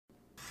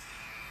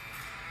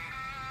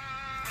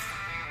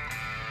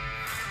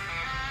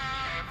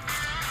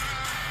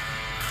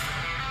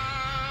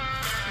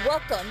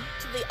Welcome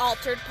to the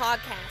Altered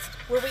Podcast,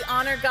 where we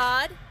honor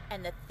God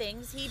and the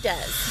things He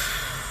does.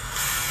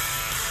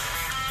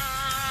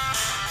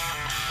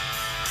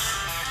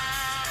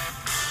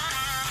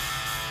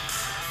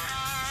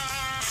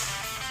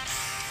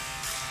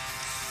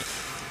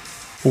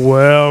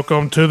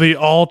 Welcome to the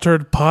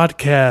Altered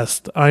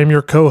Podcast. I'm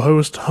your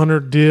co-host, Hunter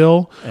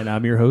Dill. And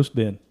I'm your host,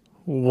 Ben.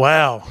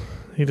 Wow.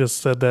 He just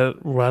said that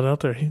right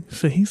out there.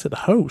 He said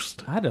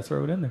host. I had to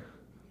throw it in there.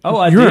 Oh,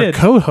 I You're did. a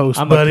co-host,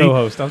 I'm buddy. a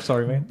co-host. I'm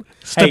sorry, man.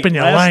 Step in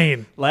your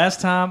lane. Last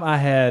time I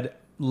had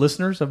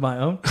listeners of my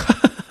own.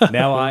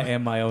 Now I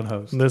am my own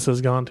host. This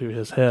has gone to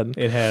his head.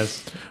 It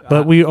has.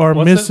 But we are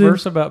what's missing... that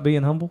verse about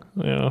being humble?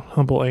 Yeah,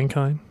 humble and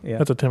kind. Yeah.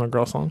 That's a Tim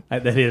McGraw song.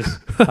 That is.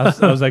 I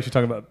was actually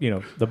talking about,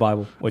 the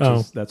Bible, which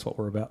that's what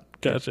we're about.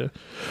 Gotcha.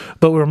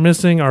 But we're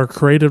missing our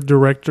creative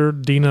director,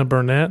 Dina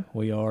Burnett.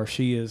 We are.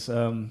 She is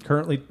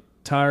currently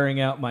tiring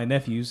out my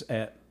nephews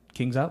at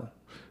Kings Island.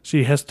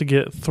 She has to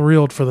get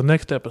thrilled for the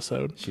next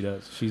episode. She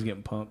does. She's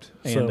getting pumped.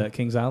 So- And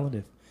Kings Island,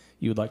 if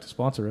you would like to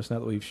sponsor us, now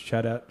that we've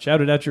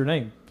shouted out your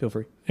name, feel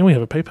free. And we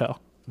have a PayPal.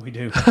 We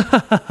do.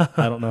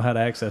 I don't know how to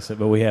access it,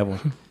 but we have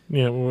one.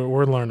 Yeah,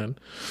 we're learning.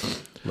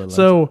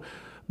 So,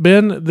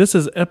 Ben, this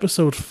is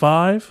episode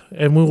 5,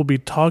 and we will be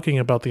talking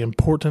about the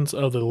importance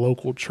of the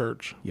local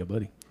church. Yeah,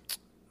 buddy.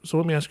 So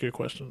let me ask you a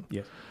question.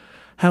 Yes.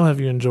 How have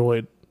you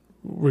enjoyed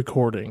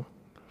recording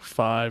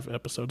 5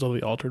 episodes of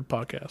the Altered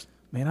Podcast?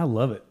 Man, I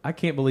love it. I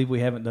can't believe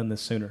we haven't done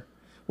this sooner.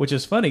 Which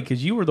is funny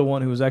because you were the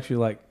one who was actually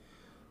like,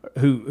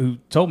 who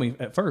told me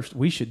at first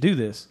we should do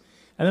this,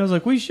 and then I was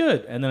like, we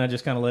should, and then I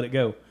just kind of let it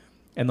go.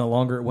 And the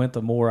longer it went,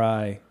 the more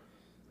I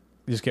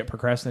just kept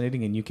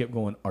procrastinating, and you kept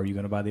going, are you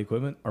going to buy the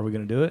equipment? Are we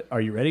going to do it?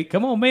 Are you ready?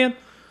 Come on, man.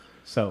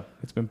 So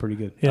it's been pretty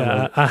good.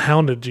 Yeah, I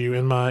hounded you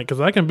in my, because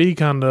I can be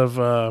kind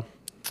of,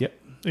 Yep.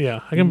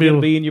 Yeah, I You can be,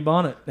 be in your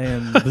bonnet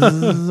and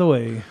buzz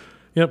away.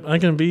 Yep, I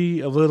can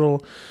be a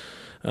little,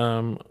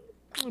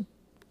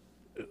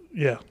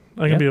 yeah,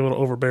 I can be a little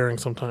overbearing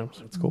sometimes.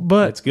 That's cool.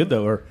 But it's good,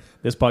 though, or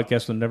this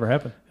podcast would never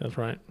happen. That's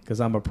right.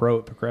 Because I'm a pro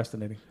at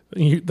procrastinating.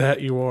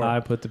 You are. I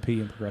put the P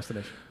in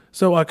procrastination.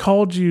 So I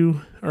called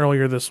you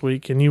earlier this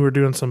week, and you were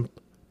doing some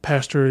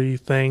pastory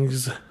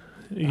things.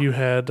 You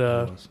had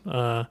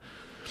some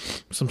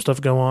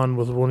stuff go on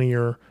with one of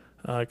your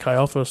Chi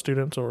Alpha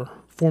students or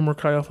former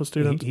Chi Alpha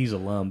students. He's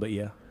alum, but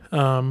yeah.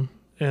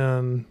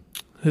 And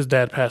his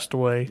dad passed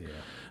away. Yeah.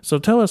 So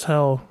tell us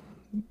how,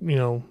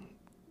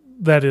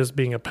 that is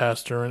being a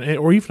pastor,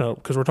 or even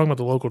because we're talking about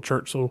the local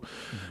church. So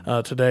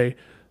today,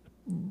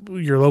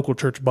 your local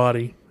church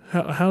body,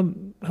 how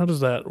does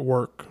that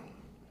work?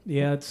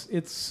 Yeah,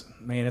 it's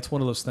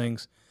one of those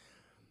things.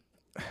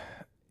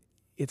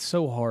 It's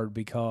so hard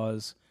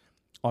because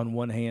on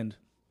one hand,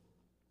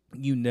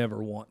 you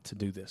never want to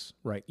do this,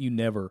 right? You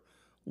never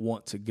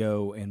want to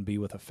go and be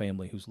with a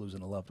family who's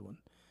losing a loved one.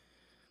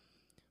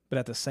 But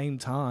at the same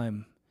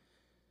time,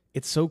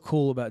 it's so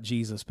cool about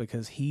Jesus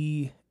because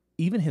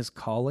even his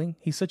calling,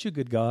 he's such a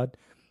good God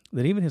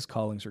that even his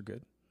callings are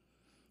good.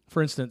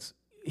 For instance,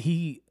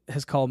 he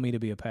has called me to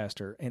be a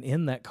pastor, and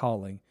in that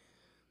calling,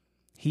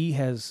 he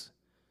has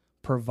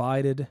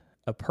provided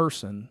a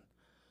person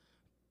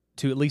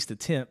to at least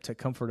attempt to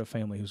comfort a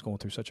family who's going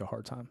through such a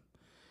hard time.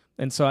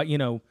 And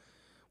so,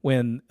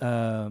 when,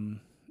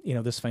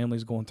 this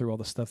family's going through all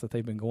the stuff that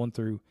they've been going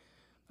through,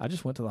 I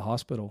just went to the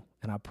hospital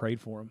and I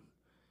prayed for them.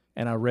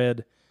 And I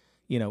read,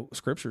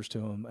 scriptures to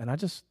them, and I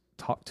just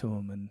talked to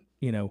them and,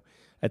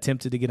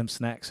 attempted to get them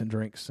snacks and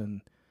drinks.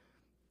 And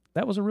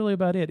that was really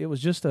about it. It was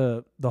just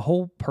the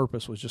whole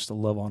purpose was just to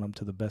love on them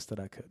to the best that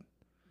I could.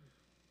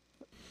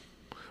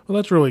 Well,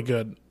 that's really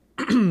good.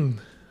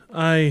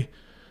 I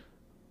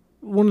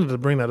wanted to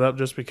bring that up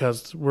just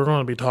because we're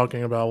going to be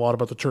talking about a lot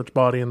about the church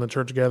body and the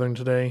church gathering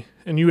today.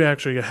 And you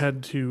actually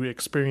had to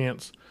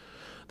experience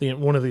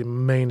one of the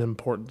main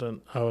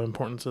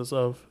importances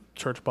of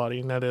church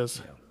body, and that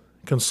is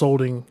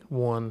consoling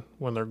one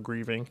when they're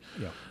grieving,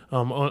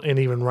 and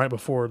even right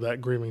before that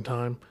grieving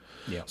time.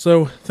 Yeah.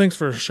 So thanks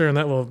for sharing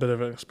that little bit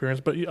of experience.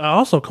 But I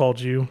also called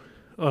you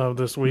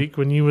this week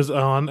when you was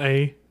on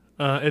a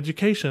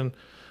education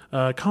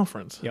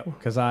conference. Yep,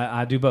 because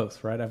I do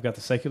both, right? I've got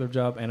the secular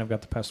job and I've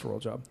got the pastoral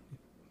job.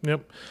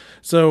 Yep.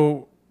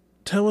 So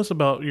tell us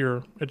about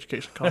your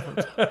education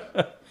conference.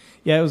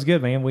 Yeah, it was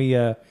good, man. We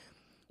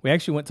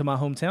actually went to my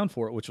hometown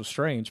for it, which was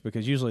strange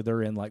because usually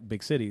they're in like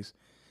big cities.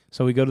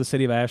 So we go to the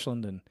city of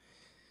Ashland, and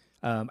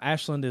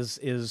Ashland is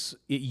it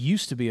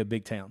used to be a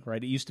big town,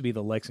 right? It used to be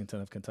the Lexington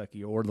of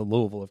Kentucky or the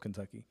Louisville of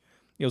Kentucky.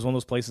 It was one of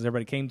those places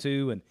everybody came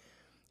to, and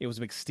it was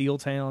a big steel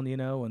town,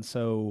 and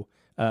so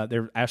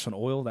there Ashland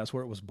Oil, that's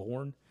where it was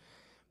born.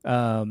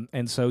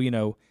 And so,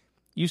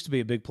 used to be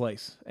a big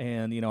place,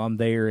 and, I'm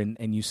there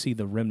and you see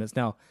the remnants.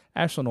 Now,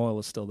 Ashland Oil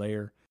is still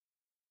there.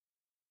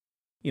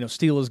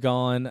 Steel is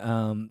gone.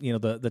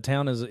 The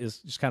town is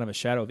just kind of a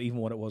shadow of even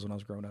what it was when I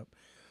was growing up.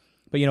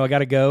 But, I got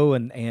to go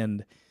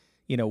and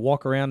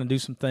walk around and do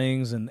some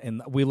things.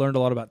 And we learned a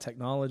lot about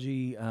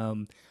technology.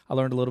 I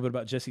learned a little bit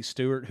about Jesse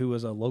Stewart, who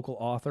was a local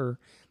author.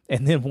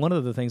 And then one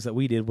of the things that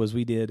we did was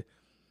we did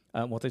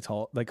what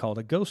they called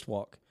a ghost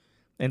walk.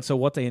 And so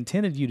what they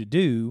intended you to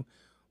do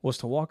was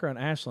to walk around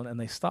Ashland, and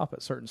they stop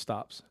at certain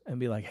stops and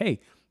be like, hey,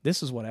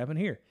 this is what happened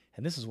here,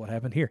 and this is what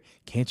happened here.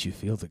 Can't you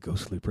feel the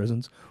ghostly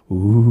presence?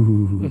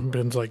 Ooh.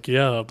 Ben's like,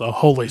 yeah, the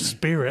Holy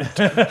Spirit.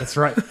 That's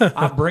right.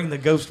 I bring the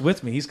ghost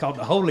with me. He's called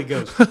the Holy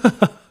Ghost.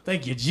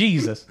 Thank you,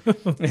 Jesus.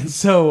 And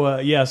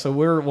so, so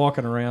we're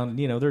walking around,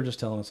 and, they're just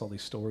telling us all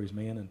these stories,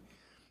 man.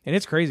 And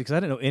it's crazy because I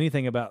didn't know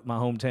anything about my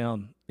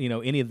hometown,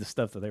 any of the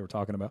stuff that they were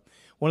talking about.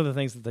 One of the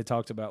things that they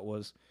talked about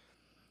was,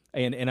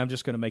 and I'm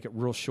just going to make it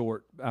real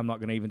short. I'm not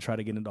going to even try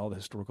to get into all the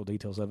historical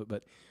details of it,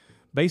 but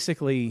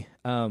basically,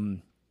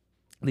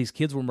 these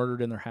kids were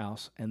murdered in their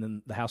house, and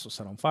then the house was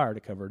set on fire to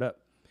cover it up.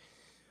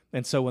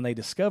 And so when they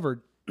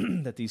discovered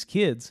that these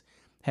kids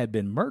had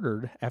been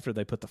murdered after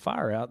they put the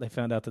fire out, they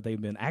found out that they'd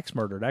been axe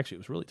murdered. Actually, it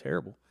was really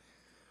terrible.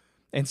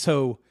 And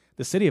so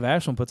the city of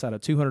Ashland puts out a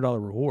 $200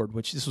 reward,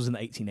 which this was in the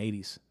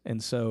 1880s.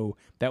 And so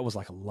that was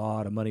like a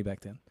lot of money back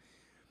then.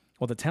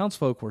 Well, the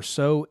townsfolk were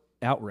so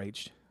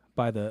outraged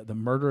by the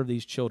murder of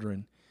these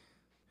children,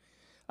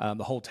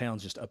 the whole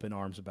town's just up in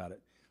arms about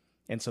it.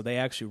 And so they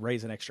actually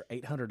raised an extra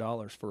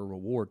 $800 for a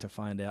reward to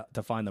find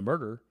the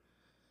murderer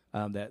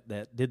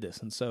that did this.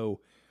 And so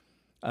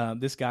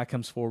this guy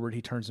comes forward.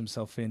 End turns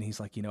himself in. He's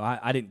like,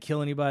 I didn't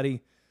kill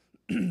anybody,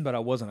 but I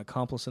was an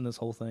accomplice in this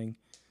whole thing.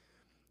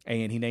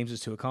 And he names his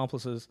two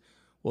accomplices.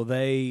 Well,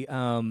 they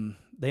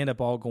end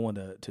up all going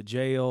to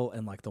jail,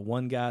 and like the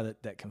one guy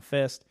that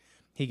confessed,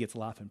 he gets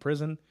life in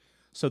prison.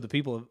 So the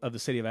people of the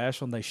city of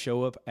Ashland, they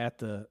show up at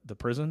the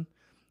prison,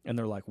 and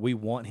they're like, we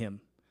want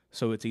him.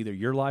 So it's either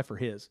your life or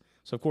his.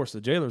 So, of course, the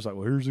jailer's like,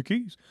 well, here's the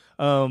keys.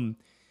 And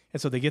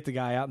so they get the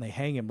guy out, and they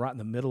hang him right in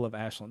the middle of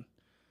Ashland.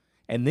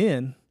 And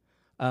then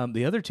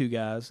the other two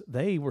guys,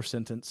 they were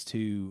sentenced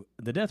to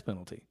the death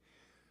penalty.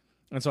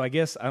 And so I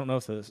guess, I don't know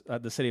if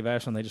the city of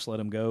Ashland, they just let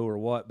him go or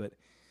what, but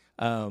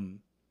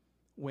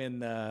when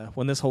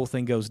this whole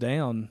thing goes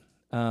down,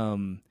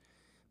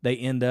 they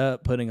end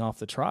up putting off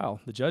the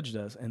trial. The judge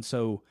does. And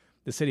so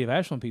the city of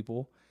Ashland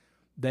people,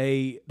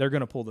 they're going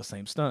to pull the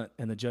same stunt,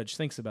 and the judge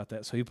thinks about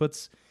that. So he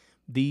puts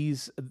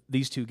these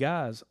two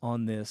guys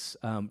on this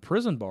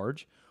prison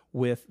barge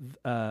with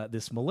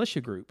this militia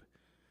group.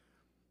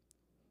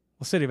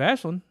 Well, city of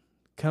Ashland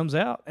comes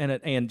out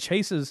and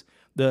chases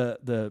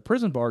the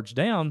prison barge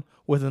down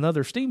with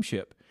another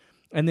steamship,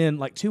 and then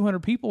like 200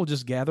 people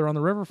just gather on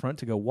the riverfront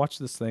to go watch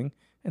this thing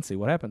and see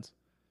what happens.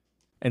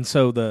 And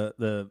so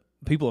the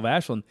people of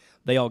Ashland,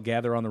 they all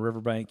gather on the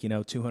riverbank.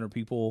 200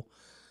 people.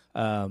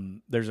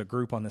 There's a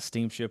group on the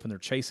steamship, and they're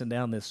chasing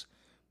down this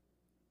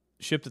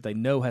ship that they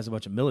know has a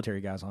bunch of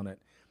military guys on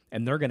it,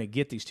 and they're going to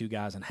get these two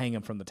guys and hang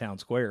them from the town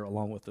square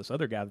along with this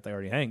other guy that they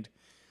already hanged.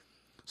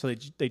 So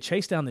they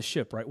chase down this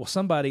ship, right? Well,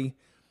 somebody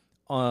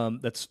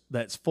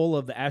that's full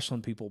of the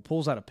Ashland people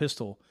pulls out a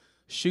pistol,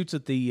 shoots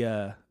at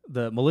the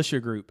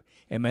militia group,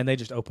 and man, they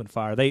just opened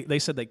fire. They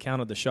said they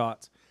counted the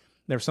shots.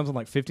 There was something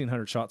like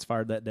 1,500 shots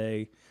fired that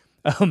day.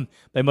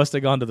 They must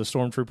have gone to the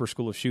Stormtrooper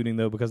School of Shooting,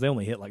 though, because they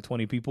only hit like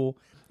 20 people,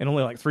 and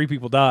only like 3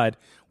 people died,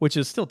 which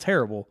is still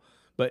terrible.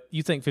 But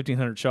you think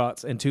 1,500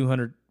 shots and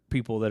 200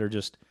 people that are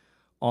just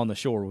on the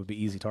shore would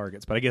be easy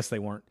targets, but I guess they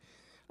weren't.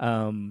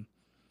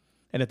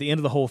 And at the end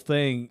of the whole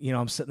thing,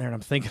 I'm sitting there and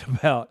I'm thinking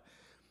about,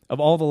 of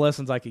all the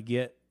lessons I could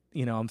get,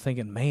 I'm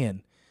thinking,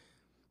 man,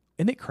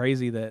 isn't it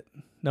crazy that,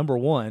 number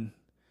one,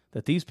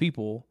 that these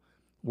people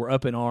were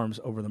up in arms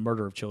over the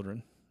murder of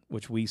children,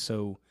 which we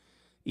so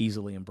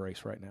easily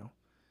embrace right now.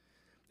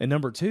 And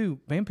number two,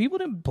 man, people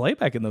didn't play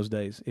back in those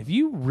days. If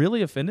you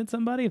really offended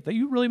somebody,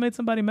 you really made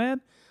somebody mad,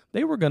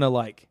 they were going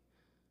to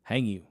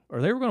hang you,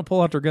 or they were going to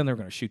pull out their gun, they were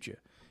going to shoot you.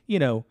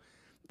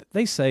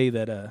 They say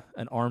that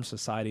an armed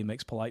society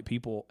makes polite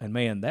people, and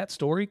man, that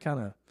story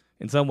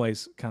in some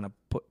ways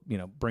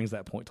brings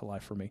that point to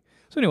life for me.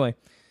 So anyway,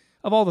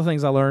 of all the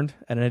things I learned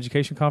at an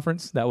education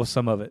conference, that was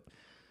some of it.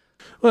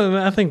 Well,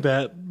 I think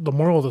that the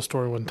moral of the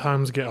story, when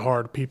times get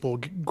hard, people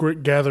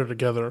gather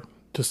together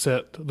to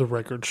set the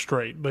record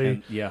straight.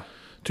 The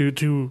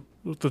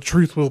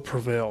truth will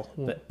prevail.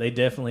 They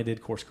definitely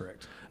did course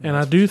correct. And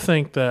I do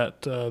think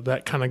that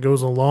that kind of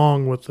goes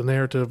along with the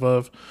narrative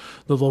of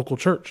the local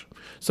church.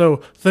 So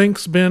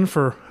thanks, Ben,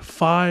 for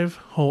 5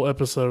 whole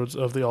episodes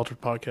of the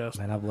Altered Podcast.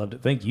 Man, I've loved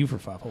it. Thank you for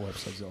 5 whole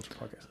episodes of the Altered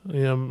Podcast.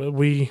 Yeah,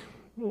 we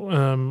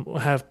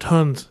have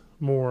tons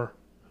more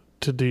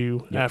to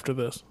do after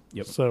this.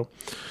 Yep. So,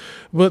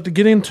 but to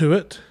get into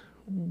it,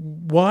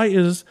 why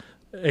is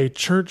a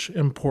church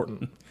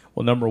important?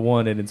 Well, number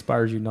one, it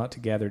inspires you not to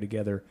gather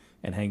together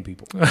and hang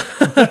people.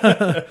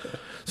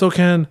 So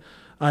can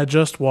I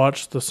just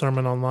watched the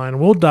sermon online?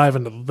 We'll dive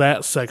into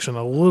that section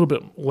a little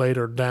bit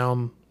later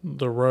down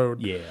the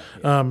road. Yeah.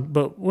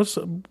 But let's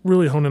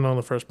really hone in on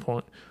the first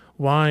point.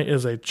 Why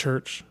is a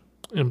church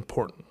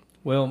important?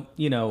 Well,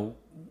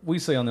 we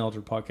say on the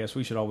Altered Podcast,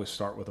 we should always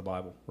start with the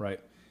Bible, right?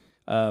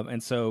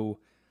 And so,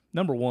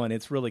 number one,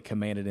 it's really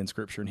commanded in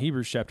Scripture. In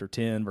Hebrews chapter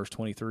 10, verse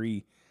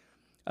 23,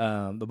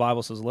 the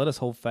Bible says, "Let us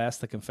hold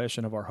fast the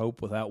confession of our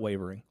hope without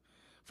wavering,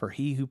 for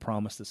he who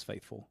promised is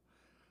faithful."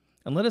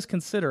 And let us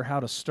consider how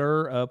to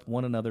stir up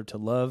one another to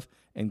love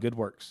and good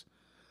works,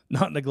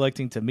 not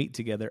neglecting to meet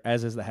together,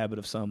 as is the habit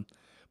of some,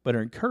 but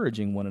are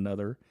encouraging one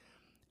another,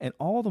 and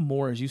all the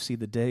more as you see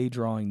the day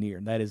drawing near.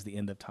 And that is the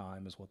end of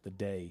time, is what the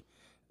day,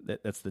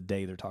 that's the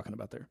day they're talking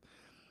about there.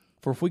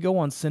 For if we go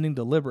on sinning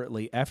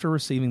deliberately after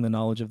receiving the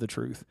knowledge of the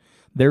truth,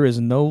 there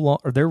no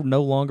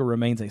longer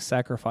remains a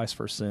sacrifice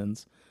for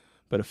sins,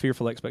 but a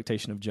fearful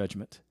expectation of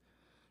judgment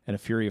and a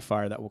fury of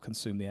fire that will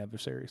consume the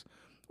adversaries.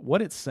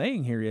 What it's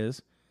saying here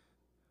is,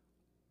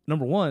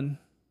 number one,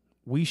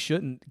 we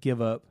shouldn't give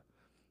up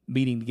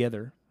meeting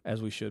together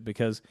as we should,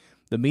 because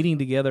the meeting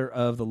together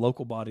of the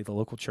local body, the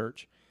local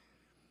church,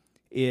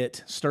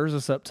 it stirs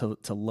us up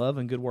to love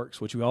and good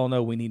works, which we all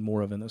know we need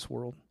more of in this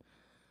world.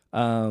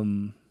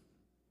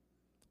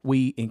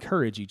 We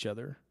encourage each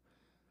other,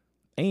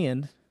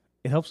 and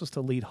it helps us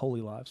to lead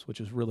holy lives,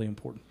 which is really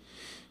important.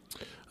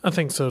 I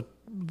think so.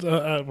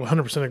 I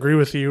 100% agree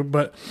with you,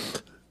 but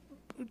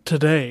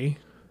today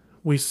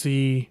we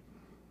see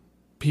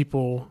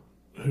people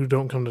who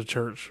don't come to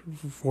church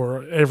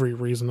for every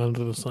reason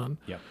under the sun.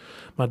 Yeah.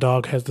 My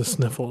dog has the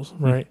sniffles,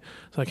 right?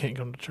 So I can't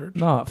come to church.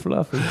 Not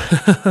fluffy.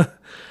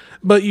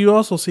 But you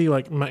also see,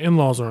 like, my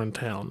in-laws are in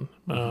town,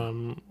 blah,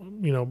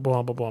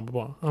 blah, blah, blah,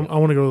 blah. I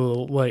want to go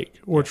to the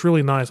lake, or it's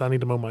really nice. I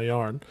need to mow my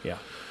yard. Yeah.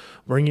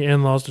 Bring your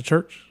in-laws to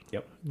church.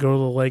 Yep. Go to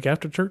the lake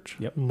after church.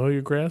 Yep. Mow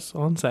your grass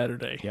on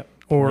Saturday. Yep.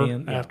 Or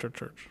after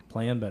church.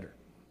 Plan better.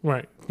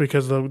 Right.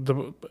 Because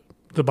the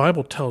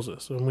Bible tells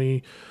us, and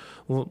we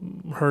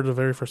heard the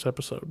very first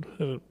episode,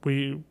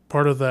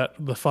 part of that,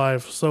 the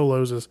 5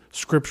 solos is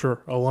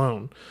Scripture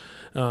alone.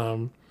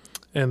 And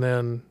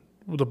then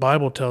the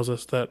Bible tells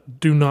us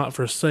that do not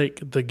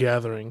forsake the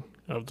gathering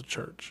of the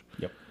church.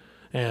 Yep.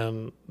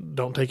 And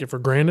don't take it for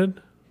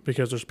granted,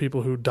 because there's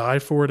people who die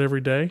for it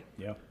every day.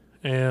 Yeah.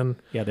 And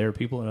there are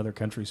people in other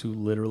countries who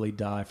literally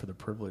die for the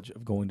privilege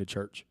of going to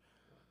church.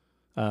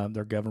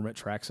 Their government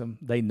tracks them.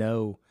 They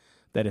know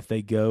that if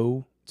they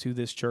go to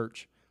this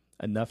church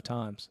enough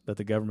times, that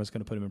the government's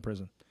going to put them in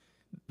prison.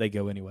 They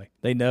go anyway.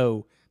 They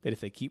know that if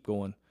they keep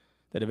going,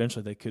 that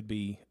eventually they could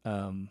be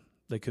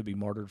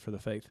martyred for the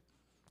faith.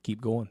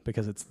 Keep going,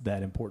 because it's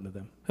that important to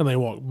them. And they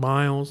walk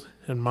miles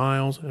and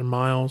miles and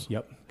miles.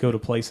 Yep. Go to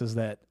places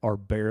that are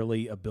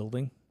barely a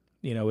building.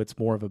 It's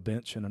more of a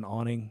bench and an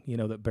awning,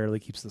 that barely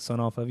keeps the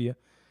sun off of you.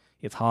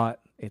 It's hot.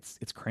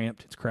 It's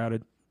cramped. It's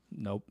crowded.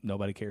 Nope.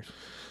 Nobody cares.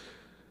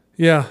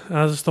 Yeah.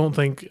 I just don't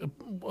think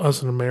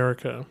us in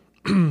America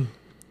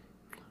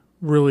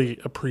really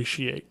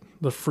appreciate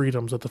the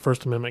freedoms that the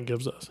First Amendment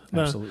gives us.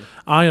 Absolutely. Now,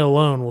 I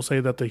alone will say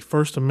that the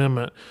First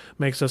Amendment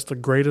makes us the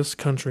greatest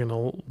country in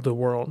the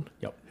world.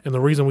 Yep. And the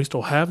reason we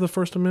still have the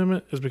First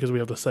Amendment is because we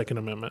have the Second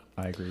Amendment.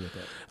 I agree with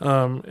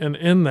that. And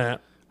in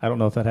that, I don't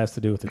know if that has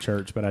to do with the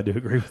church, but I do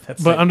agree with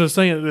that. But I'm just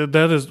saying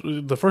that is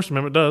the First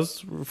Amendment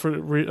does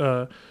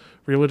for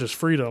religious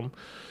freedom,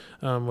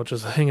 which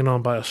is hanging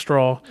on by a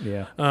straw.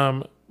 Yeah.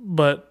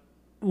 But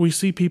we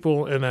see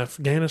people in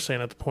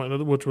Afghanistan at the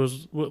point, which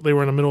was they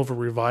were in the middle of a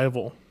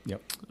revival.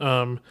 Yep.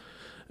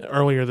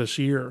 Earlier this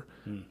year,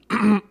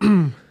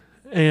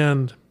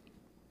 and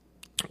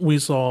we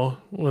saw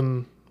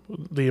when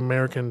the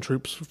American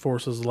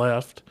forces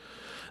left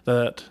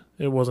that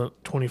it wasn't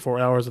 24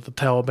 hours that the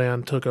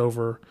Taliban took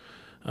over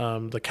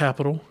the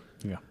capital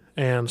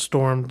and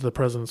stormed the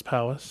president's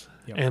palace.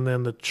 Yep. And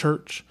then the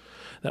church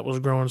that was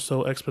growing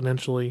so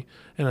exponentially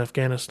in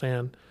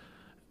Afghanistan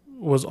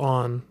was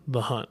on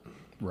the hunt.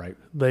 Right.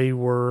 They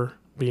were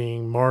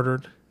being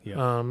martyred.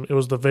 Yeah. It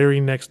was the very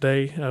next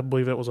day. I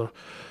believe it was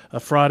a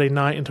Friday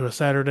night into a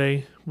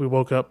Saturday. We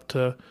woke up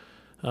to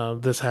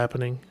this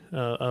happening,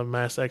 a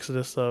mass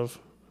exodus of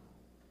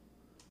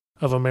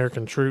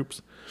American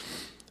troops.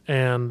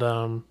 And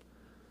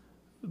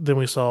then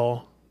we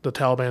saw the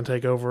Taliban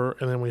take over,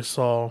 and then we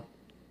saw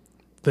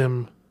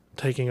them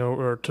taking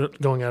over,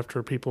 going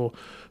after people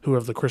who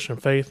have the Christian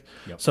faith.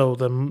 Yep. So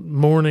the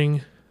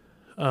morning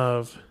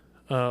of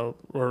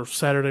or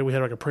Saturday, we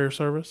had like a prayer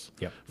service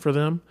for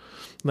them.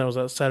 And that was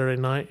that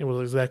Saturday night. It was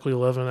exactly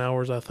 11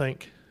 hours, I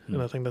think.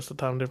 And I think that's the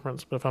time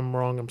difference. But if I'm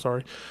wrong, I'm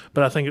sorry.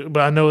 But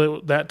I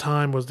know that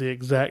time was the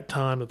exact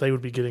time that they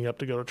would be getting up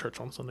to go to church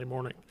on Sunday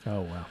morning.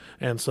 Oh, wow.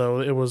 And so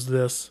it was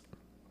this,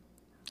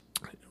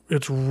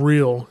 it's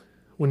real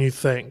when you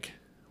think,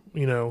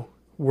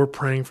 we're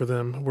praying for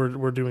them.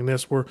 We're doing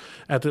this.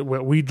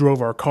 We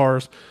drove our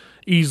cars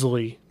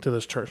easily to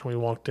this church when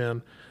we walked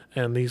in.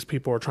 And these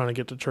people are trying to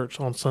get to church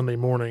on Sunday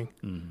morning,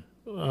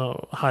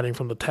 hiding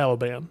from the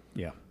Taliban.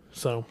 Yeah.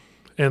 So,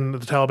 and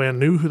the Taliban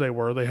knew who they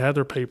were. They had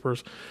their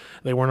papers.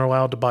 They weren't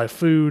allowed to buy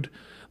food.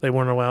 They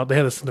had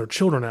to send their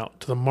children out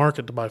to the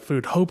market to buy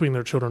food, hoping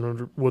their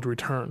children would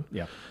return.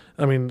 Yeah.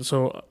 I mean,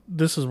 so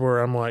this is where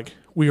I'm like,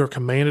 we are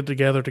commanded to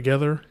gather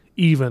together,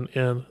 even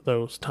in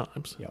those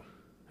times. Yeah.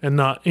 And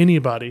not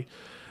anybody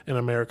in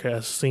America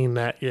has seen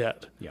that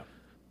yet. Yeah.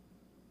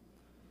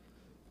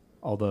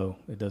 Although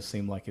it does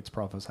seem like it's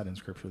prophesied in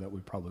Scripture that we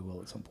probably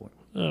will at some point.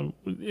 And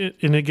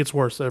it gets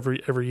worse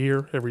every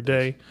year, every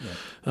day.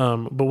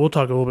 Yeah. But we'll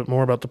talk a little bit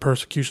more about the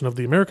persecution of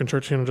the American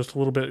church here in just a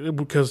little bit,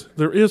 because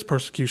there is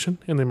persecution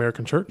in the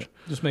American church.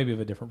 Yeah. Just maybe of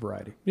a different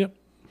variety. Yep.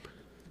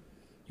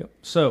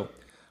 So,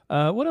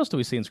 what else do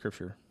we see in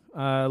Scripture?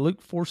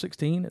 Luke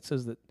 4:16, it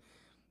says that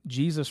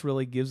Jesus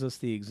really gives us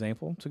the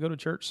example to go to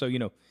church. So,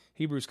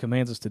 Hebrews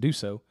commands us to do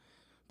so.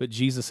 But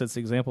Jesus sets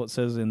the example. It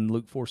says in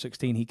Luke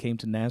 4:16, he came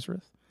to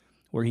Nazareth,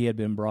 where he had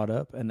been brought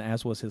up, and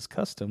as was his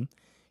custom,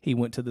 he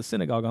went to the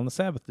synagogue on the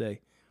Sabbath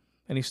day,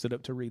 and he stood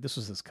up to read. This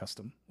was his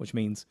custom, which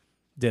means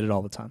did it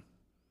all the time.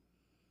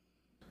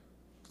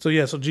 So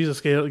Jesus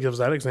gives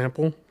that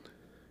example.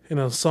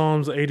 In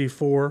Psalms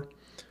 84,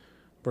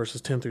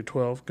 verses 10 through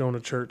 12, going to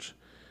church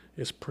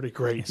is pretty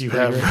great.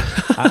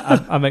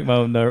 I make my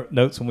own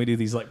notes when we do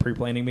these like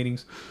pre-planning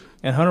meetings,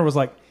 and Hunter was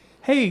like,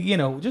 hey,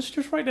 just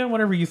write down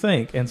whatever you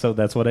think. And so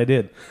that's what I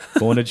did.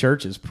 Going to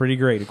church is pretty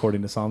great,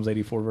 according to Psalms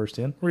 84, verse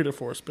 10. Read it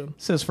for us, Ben. It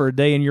says, for a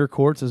day in your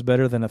courts is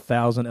better than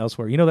 1,000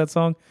 elsewhere. You know that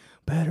song?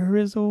 Better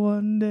is a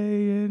one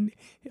day in...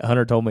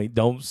 Hunter told me,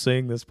 don't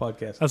sing this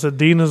podcast. I said,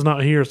 Dina's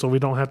not here, so we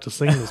don't have to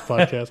sing this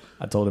podcast.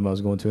 I told him I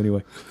was going to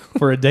anyway.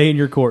 For a day in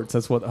your courts,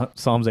 that's what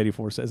Psalms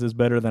 84 says, is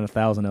better than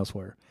 1,000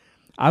 elsewhere.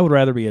 I would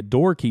rather be a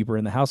doorkeeper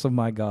in the house of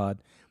my God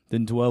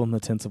than dwell in the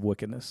tents of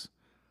wickedness.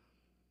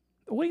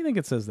 What do you think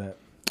it says that?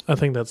 I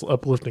think that's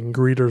uplifting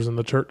greeters in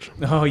the church.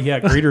 Oh,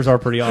 yeah. Greeters are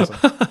pretty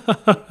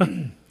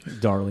awesome.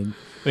 Darling.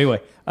 Anyway,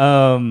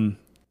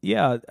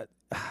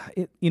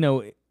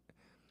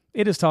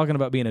 it is talking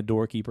about being a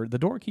doorkeeper. The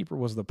doorkeeper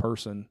was the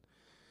person.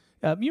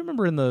 You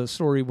remember in the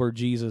story where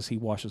Jesus, he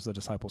washes the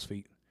disciples'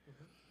 feet?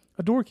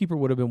 A doorkeeper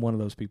would have been one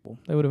of those people.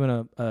 They would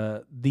have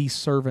been the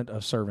servant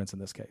of servants in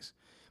this case.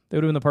 They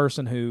would have been the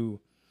person who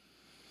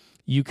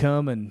you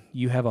come and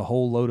you have a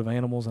whole load of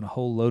animals and a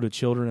whole load of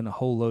children and a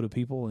whole load of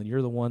people, and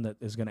you're the one that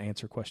is going to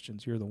answer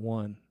questions. You're the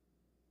one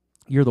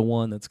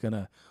that's going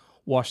to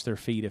wash their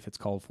feet if it's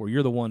called for.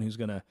 You're the one who's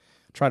going to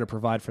try to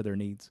provide for their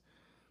needs.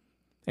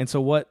 And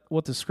so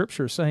what the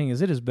Scripture is saying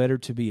is it is better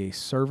to be a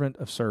servant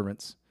of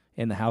servants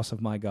in the house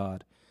of my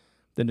God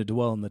than to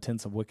dwell in the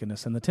tents of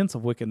wickedness. And the tents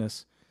of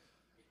wickedness,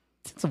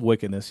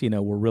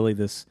 were really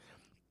this,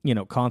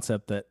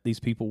 concept that these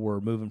people were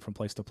moving from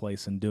place to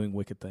place and doing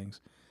wicked things.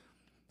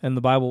 And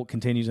the Bible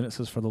continues, and it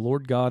says, for the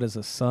Lord God is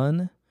a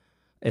sun,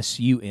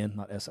 S-U-N,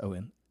 not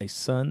S-O-N, a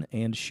sun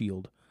and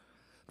shield.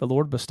 The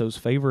Lord bestows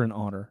favor and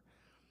honor.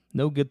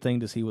 No good thing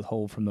does he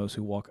withhold from those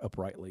who walk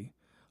uprightly.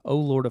 O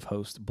Lord of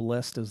hosts,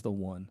 blessed is the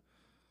one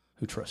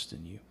who trusts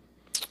in you.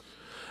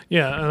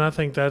 Yeah, and I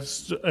think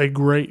that's a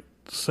great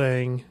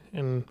saying.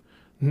 And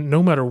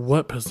no matter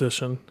what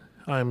position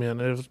I'm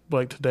in, if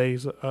like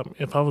today's,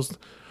 if I was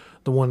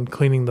the one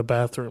cleaning the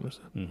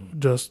bathrooms,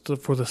 just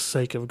for the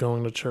sake of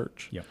going to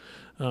church,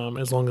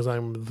 as long as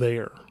I'm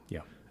there.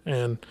 Yeah.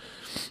 And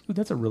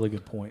that's a really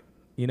good point.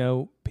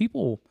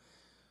 People,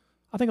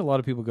 I think a lot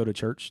of people go to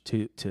church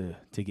to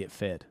get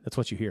fed. That's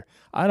what you hear.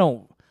 I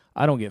don't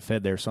get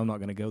fed there, so I'm not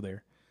going to go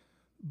there.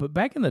 But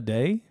back in the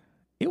day,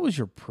 it was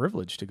your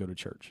privilege to go to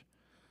church.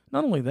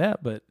 Not only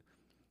that, but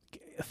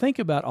think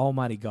about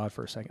Almighty God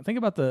for a second. Think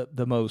about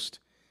the most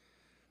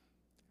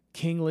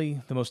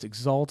kingly, the most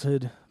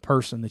exalted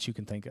person that you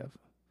can think of.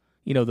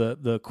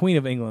 The Queen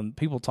of England,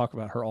 people talk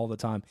about her all the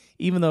time,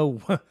 even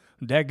though,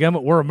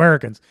 dadgummit, we're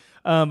Americans.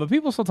 But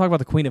people still talk about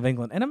the Queen of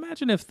England. And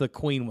imagine if the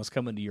Queen was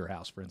coming to your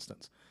house, for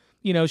instance.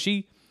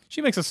 She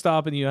makes a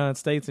stop in the United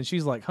States, and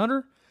she's like,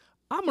 Hunter,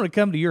 I'm going to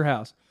come to your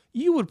house.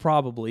 You would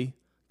probably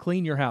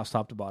clean your house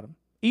top to bottom,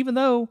 even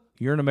though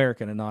you're an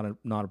American and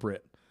not a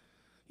Brit.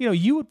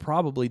 You would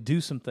probably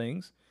do some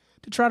things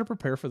to try to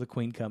prepare for the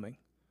Queen coming.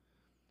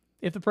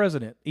 If the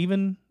president,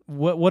 even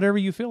whatever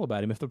you feel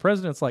about him, if the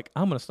president's like,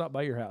 I'm going to stop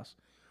by your house,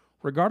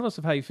 regardless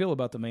of how you feel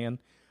about the man,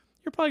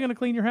 you're probably going to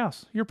clean your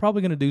house. You're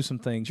probably going to do some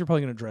things. You're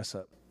probably going to dress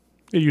up.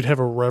 You'd have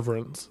a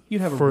reverence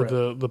for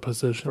the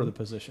position. For the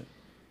position.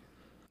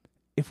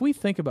 If we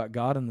think about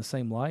God in the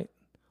same light,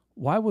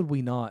 why would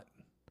we not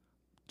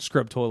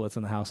scrub toilets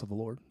in the house of the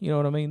Lord? You know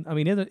what I mean? I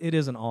mean, it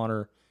is an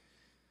honor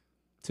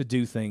to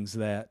do things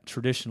that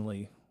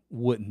traditionally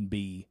wouldn't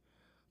be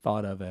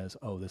thought of as,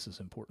 oh, this is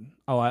important.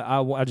 Oh,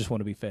 I just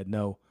want to be fed.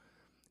 No,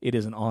 it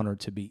is an honor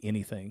to be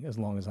anything as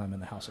long as I'm in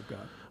the house of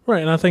God.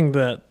 Right, and I think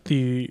that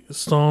the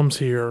Psalms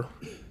here,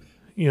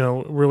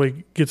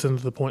 really gets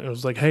into the point. It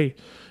was like, hey,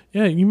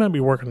 yeah, you might be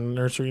working in the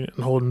nursery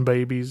and holding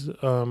babies,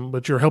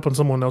 but you're helping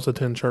someone else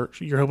attend church.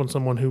 You're helping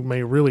someone who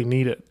may really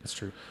need it. That's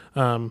true.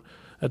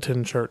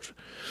 Attend church.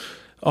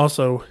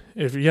 Also,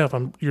 if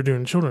you're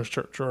doing children's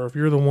church, or if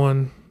you're the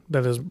one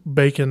that is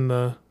baking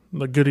the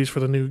goodies for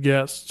the new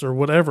guests or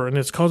whatever, and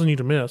it's causing you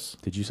to miss.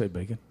 Did you say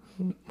bacon?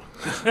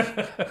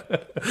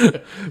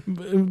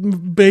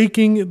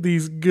 Baking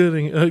these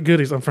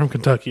goodies. I'm from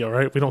Kentucky, all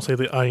right? We don't say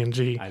the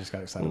ing. I just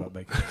got excited about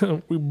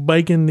bacon. We're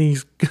baking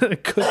these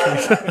cookies.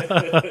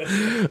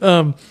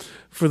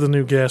 for the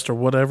new guest or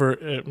whatever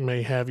it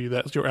may have you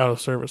that you're out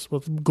of service.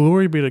 But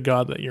glory be to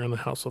God that you're in the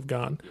house of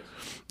God,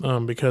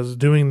 because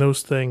doing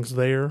those things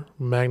there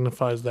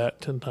magnifies that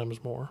 10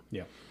 times more.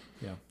 Yeah.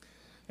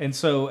 And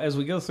so as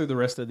we go through the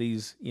rest of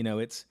these,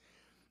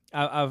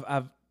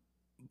 I've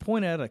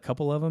pointed out a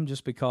couple of them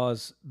just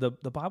because the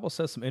Bible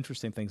says some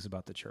interesting things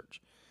about the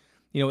church.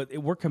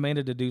 We're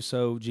commanded to do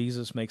so.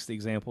 Jesus makes the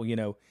example.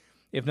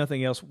 If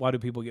nothing else, why do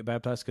people get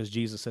baptized? Because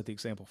Jesus set the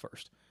example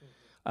first.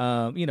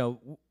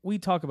 We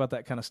talk about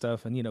that kind of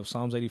stuff, and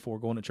Psalms 84,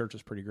 going to church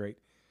is pretty great.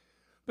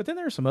 But then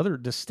there are some other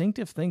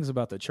distinctive things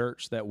about the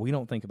church that we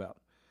don't think about.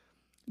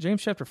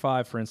 James chapter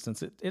 5, for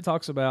instance, it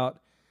talks about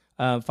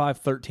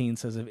 5:13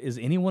 says, "Is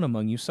anyone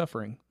among you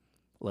suffering?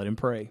 Let him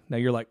pray." Now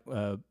you're like,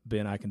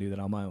 Ben, I can do that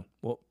on my own.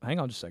 Well, hang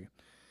on just a second.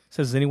 It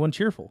says, "Is anyone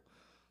cheerful?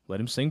 Let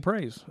him sing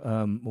praise."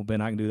 Well, Ben,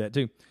 I can do that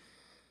too.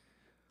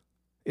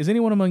 "Is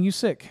anyone among you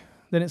sick?"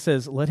 Then it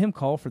says, "Let him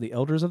call for the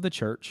elders of the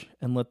church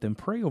and let them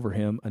pray over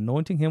him,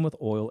 anointing him with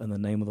oil in the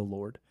name of the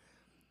Lord.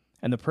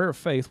 And the prayer of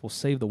faith will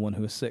save the one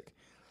who is sick,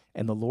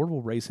 and the Lord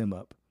will raise him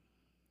up.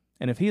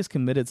 And if he has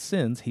committed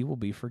sins, he will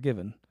be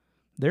forgiven.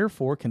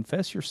 Therefore,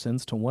 confess your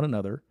sins to one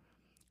another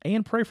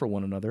and pray for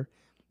one another,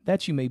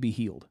 that you may be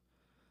healed.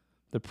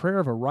 The prayer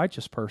of a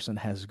righteous person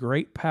has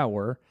great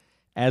power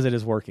as it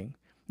is working."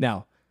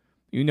 Now,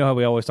 you know how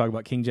we always talk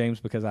about King James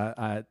because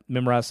I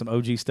memorized some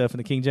OG stuff in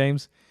the King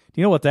James.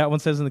 Do you know what that one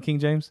says in the King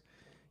James?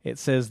 It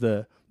says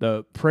the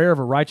prayer of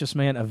a righteous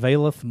man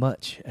availeth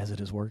much as it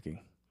is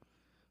working.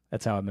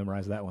 That's how I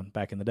memorized that one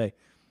back in the day.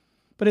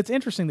 But it's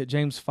interesting that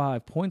James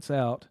 5 points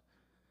out,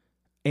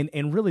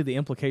 and really the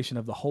implication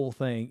of the whole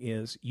thing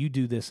is you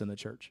do this in the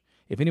church.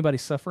 If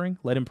anybody's suffering,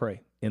 let him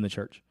pray in the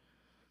church.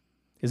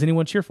 Is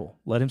anyone cheerful?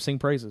 Let him sing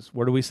praises.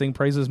 Where do we sing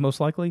praises most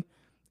likely?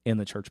 In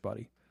the church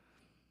body.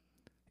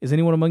 Is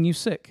anyone among you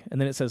sick?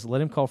 And then it says,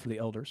 let him call for the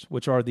elders,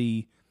 which are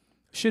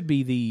should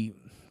be the,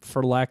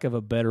 for lack of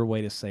a better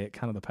way to say it,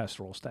 kind of the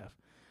pastoral staff.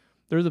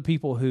 They're the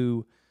people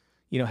who,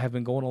 have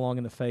been going along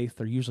in the faith.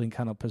 They're usually in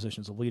kind of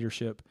positions of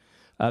leadership.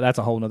 That's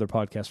a whole nother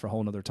podcast for a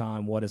whole nother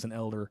time. What is an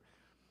elder?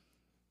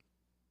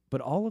 But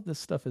all of this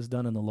stuff is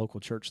done in the local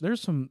church.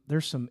 There's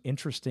some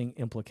interesting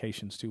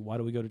implications to why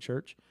do we go to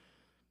church?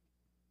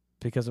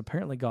 Because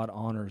apparently God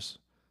honors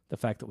the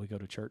fact that we go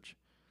to church.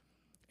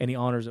 And he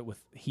honors it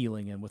with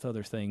healing and with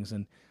other things.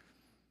 And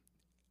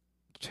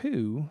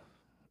 2,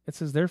 it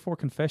says, therefore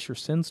confess your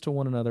sins to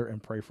one another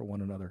and pray for one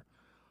another.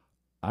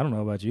 I don't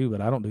know about you, but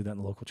I don't do that in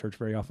the local church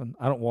very often.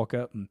 I don't walk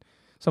up and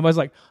somebody's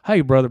like,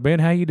 "Hey, Brother Ben,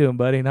 how you doing,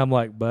 buddy?" And I'm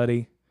like,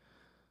 "Buddy,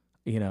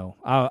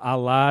 I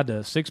lied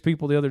to 6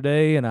 people the other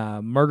day and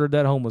I murdered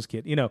that homeless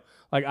kid."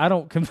 I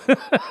don't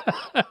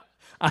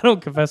I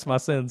don't confess my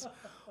sins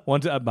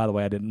one to, by the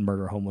way, I didn't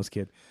murder a homeless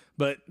kid,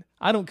 but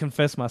I don't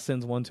confess my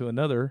sins one to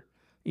another,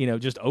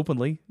 just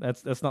openly.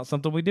 That's not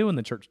something we do in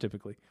the church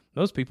typically.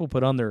 Those people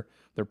put on their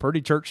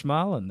pretty church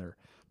smile and their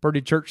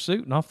pretty church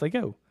suit and off they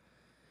go.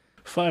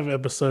 5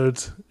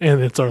 episodes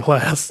and it's our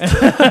last.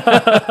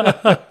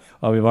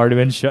 Well, we've already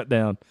been shut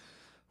down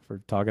for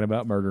talking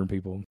about murdering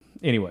people.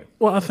 Anyway.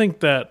 Well, I think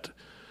that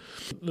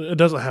it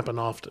doesn't happen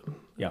often.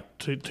 Yeah.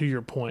 To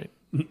your point.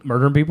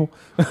 Murdering people?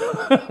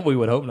 We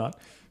would hope not.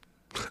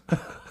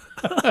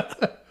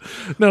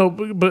 No,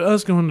 but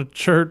us going to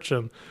church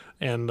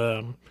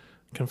and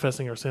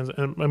confessing our sins,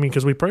 and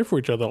because we pray for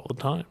each other all the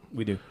time.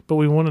 We do. But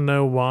we want to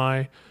know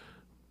why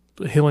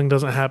healing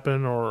doesn't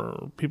happen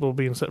or people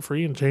being set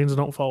free and chains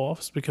don't fall off.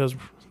 It's because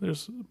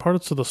there's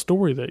parts of the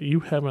story that you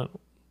haven't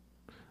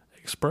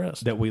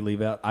expressed. That we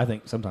leave out, I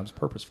think, sometimes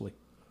purposefully.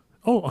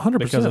 Oh, 100%.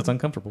 Because it's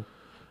uncomfortable.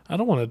 I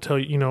don't want to tell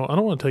you, I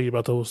don't want to tell you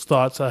about those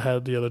thoughts I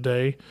had the other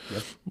day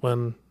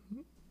when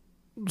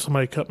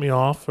somebody cut me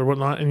off or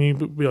whatnot, and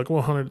you'd be like,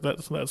 well, Hunter,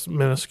 that's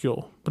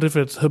minuscule. But if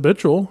it's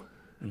habitual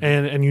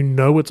and you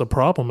know it's a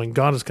problem and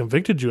God has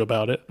convicted you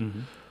about it.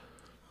 Mm-hmm.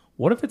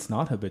 What if it's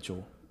not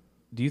habitual?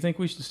 Do you think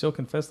we should still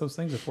confess those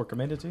things if we're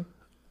commanded to?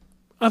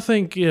 I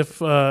think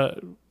if you're,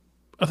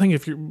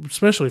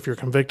 especially if you're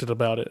convicted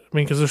about it,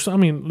 because there's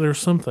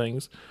some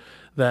things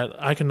that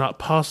I cannot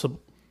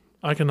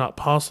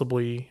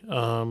possibly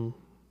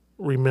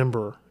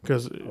remember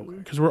because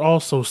we're all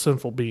so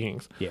sinful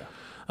beings. Yeah.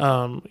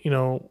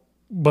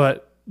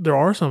 But there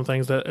are some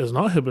things that is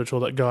not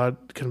habitual that God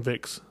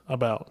convicts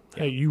about.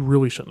 Yeah. Hey, you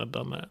really shouldn't have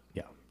done that.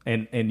 Yeah.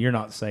 And you're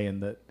not saying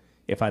that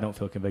if I don't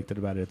feel convicted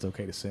about it, it's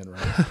okay to sin,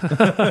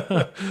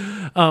 right?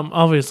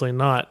 Obviously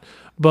not.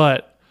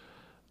 But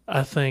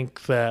I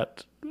think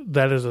that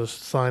is a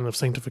sign of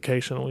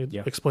sanctification. We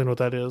explained what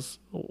that is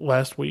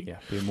last week. Yeah,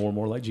 being more and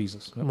more like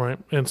Jesus. Yep. Right.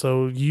 And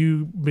so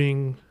you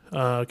being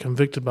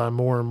convicted by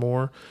more and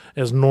more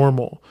is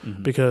normal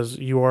because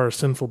you are a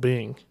sinful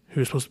being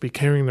who's supposed to be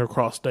carrying their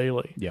cross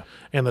daily. Yeah.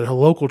 And the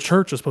local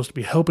church is supposed to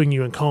be helping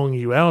you and calling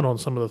you out on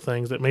some of the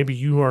things that maybe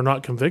you are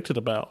not convicted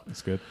about.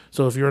 That's good.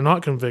 So if you're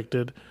not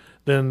convicted,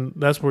 then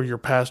that's where your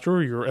pastor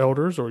or your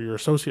elders or your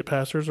associate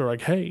pastors are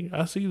like, hey,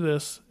 I see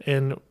this.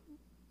 And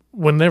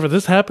whenever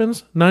this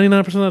happens,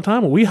 99% of the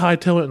time, we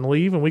hightail it and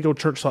leave and we go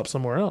church stop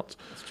somewhere else.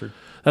 That's true.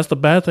 That's the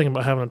bad thing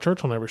about having a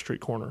church on every street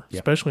corner, Yep.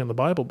 especially in the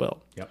Bible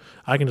Belt. Yep.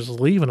 I can just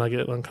leave and I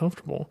get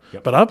uncomfortable.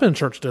 Yep. But I've been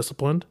church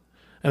disciplined,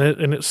 and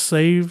it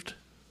saved,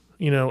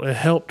 it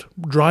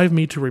helped drive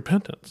me to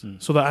repentance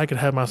so that I could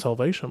have my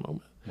salvation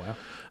moment. Wow.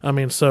 I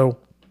mean, so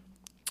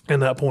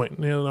in that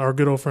point, our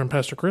good old friend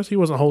Pastor Chris, he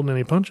wasn't holding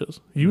any punches.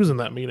 He was in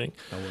that meeting.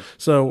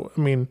 So,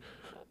 I mean,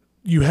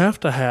 you have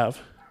to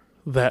have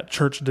that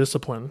church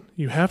discipline.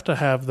 You have to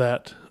have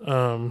that.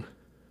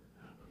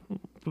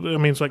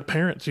 It's like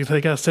parents.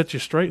 They got to set you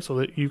straight so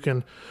that you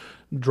can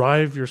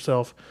drive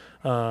yourself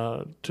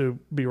to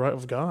be right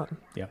with God.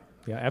 Yeah,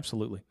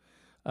 absolutely.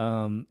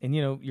 And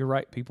you're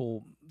right.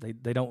 People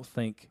they don't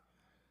think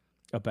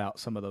about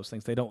some of those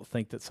things. They don't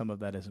think that some of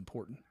that is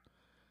important.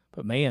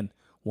 But man,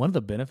 one of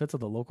the benefits of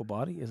the local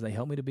body is they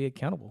help me to be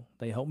accountable.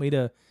 They help me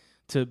to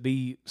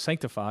be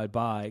sanctified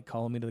by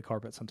calling me to the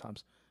carpet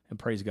sometimes, and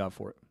praise God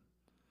for it.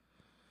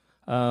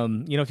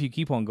 If you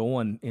keep on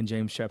going in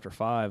James chapter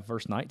 5,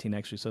 verse 19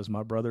 actually says,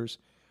 "My brothers,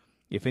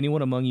 if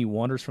anyone among you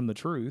wanders from the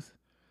truth,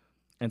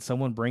 and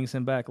someone brings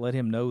him back, let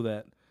him know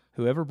that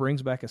whoever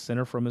brings back a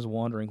sinner from his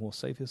wandering will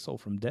save his soul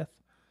from death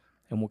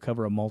and will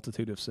cover a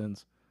multitude of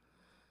sins."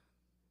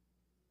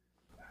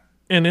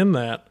 And in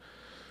that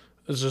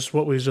is just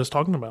what we was just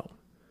talking about.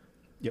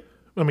 Yep.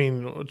 I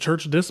mean,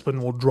 church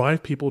discipline will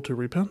drive people to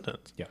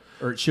repentance. Yeah.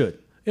 Or it should.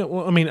 Yeah,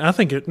 well, I mean, I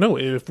think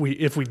if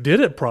we did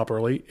it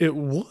properly, it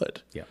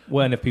would. Yeah.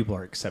 Well, and if people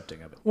are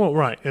accepting of it. Well,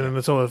 right.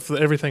 And so if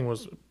everything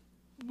was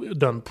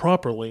done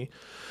properly,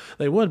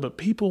 they would. But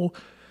people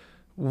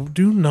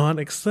do not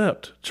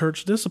accept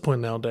church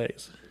discipline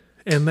nowadays.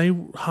 And they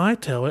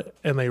hightail it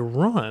and they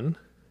run,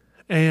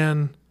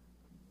 and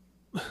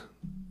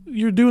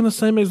you're doing the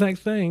same exact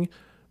thing,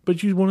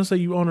 but you want to say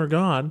you honor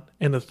God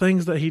and the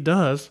things that He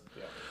does,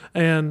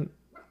 and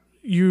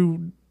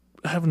you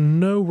have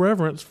no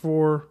reverence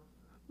for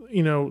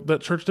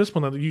that church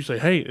discipline that you say,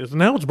 hey,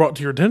 now it's brought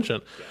to your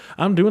attention.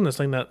 I'm doing this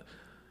thing that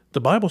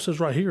the Bible says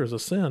right here is a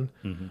sin,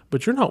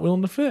 but you're not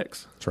willing to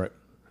fix. That's right.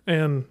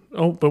 And,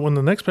 but when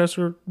the next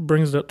pastor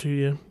brings it up to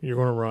you, you're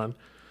going to run,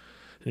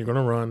 and you're going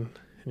to run,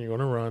 and you're going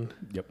to run.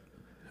 Yep.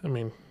 I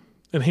mean,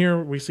 and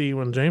here we see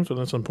when James said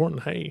it's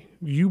important, hey,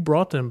 you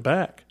brought them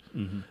back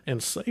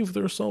and saved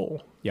their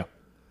soul. Yeah.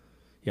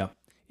 Yeah.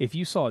 If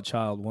you saw a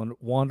child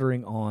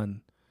wandering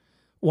in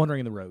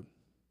the road,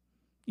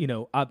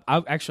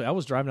 I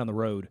was driving down the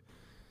road.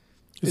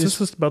 Is this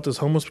just about this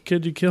homeless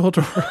kid you killed?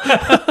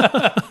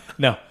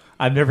 No,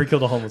 I've never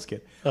killed a homeless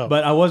kid. Oh.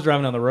 But I was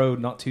driving down the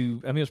road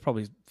it was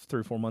probably 3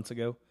 or 4 months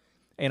ago.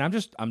 And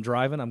I'm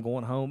driving, I'm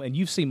going home, and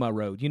you've seen my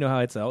road. You know how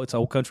it's an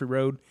old country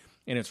road,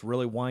 and it's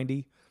really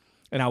windy.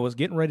 And I was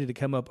getting ready to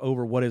come up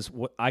over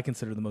what I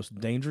consider the most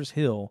dangerous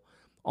hill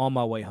on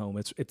my way home.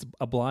 It's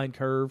a blind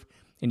curve,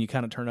 and you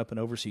kind of turn up and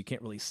over, so you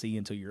can't really see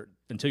until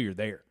you're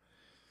there.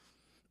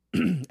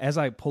 As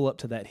I pull up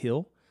to that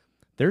hill,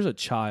 there's a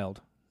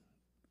child,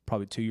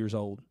 probably 2 years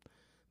old,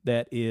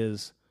 that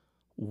is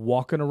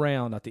walking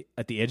around at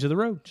the edge of the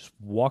road, just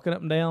walking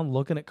up and down,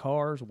 looking at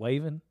cars,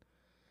 waving.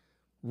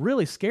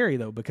 Really scary,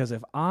 though, because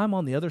if I'm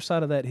on the other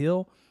side of that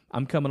hill,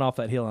 I'm coming off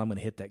that hill and I'm going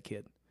to hit that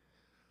kid.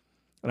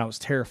 And I was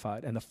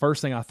terrified. And the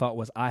first thing I thought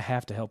was, I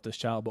have to help this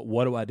child, but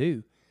what do I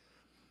do?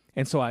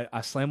 And so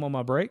I slam on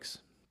my brakes,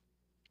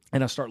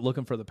 and I start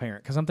looking for the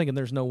parent, because I'm thinking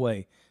there's no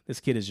way this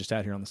kid is just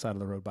out here on the side of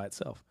the road by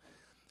itself.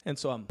 And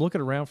so I'm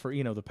looking around for,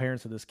 the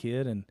parents of this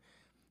kid, and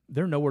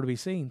they're nowhere to be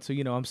seen. So,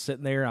 I'm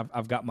sitting there.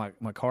 I've got my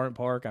car in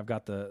park. I've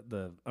got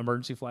the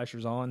emergency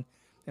flashers on,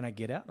 and I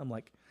get out, and I'm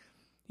like,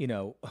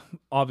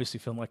 obviously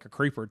feeling like a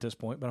creeper at this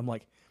point, but I'm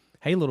like,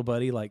 hey, little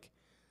buddy, like,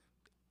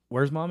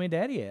 where's mommy and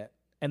daddy at?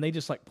 And they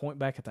just like point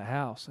back at the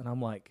house, and I'm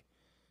like,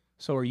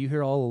 so are you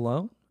here all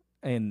alone?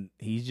 And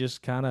he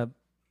just kind of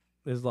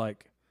is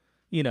like,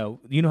 you know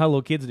how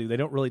little kids do. They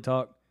don't really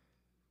talk.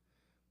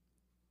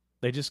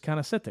 They just kind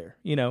of sit there,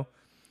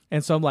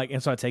 And so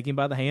I take him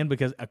by the hand,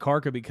 because a car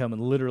could be coming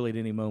literally at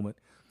any moment.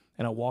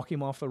 And I walk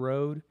him off the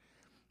road,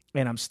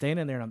 and I'm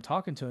standing there and I'm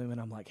talking to him,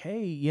 and I'm like,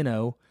 hey,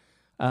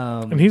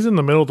 and he's in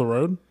the middle of the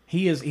road?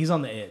 He's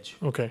on the edge.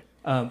 Okay.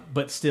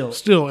 But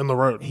still in the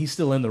road. He's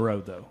still in the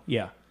road, though.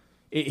 Yeah.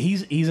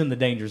 He's in the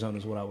danger zone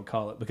is what I would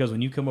call it, because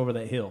when you come over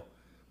that hill,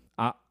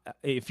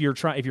 if you're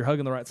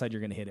hugging the right side, you're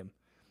going to hit him.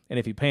 And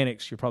if he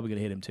panics, you're probably going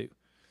to hit him too.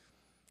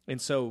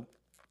 And so,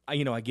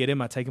 I get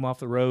him, I take him off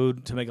the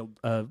road. To make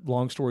a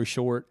long story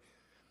short,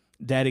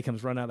 Daddy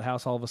comes running out of the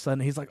house all of a sudden.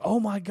 He's like, oh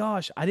my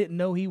gosh, I didn't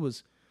know he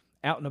was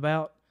out and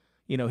about.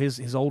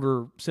 His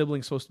older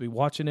sibling's supposed to be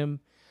watching him.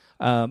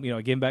 I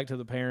get him back to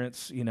the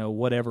parents,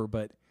 whatever.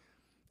 But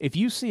if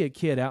you see a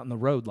kid out in the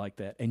road like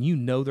that, and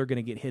they're going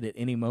to get hit at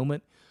any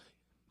moment,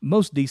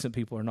 most decent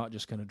people are not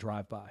just going to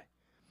drive by.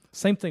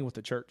 Same thing with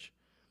the church.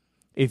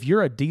 If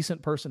you're a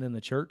decent person in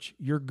the church,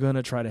 you're going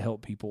to try to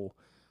help people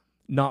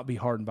not be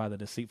hardened by the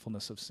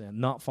deceitfulness of sin,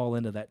 not fall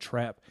into that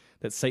trap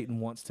that Satan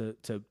wants to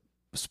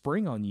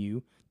spring on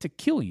you to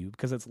kill you,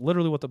 because that's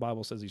literally what the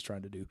Bible says he's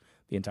trying to do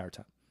the entire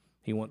time.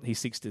 He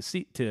seeks to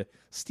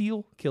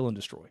steal, kill, and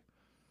destroy.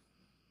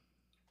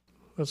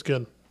 That's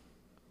good.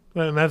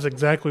 And that's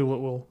exactly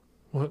what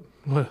What?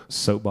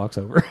 Soapbox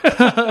over.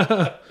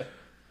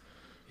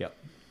 Yep.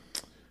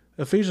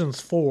 Ephesians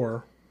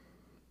 4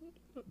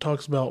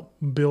 talks about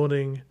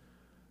building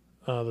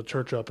the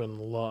church up in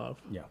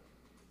love. Yeah.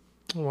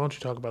 Well, why don't you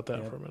talk about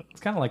that for a minute?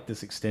 It's kind of like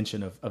this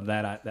extension of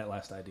that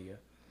last idea.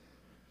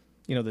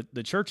 You know,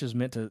 the church is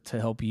meant to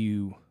help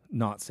you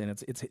not sin.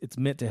 It's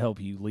meant to help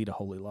you lead a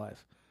holy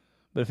life.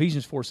 But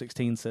Ephesians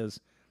 4:16 says,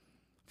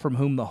 "From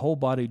whom the whole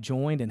body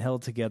joined and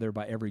held together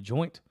by every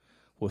joint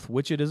with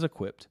which it is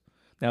equipped."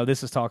 Now,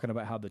 this is talking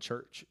about how the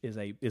church is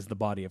the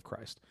body of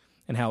Christ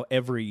and how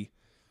every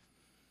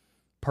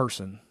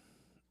person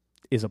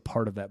is a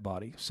part of that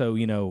body. So,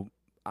 you know,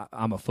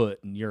 I'm a foot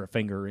and you're a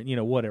finger and, you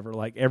know, whatever.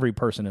 Like, every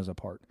person is a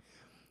part.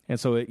 And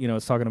so,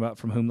 it's talking about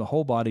from whom the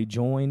whole body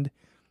joined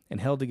and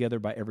held together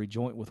by every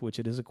joint with which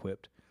it is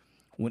equipped.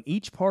 When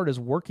each part is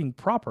working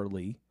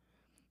properly,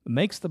 it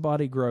makes the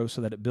body grow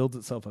so that it builds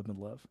itself up in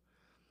love.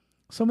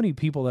 So many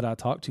people that I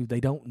talk to,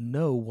 they don't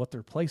know what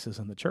their place is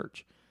in the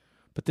church.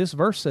 But this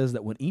verse says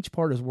that when each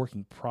part is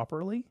working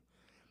properly,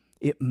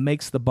 it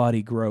makes the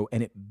body grow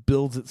and it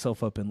builds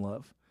itself up in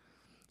love.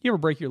 You ever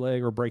break your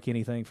leg or break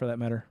anything for that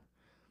matter?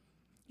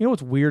 You know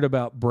what's weird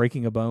about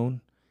breaking a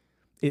bone?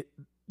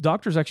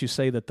 Doctors actually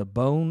say that the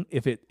bone,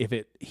 if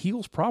it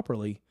heals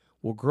properly,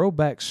 will grow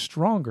back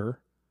stronger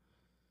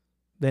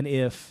than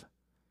if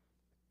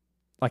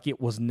like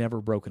it was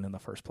never broken in the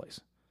first place.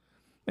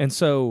 And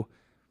so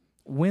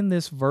when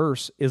this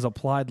verse is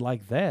applied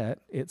like that,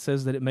 it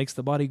says that it makes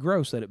the body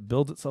grow so that it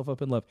builds itself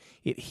up in love.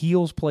 It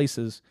heals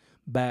places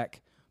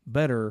back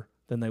better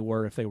than they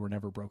were if they were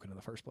never broken in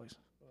the first place.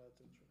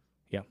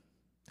 Yeah.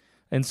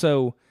 And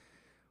so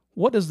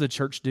what does the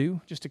church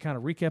do? Just to kind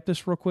of recap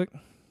this real quick.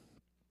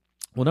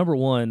 Well, number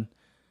one,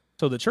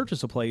 so the church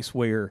is a place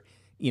where,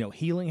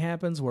 healing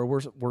happens, where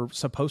we're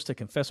supposed to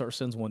confess our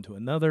sins one to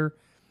another.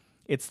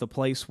 It's the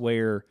place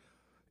where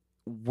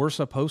we're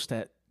supposed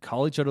to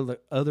call each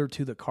other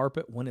to the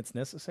carpet when it's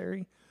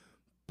necessary.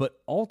 But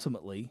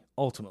ultimately,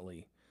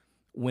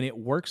 when it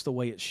works the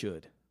way it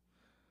should,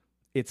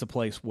 it's a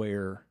place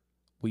where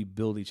we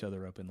build each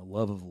other up in the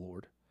love of the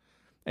Lord.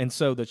 And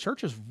so the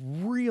church is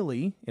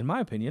really, in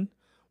my opinion,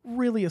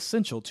 really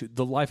essential to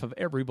the life of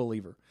every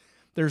believer.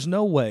 There's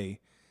no way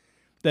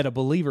that a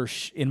believer,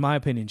 in my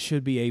opinion,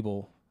 should be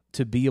able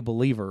to be a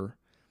believer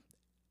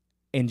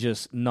and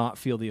just not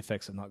feel the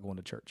effects of not going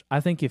to church. I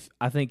think if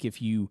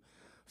you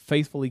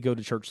faithfully go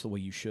to church the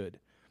way you should,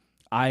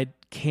 I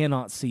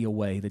cannot see a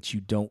way that you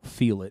don't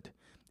feel it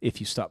if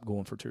you stop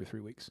going for 2 or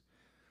 3 weeks.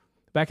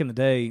 Back in the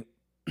day,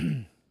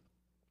 Dina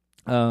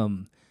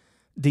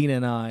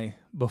and I,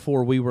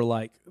 before we were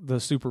like the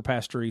super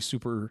pastory,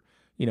 super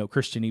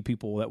Christian-y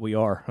people that we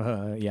are,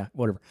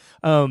 whatever.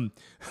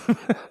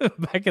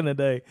 Back in the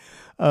day,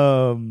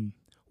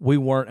 we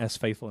weren't as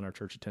faithful in our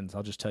church attendance.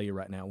 I'll just tell you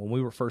right now. When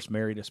we were first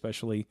married,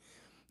 especially,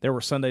 there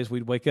were Sundays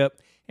we'd wake up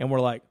and we're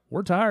like,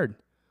 we're tired.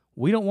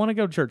 We don't want to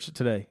go to church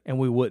today, and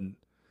we wouldn't.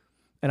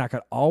 And I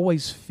could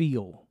always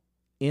feel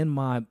in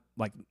my,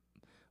 like,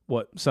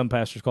 what some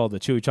pastors call the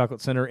chewy chocolate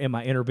center, in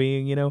my inner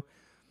being, it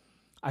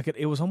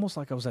was almost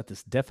like I was at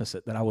this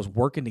deficit that I was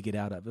working to get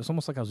out of. It was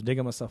almost like I was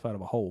digging myself out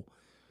of a hole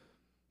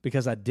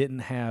because I didn't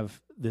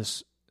have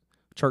this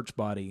church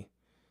body,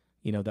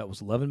 that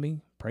was loving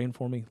me, praying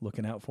for me,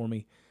 looking out for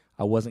me.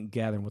 I wasn't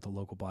gathering with the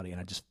local body, and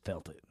I just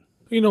felt it.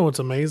 What's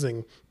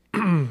amazing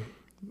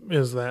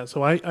is that,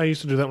 so I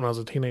used to do that when I was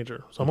a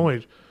teenager. So I'm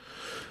only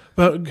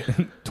about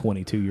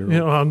 22-year-old.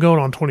 I'm going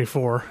on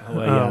 24.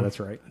 Oh, yeah, that's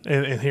right.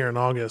 And here in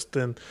August.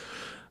 And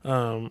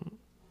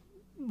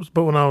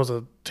but when I was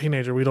a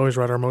teenager, we'd always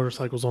ride our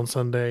motorcycles on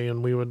Sunday,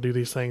 and we would do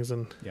these things.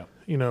 And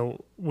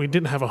we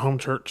didn't have a home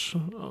church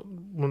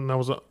when I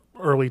was an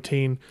early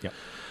teen. Yeah.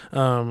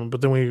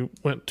 But then we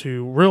went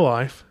to Real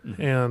Life,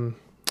 and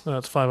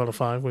that's 5 out of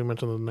 5. We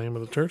mentioned the name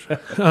of the church.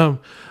 Come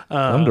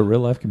to Real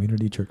Life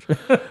Community Church.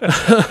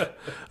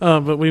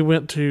 But we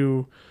went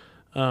to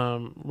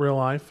Real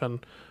Life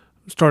and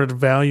started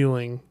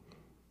valuing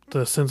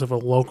the sense of a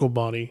local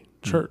body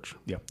church.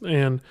 Yeah.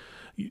 And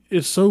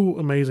it's so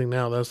amazing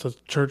now. That's the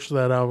church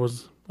that I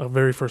was a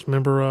very first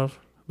member of.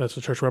 That's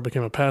the church where I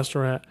became a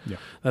pastor at. Yeah.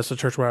 That's the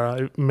church where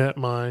I met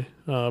my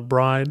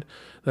bride.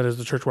 That is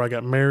the church where I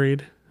got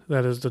married.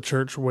 That is the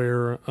church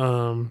where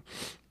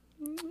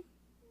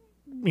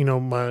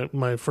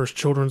my first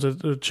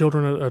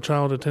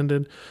child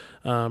attended.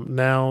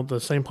 Now the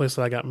same place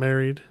that I got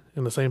married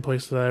and the same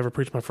place that I ever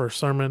preached my first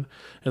sermon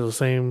is the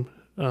same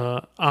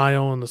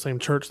aisle in the same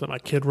church that my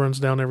kid runs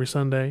down every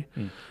Sunday.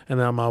 And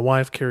now my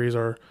wife carries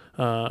our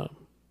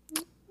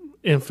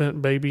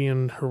infant baby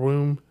in her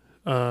womb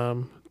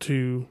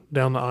to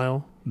down the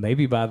aisle.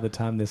 Maybe by the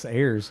time this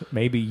airs,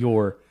 maybe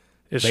your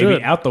It baby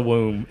should. out the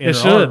womb in It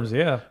her should. arms.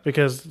 Yeah.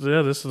 Because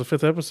this is the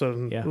 5th episode,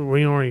 and Yeah.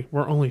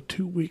 we're only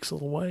 2 weeks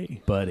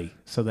away. Buddy.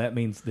 So that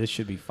means this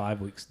should be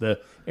 5 weeks.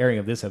 The airing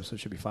of this episode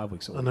should be 5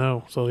 weeks away. I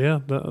know. So yeah,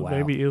 the Wow.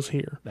 baby is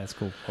here. That's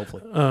cool.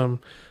 Hopefully.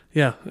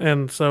 Yeah,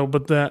 and so,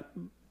 but that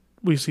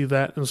we see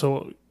that, and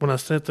so when I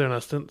sit there and I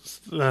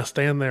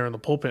stand there in the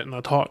pulpit and I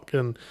talk,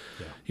 and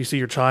you see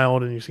your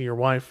child and you see your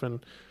wife,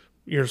 and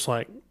you're just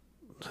like,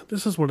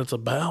 this is what it's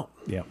about.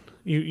 Yeah.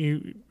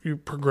 You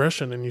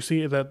progression, and you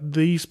see that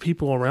these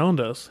people around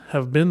us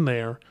have been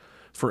there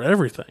for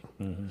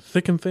everything,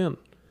 thick and thin.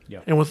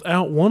 Yeah. And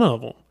without one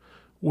of them,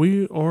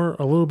 we are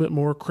a little bit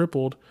more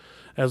crippled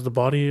as the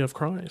body of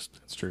Christ.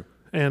 That's true.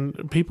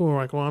 And people are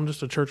like, well, I'm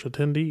just a church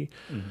attendee.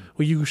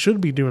 Well, you should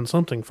be doing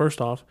something,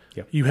 first off.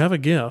 Yeah. You have a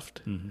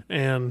gift,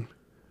 and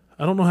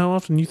I don't know how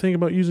often you think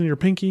about using your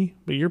pinky,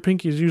 but your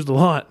pinky is used a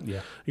lot. Yeah.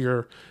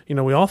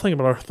 We all think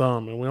about our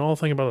thumb, and we all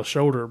think about a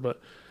shoulder,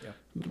 but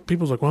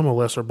people's like, well, I'm a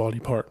lesser body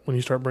part when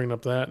you start bringing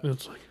up that. And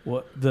it's like,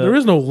 Well, there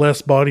is no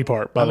less body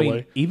part, by the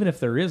way. Even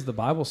if there is, the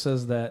Bible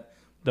says that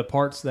the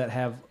parts that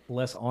have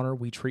less honor,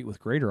 we treat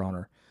with greater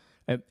honor.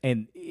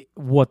 And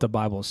what the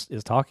Bible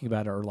is talking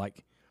about are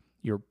like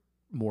your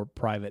more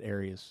private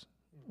areas.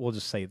 We'll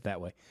just say it that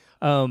way.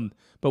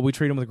 But we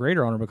treat them with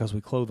greater honor because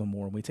we clothe them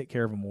more and we take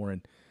care of them more.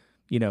 And,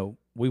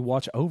 we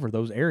watch over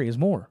those areas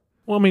more.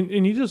 Well, I mean,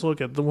 and you just look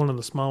at one of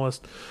the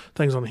smallest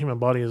things on the human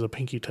body is a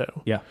pinky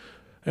toe. Yeah.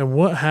 And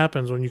what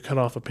happens when you cut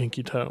off a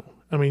pinky toe?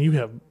 I mean, you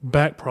have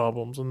back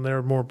problems, and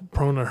they're more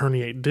prone to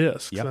herniate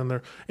discs. Yep.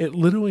 And it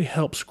literally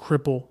helps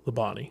cripple the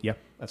body. Yeah,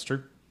 that's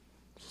true.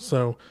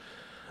 So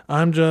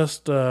I'm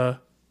just, that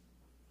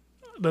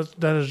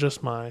is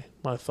just my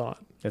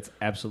thought. That's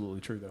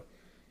absolutely true, though.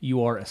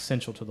 You are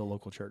essential to the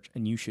local church,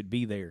 and you should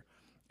be there.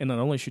 And not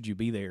only should you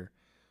be there,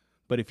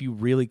 but if you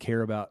really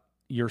care about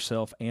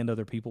yourself and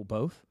other people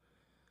both,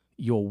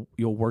 you'll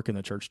work in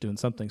the church doing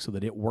something so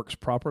that it works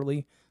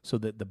properly, so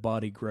that the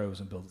body grows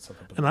and builds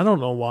itself up. And I don't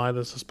know why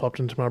this has popped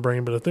into my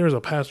brain, but if there's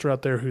a pastor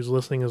out there who's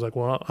listening is like,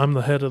 well, I'm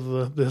the head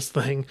of this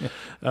thing,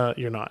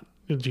 you're not.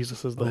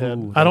 Jesus is the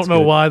head. I don't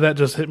know why that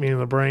just hit me in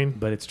the brain.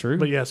 But it's true.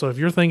 But yeah, so if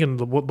you're thinking,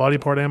 what body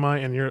part am I,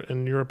 and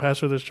you're a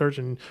pastor of this church,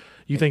 and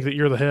you think that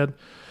you're the head,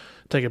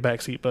 take a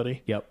back seat,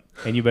 buddy. Yep.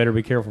 And you better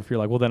be careful if you're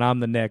like, well, then I'm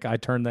the neck. I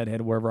turn that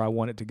head wherever I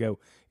want it to go.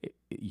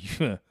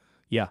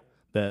 Yeah.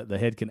 The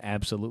head can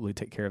absolutely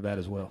take care of that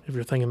as well. If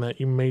you're thinking that,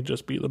 you may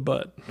just be the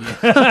butt.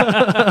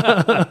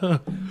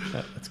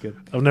 That's good.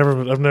 I've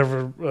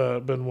never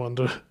been one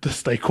to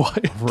stay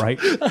quiet. Right.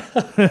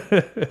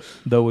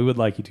 Though we would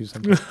like you to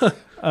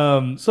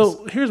sometimes.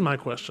 So here's my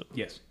question.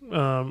 Yes.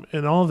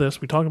 In all this,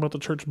 we talk about the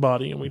church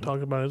body, and we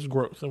talk about its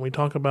growth, and we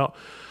talk about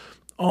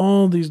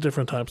all these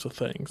different types of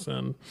things.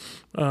 And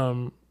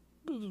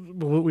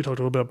we talked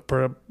a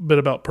little bit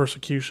about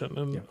persecution,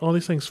 and all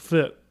these things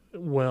fit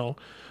well.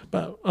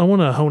 But I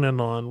want to hone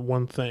in on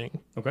one thing.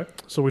 Okay.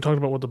 So we talked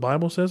about what the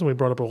Bible says, and we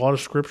brought up a lot of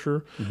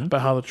scripture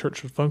about how the church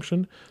should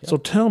function. Yep. So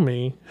tell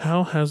me,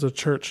 how has the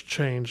church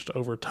changed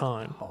over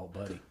time? Oh,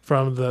 buddy.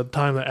 From the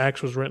time that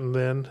Acts was written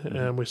then,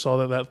 and we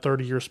saw that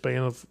 30-year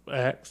span of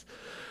Acts,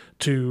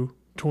 to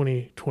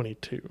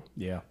 2022.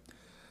 Yeah.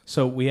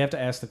 So we have to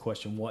ask the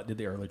question, what did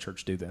the early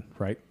church do then,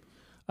 right?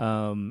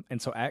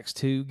 And so Acts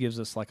 2 gives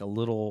us like a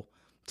little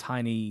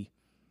tiny,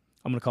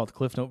 I'm going to call it the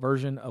Cliff Note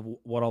version of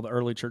what all the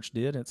early church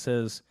did. It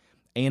says,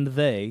 and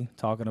they,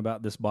 talking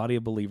about this body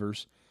of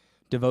believers,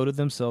 devoted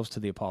themselves to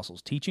the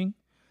apostles' teaching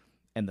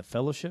and the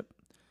fellowship,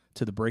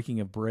 to the breaking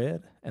of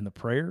bread and the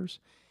prayers,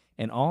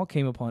 and all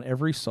came upon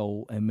every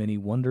soul, and many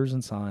wonders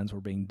and signs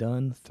were being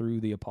done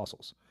through the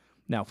apostles.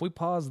 Now, if we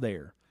pause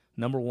there,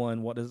 number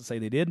one, what does it say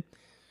they did?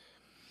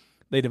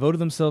 They devoted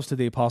themselves to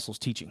the apostles'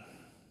 teaching.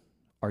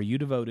 Are you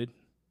devoted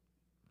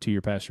to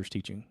your pastor's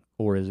teaching,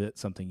 or is it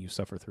something you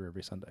suffer through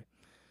every Sunday?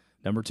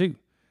 Number two,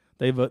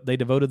 they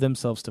devoted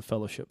themselves to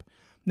fellowship.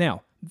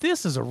 Now,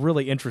 this is a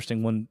really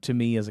interesting one to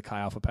me as a Chi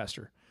Alpha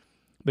pastor,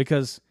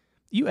 because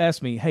you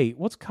asked me, hey,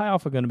 what's Chi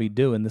Alpha going to be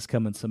doing this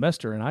coming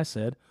semester? And I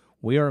said,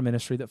 we are a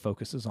ministry that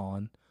focuses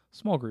on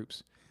small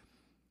groups.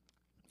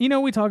 You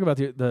know, we talk about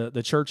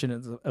the church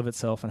in of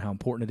itself and how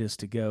important it is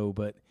to go,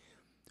 but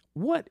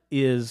what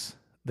is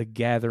the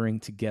gathering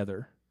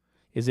together?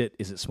 Is it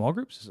small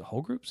groups? Is it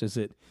whole groups?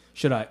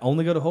 Should I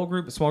only go to whole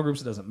group? Small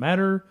groups, it doesn't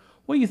matter.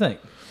 What do you think?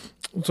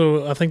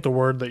 So I think the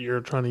word that you're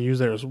trying to use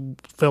there is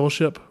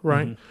fellowship,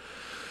 right? Mm-hmm.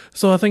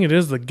 So I think it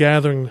is the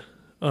gathering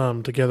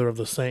together of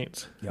the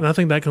saints. Yep. And I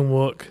think that can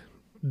look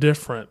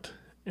different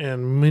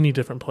in many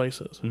different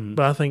places. Mm-hmm.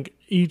 But I think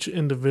each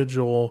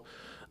individual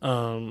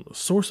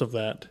source of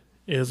that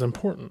is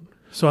important.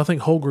 So I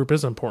think whole group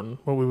is important,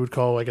 what we would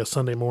call like a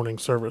Sunday morning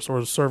service or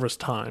a service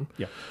time.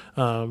 Yeah.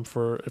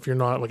 For if you're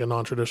not like a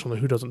non-traditional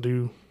who doesn't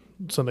do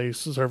Sunday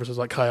services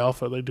like Chi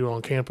Alpha, they do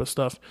on campus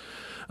stuff.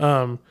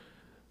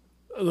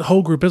 The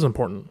whole group is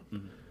important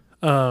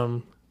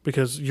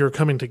because you're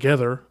coming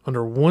together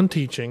under one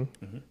teaching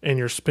and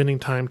you're spending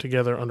time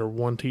together under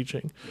one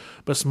teaching. Yeah.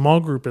 But small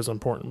group is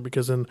important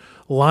because in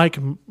like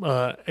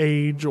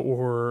age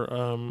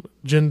or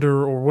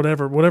gender or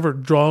whatever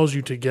draws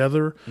you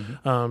together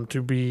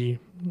to be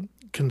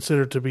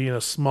considered to be in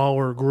a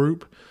smaller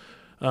group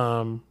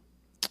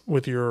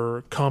with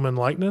your common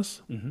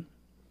likeness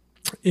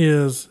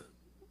is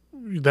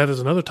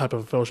another type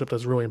of fellowship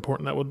that's really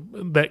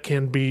important. That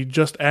can be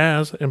just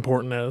as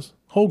important as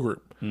whole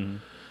group.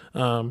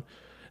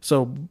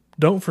 So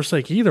don't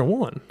forsake either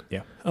one.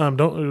 Yeah.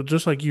 Don't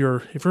just like if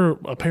you're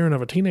a parent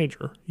of a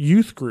teenager,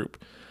 youth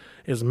group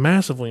is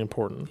massively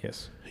important.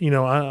 Yes. You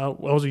know, I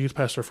was a youth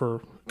pastor for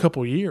a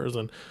couple of years,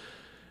 and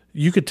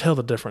you could tell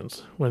the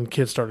difference when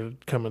kids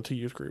started coming to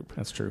youth group.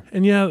 That's true.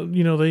 And yeah,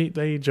 you know,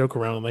 they joke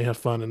around and they have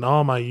fun, and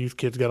all my youth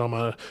kids got on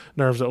my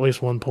nerves at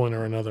least one point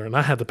or another. And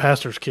I had the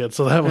pastor's kid,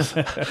 so that was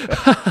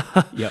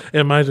Yep.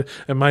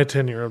 in my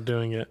tenure of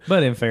doing it.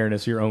 But in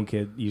fairness, your own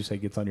kid, you say,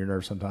 gets on your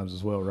nerves sometimes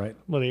as well, right?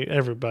 But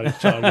everybody's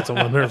child gets on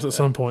my nerves at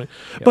some point.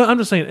 But I'm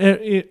just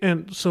saying,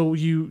 and so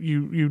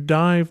you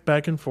dive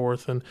back and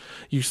forth, and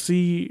you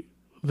see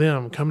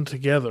them come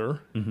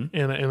together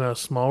in a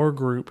smaller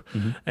group,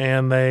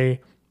 and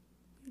they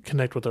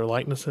connect with their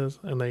likenesses,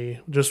 and they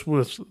just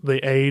with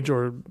the age,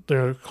 or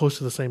they're close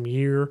to the same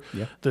year.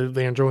 Yeah.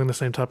 They're enjoying the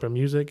same type of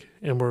music,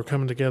 and we're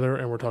coming together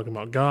and we're talking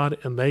about God,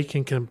 and they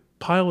can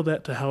compile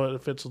that to how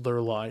it fits their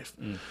life.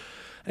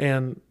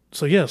 And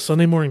so, yes,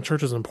 Sunday morning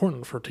church is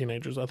important for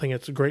teenagers. I think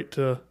it's great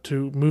to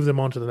move them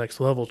on to the next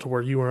level, to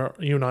where you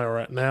and I are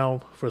at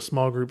now, for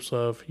small groups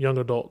of young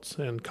adults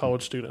and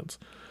college students.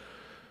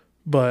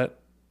 But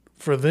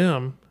for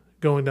them,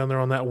 going down there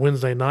on that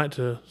Wednesday night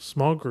to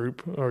small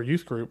group or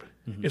youth group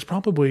is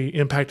probably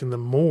impacting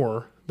them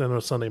more than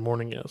a Sunday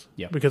morning is.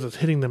 Yeah. Because it's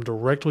hitting them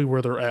directly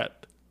where they're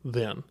at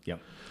then. Yeah.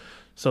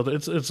 So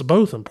it's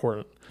both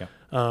important.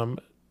 Yeah.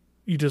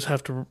 You just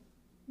have to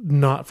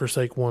not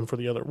forsake one for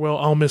the other. Well,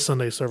 I'll miss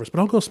Sunday service,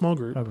 but I'll go small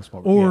group. I'll go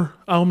small group, Or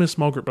I'll miss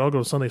small group, but I'll go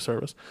to Sunday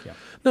service. Yeah.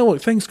 Now,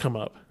 look, things come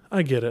up.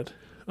 I get it.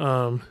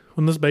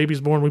 When this baby's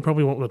born, I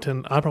probably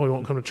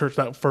won't come to church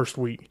that first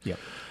week. Yeah.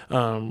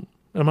 And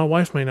my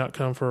wife may not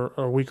come for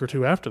a week or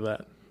two after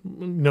that.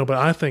 No, but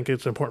I think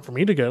it's important for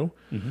me to go.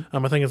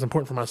 I think it's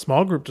important for my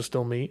small group to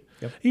still meet,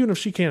 even if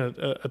she can't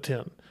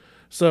attend.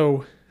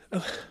 So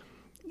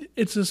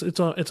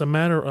it's a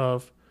matter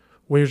of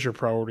where's your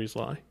priorities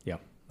lie. Yeah,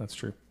 that's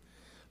true.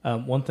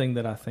 One thing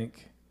that I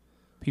think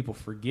people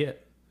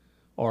forget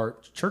are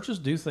churches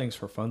do things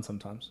for fun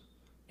sometimes.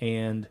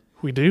 And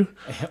We do?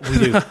 we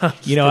do.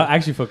 You know, I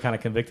actually feel kind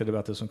of convicted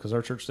about this one because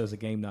our church does a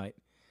game night.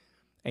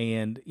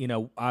 And, you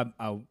know,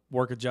 I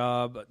work a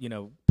job, you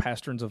know,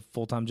 pastoring's a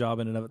full-time job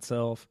in and of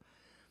itself.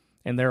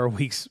 And there are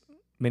weeks,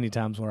 many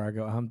times where I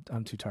go,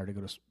 I'm too tired to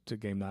go to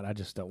game night. I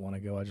just don't want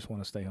to go. I just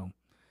want to stay home.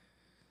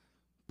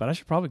 But I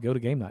should probably go to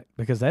game night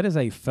because that is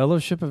a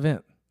fellowship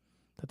event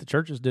that the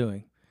church is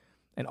doing.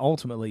 And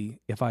ultimately,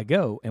 if I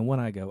go, and when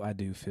I go, I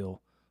do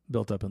feel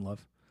built up in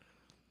love.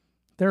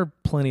 There are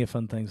plenty of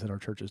fun things that our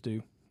churches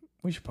do.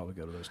 We should probably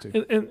go to those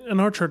too.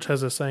 And our church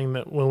has a saying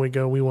that when we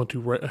go, we want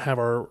to have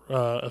our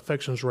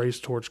affections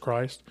raised towards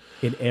Christ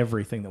In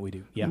everything that we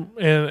do. Yeah.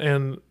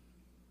 And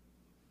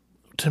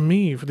to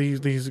me, for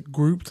these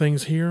group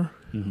things here,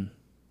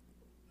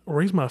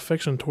 raise my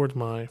affection towards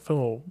my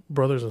fellow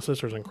brothers and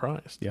sisters in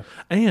Christ. Yeah.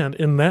 And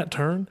in that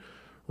turn,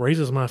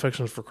 raises my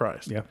affections for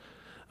Christ. Yeah.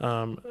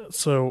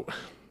 So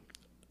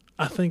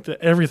I think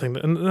that everything,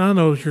 and I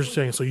know you're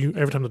saying, so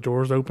every time the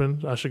doors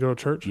open, I should go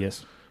to church?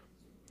 Yes.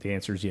 The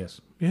answer is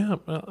yes. Yeah,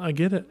 I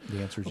get it.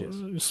 The answer is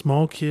yes.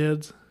 Small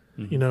kids,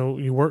 you know,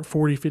 you work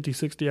 40, 50,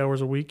 60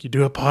 hours a week. You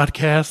do a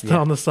podcast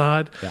on the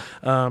side.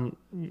 Yeah.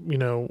 You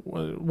know,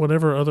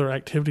 whatever other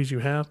activities you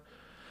have,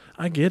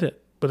 I get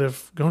it. But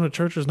if going to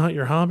church is not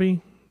your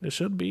hobby, it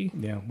should be.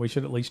 Yeah, we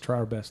should at least try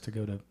our best to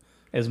go to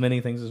as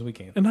many things as we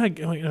can. And like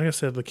I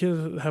said, the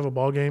kids have a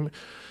ball game.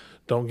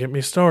 Don't get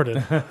me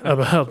started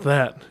about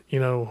that.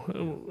 You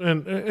know,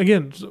 and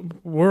again,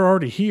 we're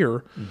already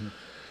here.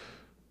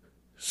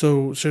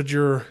 So should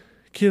your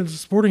kids'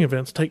 sporting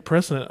events take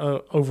precedent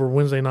over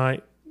Wednesday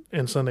night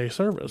and Sunday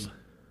service?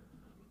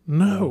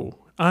 No.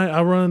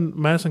 I run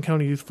Madison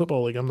County Youth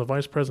Football League. I'm the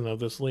vice president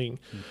of this league.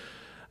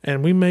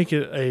 And we make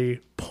it a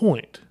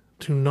point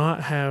to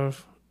not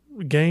have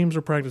games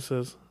or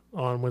practices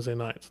on Wednesday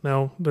nights.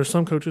 Now, there's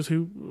some coaches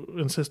who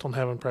insist on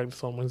having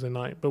practice on Wednesday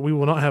night, but we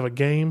will not have a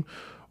game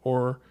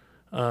or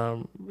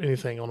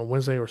anything on a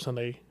Wednesday or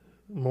Sunday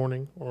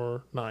morning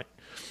or night.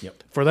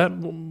 Yep. For that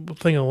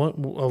thing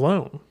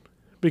alone,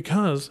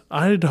 because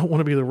I don't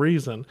want to be the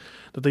reason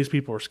that these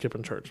people are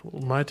skipping church.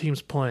 My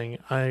team's playing.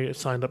 I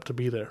signed up to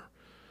be there.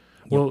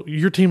 Yep. Well,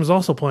 your team is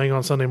also playing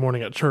on Sunday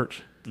morning at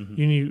church.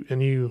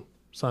 You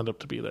signed up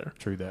to be there.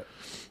 True that.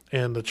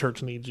 And the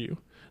church needs you.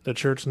 The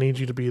church needs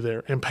you to be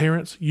there. And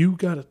parents, you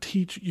got to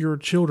teach your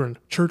children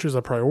church is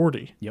a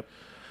priority. Yep.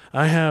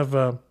 I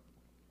have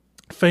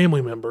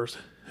family members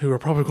who are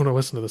probably going to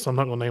listen to this. I'm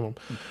not going to name them,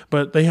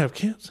 but they have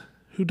kids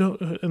who don't,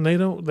 and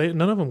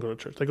none of them go to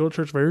church. They go to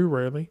church very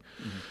rarely,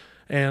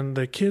 and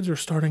the kids are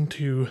starting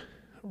to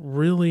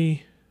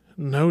really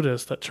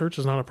notice that church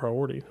is not a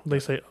priority. They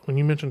say, when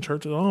you mention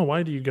church, oh,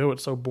 why do you go?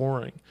 It's so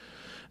boring.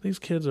 These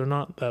kids are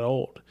not that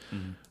old.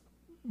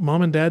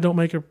 Mom and dad don't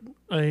make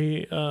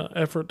a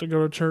effort to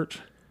go to church.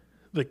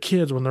 The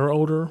kids, when they're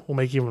older, will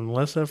make even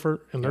less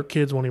effort, and their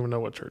kids won't even know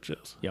what church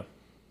is. Yep.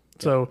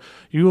 So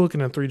you're looking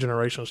at 3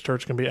 generations.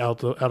 Church can be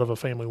out of a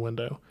family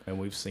window. And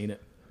we've seen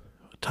it.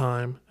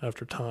 Time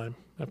after time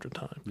after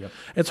time. Yep.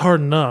 It's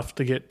hard enough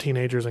to get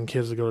teenagers and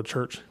kids to go to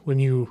church when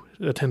you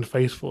attend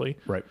faithfully.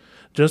 Right.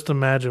 Just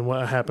imagine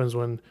what happens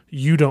when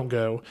you don't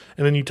go,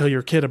 and then you tell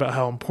your kid about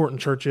how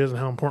important church is and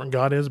how important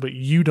God is, but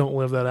you don't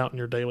live that out in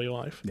your daily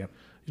life. Yep.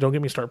 You don't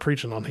get me start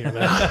preaching on here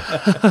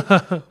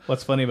now.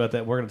 What's funny about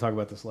that, we're going to talk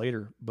about this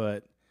later,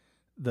 but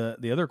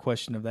the other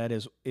question of that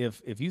is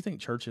if you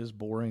think church is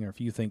boring, or if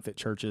you think that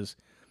church is,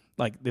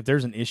 like, if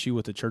there's an issue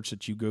with the church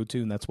that you go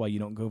to and that's why you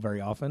don't go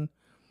very often,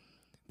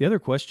 the other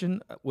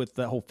question with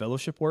that whole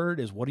fellowship word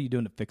is, what are you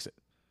doing to fix it?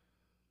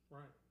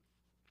 Right.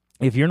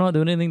 If you're not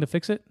doing anything to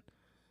fix it,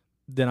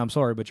 then I'm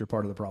sorry, but you're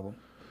part of the problem.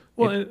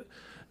 Well,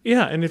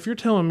 yeah, and if you're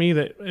telling me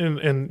that,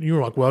 and you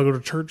were like, well, I go to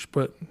church,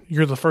 but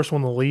you're the first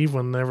one to leave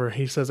whenever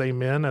he says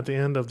amen at the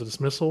end of the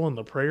dismissal and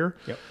the prayer,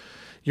 Yep.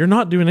 you're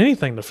not doing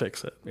anything to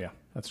fix it. Yeah,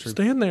 that's true.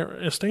 Stay in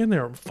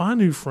there, find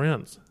new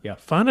friends. Yeah.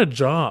 Find a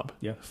job.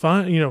 Yeah.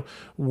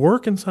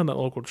 Work inside that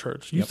local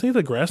church. You Yep. see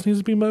the grass needs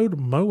to be mowed,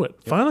 mow it.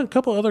 Yep. Find a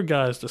couple other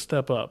guys to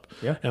step up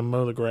and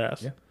mow the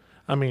grass. Yeah.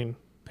 I mean,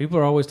 people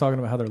are always talking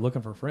about how they're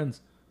looking for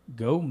friends.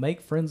 Go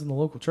make friends in the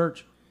local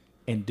church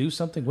and do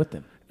something with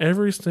them.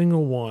 every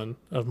single one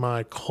of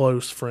my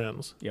close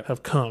friends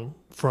have come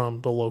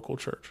from the local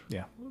church.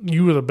 Yeah.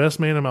 You were the best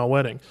man at my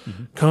wedding.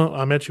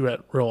 I met you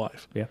at real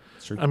life. Yeah,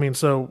 that's true. I mean,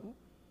 so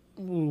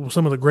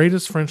some of the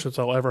greatest friendships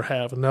I'll ever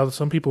have, and now that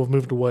some people have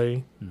moved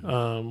away,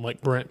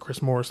 like Brent,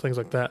 Chris Morris, things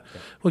like that.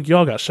 Yeah. Look,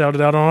 y'all got shouted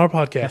out on our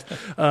podcast.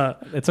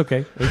 It's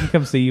okay. We can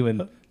come see you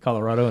in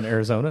Colorado and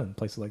Arizona and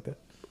places like that.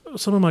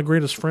 Some of my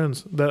greatest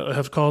friends that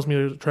have caused me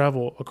to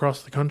travel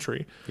across the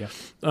country,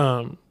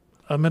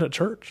 I met at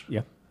church.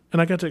 Yeah.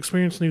 And I got to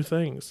experience new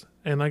things,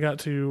 and I got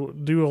to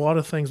do a lot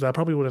of things that I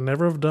probably would have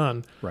never have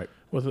done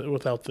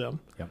without them.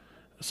 Yeah.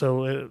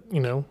 So,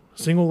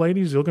 single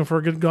ladies, you're looking for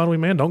a good godly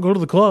man, don't go to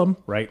the club.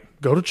 Right.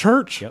 Go to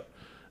church. Yep.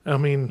 I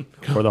mean.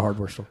 Or the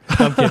hardware store.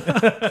 I'm kidding.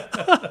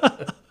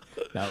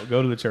 No,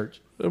 go to the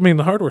church. I mean,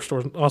 the hardware store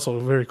is also a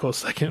very close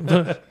second.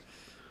 But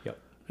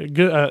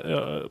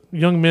good,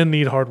 young men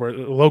need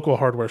local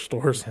hardware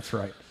stores. That's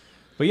right.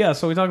 But yeah,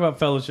 so we talk about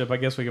fellowship. I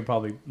guess we can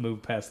probably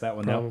move past that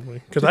one now.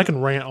 Probably. Because I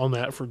can rant on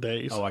that for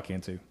days. Oh, I can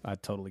too. I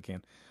totally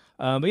can.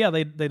 But yeah,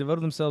 they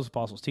devoted themselves to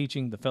apostles'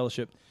 teaching, the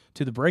fellowship,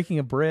 to the breaking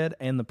of bread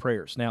and the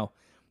prayers. Now,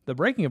 the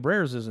breaking of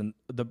bread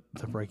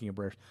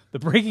The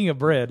breaking of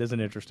bread is an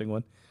interesting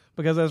one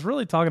because I was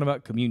really talking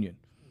about communion.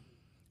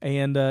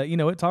 And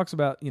it talks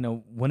about,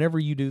 whenever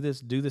you do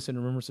this in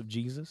remembrance of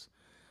Jesus.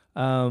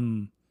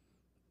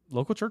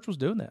 Local church was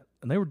doing that,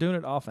 and they were doing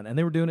it often, and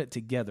they were doing it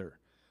together.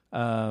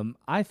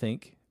 I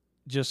think,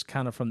 just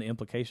kind of from the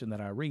implication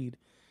that I read,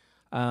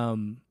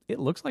 it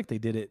looks like they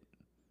did it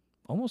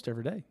almost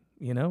every day.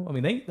 I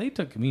mean, they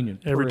took communion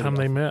every time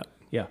they met.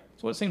 Yeah,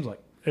 that's what it seems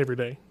like. Every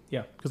day.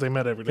 Yeah. Because they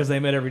met every day. Because they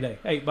met every day.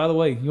 Hey, by the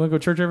way, you want to go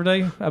to church every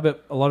day? I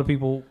bet a lot of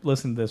people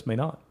listening to this may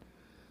not.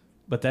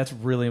 But that's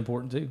really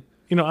important too.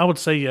 I would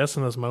say yes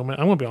in this moment.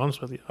 I'm going to be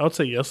honest with you. I would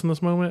say yes in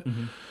this moment.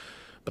 Mm-hmm.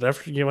 But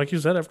after, like you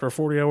said, after a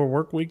 40-hour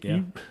work week,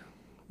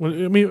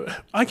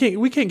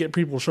 we can't get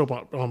people to show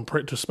up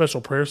to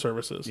special prayer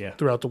services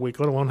throughout the week,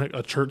 let alone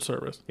a church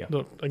service. Yeah.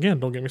 Again,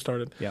 don't get me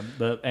started. Yeah,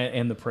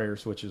 and the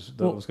prayers, which was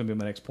going to be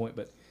my next point.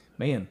 But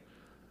man,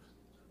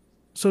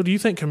 so do you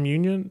think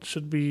communion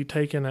should be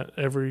taken at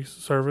every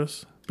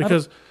service?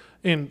 Because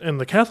in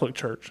the Catholic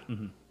Church,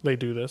 they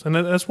do this, and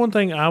that's one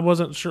thing I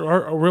wasn't sure.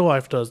 Our Real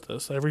Life does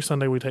this every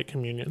Sunday. We take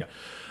communion. Yeah.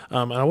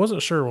 And I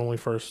wasn't sure when we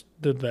first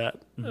did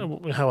that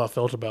how I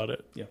felt about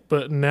it. Yeah.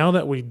 But now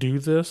that we do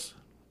this,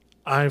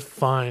 I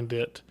find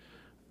it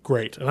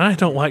great. And I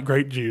don't like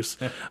grape juice,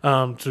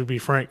 to be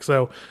frank.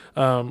 So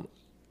I'm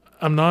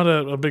not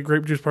a big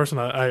grape juice person.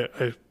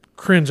 I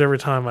cringe every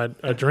time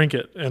I drink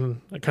it,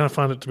 and I kind of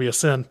find it to be a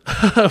sin.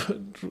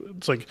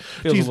 It's like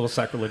feels a little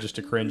sacrilegious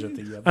to cringe at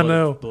the I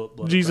know.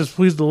 Blood Jesus,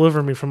 please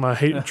deliver me from my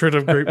hatred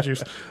of grape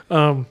juice.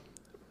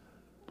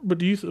 But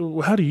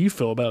how do you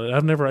feel about it?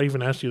 I've never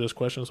even asked you this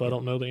question, so I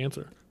don't know the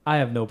answer. I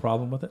have no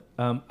problem with it.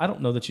 I don't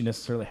know that you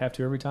necessarily have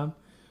to every time,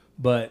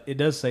 but it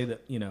does say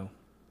that,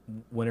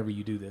 whenever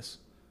you do this,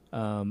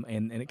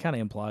 and it kind of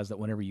implies that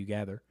whenever you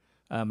gather,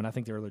 and I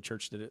think the early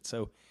church did it.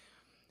 So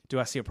do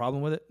I see a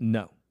problem with it?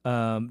 No.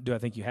 Do I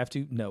think you have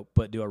to? No.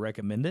 But do I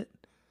recommend it?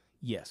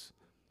 Yes.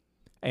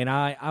 And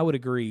I would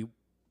agree.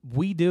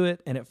 We do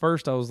it, and at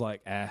first I was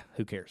like,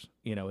 who cares?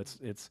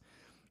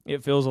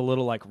 It feels a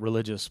little like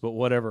religious, but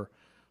whatever.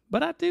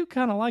 But I do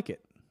kind of like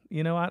it.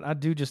 I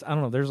do just, I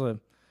don't know,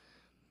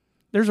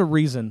 there's a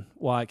reason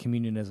why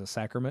communion is a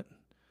sacrament.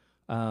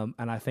 And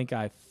I think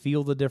I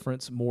feel the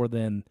difference more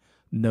than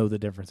know the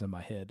difference in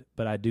my head.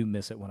 But I do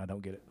miss it when I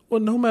don't get it.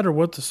 Well, no matter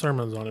what the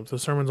sermon's on, if the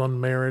sermon's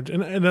on marriage,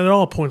 and it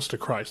all points to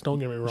Christ, don't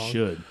get me wrong.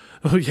 Should.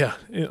 Yeah.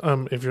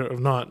 If you're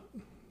not,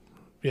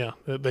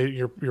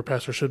 your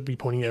pastor should be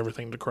pointing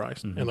everything to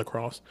Christ and the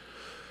cross.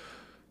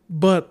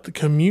 But the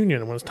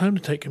communion, when it's time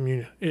to take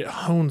communion, it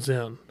hones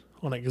in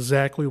on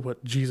exactly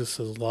what Jesus'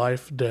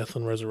 life, death,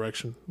 and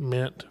resurrection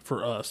meant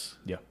for us.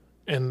 Yeah.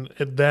 And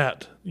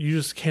that, you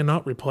just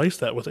cannot replace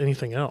that with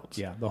anything else.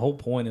 Yeah, the whole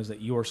point is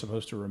that you are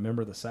supposed to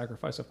remember the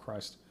sacrifice of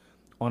Christ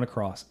on a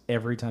cross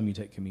every time you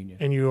take communion.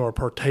 And you are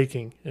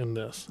partaking in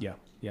this. Yeah.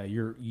 Yeah.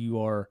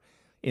 You are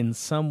in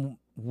some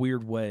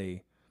weird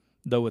way,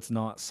 though it's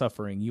not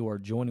suffering, you are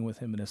joining with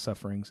him in his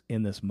sufferings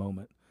in this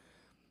moment.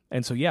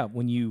 And so, yeah,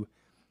 when you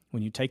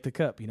take the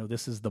cup,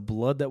 this is the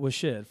blood that was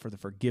shed for the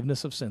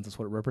forgiveness of sins. That's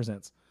what it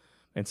represents.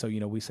 And so,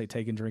 we say,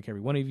 take and drink,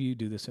 every one of you,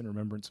 do this in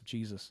remembrance of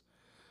Jesus.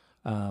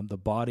 The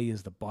body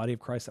is the body of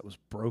Christ that was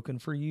broken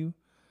for you.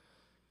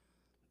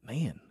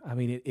 Man, I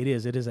mean, it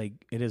is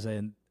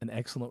an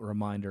excellent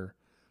reminder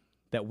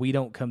that we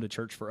don't come to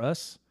church for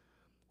us.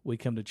 We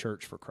come to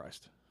church for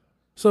Christ.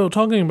 So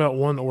talking about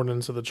one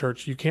ordinance of the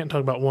church, you can't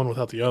talk about one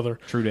without the other.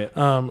 True that.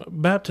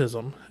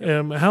 Baptism.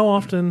 How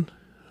often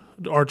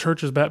are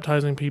churches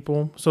baptizing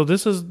people? So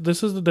this is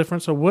the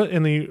difference. So what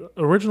in the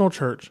original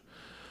church,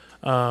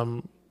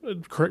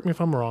 correct me if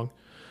I'm wrong,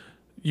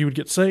 you would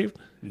get saved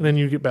and then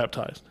you get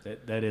baptized.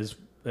 That is,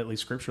 at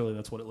least scripturally,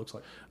 that's what it looks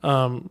like.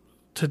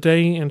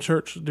 Today in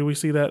church, do we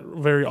see that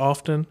very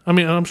often? I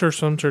mean, I'm sure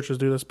some churches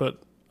do this,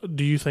 but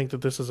do you think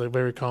that this is a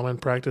very common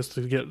practice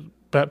to get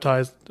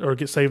baptized or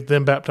get saved,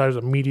 then baptized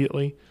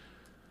immediately?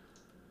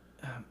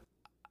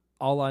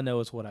 All I know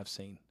is what I've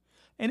seen.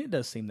 And it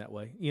does seem that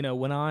way.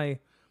 When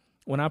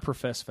I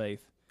professed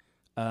faith,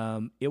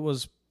 it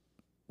was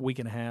week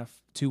and a half,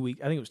 2 weeks.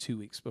 I think it was 2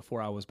 weeks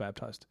before I was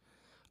baptized.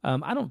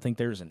 I don't think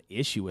there's an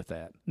issue with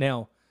that.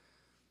 Now,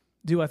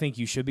 do I think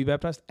you should be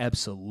baptized?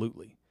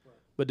 Absolutely. Right.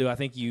 But do I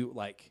think you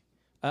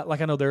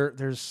I know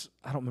there's,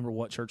 I don't remember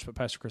what church, but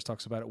Pastor Chris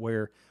talks about it,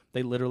 where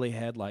they literally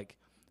had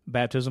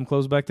baptism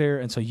clothes back there.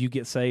 And so you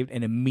get saved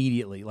and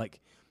immediately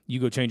you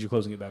go change your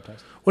clothes and get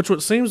baptized. Which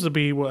what seems to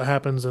be what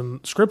happens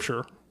in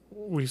Scripture.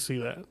 We see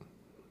that.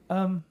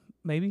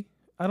 Maybe.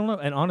 I don't know.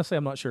 And honestly,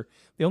 I'm not sure.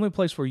 The only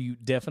place where you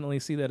definitely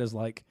see that is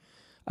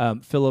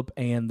Philip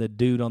and the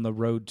dude on the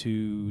road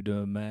to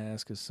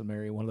Damascus,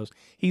 Samaria, one of those.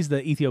 He's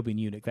the Ethiopian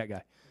eunuch, that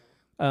guy.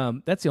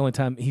 That's the only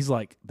time he's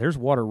like, there's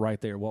water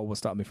right there. What will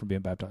stop me from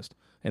being baptized?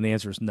 And the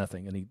answer is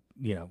nothing. And he,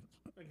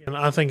 Again,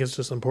 I think it's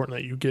just important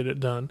that you get it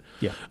done.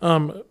 Yeah.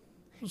 Now,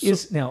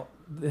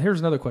 here's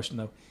another question,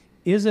 though.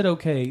 Is it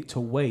okay to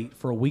wait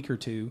for a week or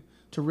two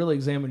to really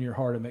examine your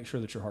heart and make sure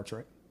that your heart's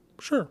right?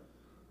 Sure.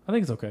 I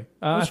think it's okay.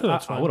 Sure,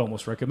 that's fine. I would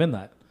almost recommend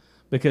that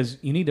because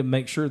you need to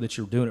make sure that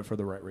you're doing it for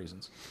the right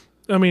reasons.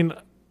 I mean,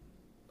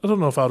 I don't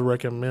know if I'd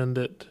recommend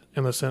it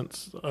in the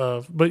sense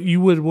of, but you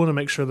would want to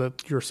make sure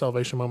that your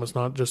salvation moment's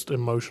not just an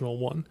emotional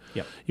one.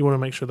 Yeah. You want to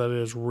make sure that it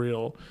is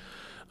real.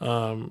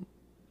 And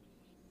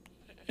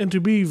to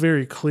be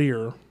very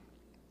clear,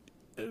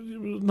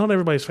 not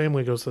everybody's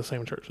family goes to the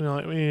same church. You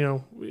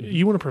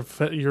want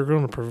to you're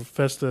going to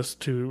profess this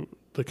to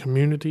the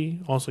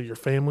community, also your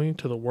family,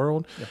 to the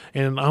world. Yeah.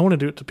 And I want to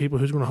do it to people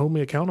who's going to hold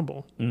me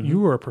accountable. Mm-hmm.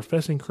 You are a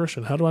professing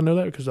Christian. How do I know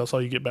that? Because that's how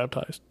you get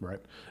baptized. Right.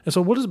 And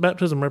so what does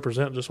baptism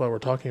represent, just while we're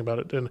talking about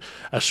it? And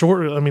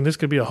this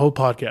could be a whole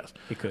podcast.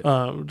 It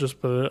could.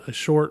 Just a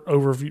short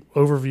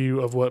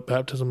overview of what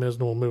baptism is,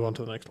 and we'll move on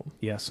to the next one.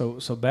 Yeah, so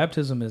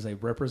baptism is a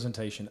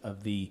representation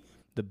of the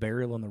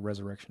burial and the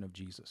resurrection of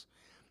Jesus.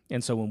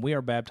 And so when we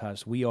are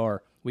baptized, we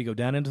go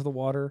down into the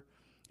water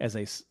as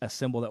a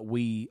symbol that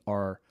we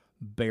are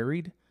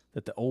buried,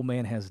 that the old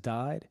man has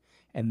died,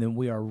 and then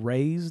we are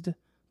raised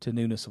to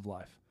newness of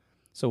life.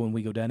 So when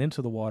we go down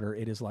into the water,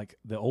 it is like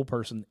the old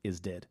person is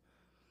dead.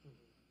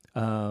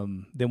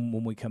 Then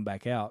when we come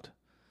back out,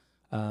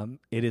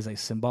 it is a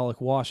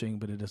symbolic washing,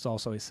 but it is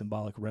also a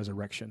symbolic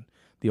resurrection.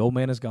 The old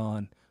man is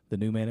gone, the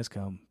new man has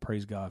come.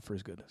 Praise God for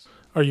his goodness.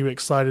 Are you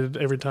excited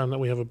every time that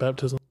we have a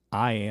baptism?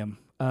 I am.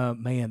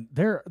 Man,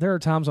 there are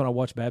times when I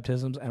watch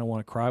baptisms and I want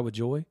to cry with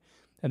joy,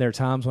 and there are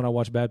times when I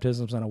watch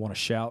baptisms and I want to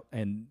shout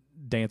and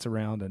dance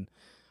around, and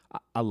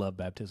I love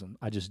baptism.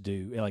 I just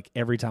do.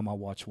 Every time I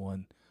watch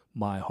one,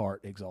 my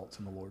heart exalts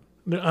in the Lord.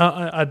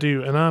 I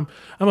do, and I'm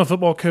a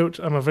football coach.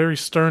 I'm a very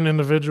stern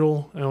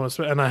individual,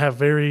 and I have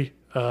very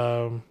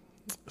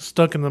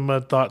stuck in the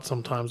mud thoughts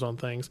sometimes on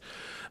things.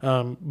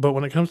 But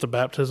when it comes to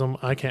baptism,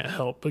 I can't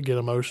help but get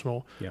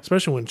emotional,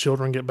 especially when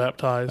children get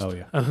baptized. Oh,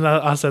 yeah. And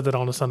I said that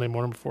on a Sunday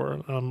morning before.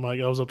 I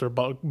was up there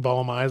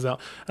bawling my eyes out.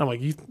 I'm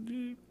like,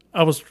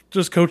 I was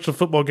just coached a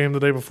football game the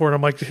day before, and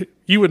I'm like,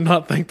 you would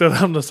not think that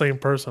I'm the same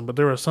person. But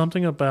there was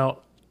something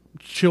about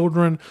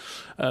children,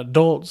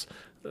 adults,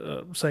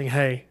 saying,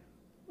 hey,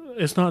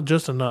 it's not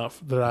just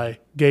enough that I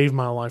gave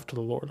my life to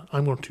the Lord.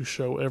 I'm going to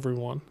show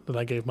everyone that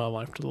I gave my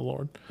life to the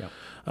Lord. Yeah.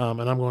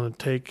 And I'm going to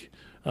take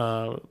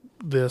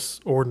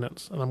this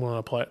ordinance and I'm going to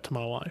apply it to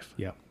my life.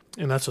 Yeah.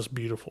 And that's just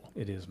beautiful.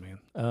 It is,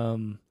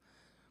 man.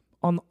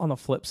 On the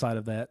flip side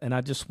of that, and I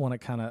just want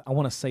to I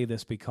want to say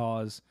this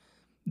because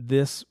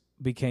this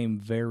became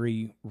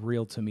very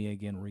real to me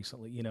again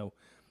recently. We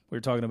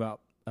were talking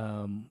about,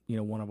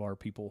 one of our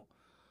people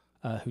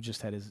who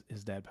just had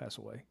his dad pass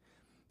away.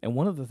 And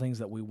one of the things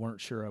that we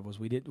weren't sure of was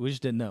we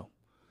just didn't know.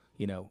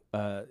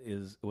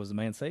 Was the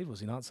man saved? Was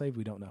he not saved?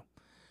 We don't know.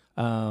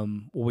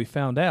 Well, I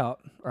found out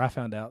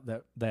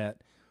that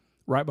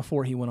right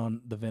before he went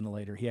on the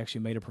ventilator, he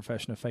actually made a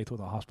profession of faith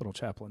with a hospital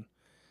chaplain.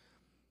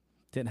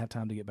 Didn't have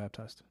time to get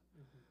baptized.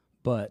 Mm-hmm.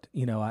 But,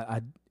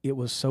 it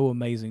was so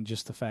amazing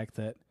just the fact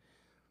that,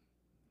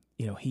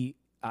 he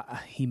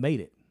made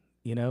it,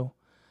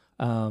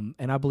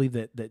 and I believe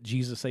that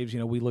Jesus saves.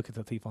 We look at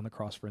the thief on the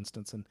cross, for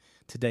instance, and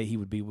today he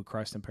would be with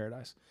Christ in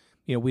paradise.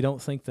 We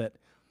don't think that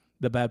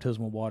the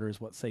baptismal water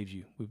is what saves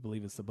you. We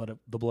believe it's the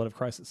blood of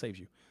Christ that saves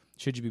you.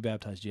 Should you be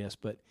baptized? Yes,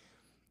 but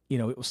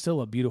it was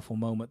still a beautiful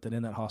moment that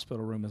in that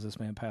hospital room as this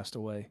man passed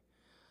away,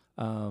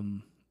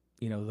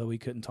 though he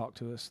couldn't talk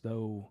to us,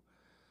 though,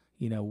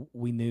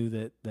 we knew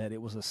that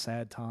it was a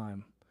sad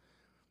time.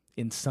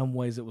 In some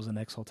ways, it was an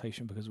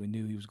exaltation because we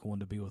knew he was going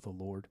to be with the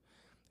Lord.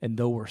 And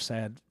though we're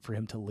sad for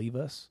him to leave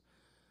us,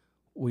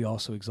 we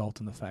also exalt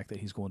in the fact that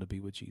he's going to be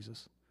with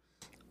Jesus.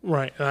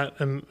 Right.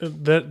 And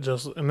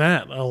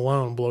that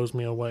alone blows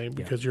me away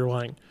because you're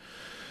like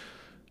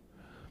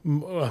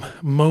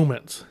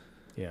moments.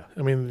 Yeah.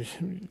 I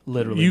mean,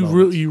 literally,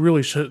 you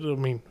really should. I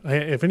mean,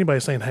 if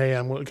anybody's saying,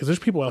 "Hey, because there's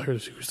people out here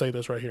who say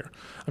this right here,"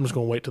 I'm just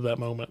going to wait to that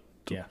moment.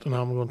 And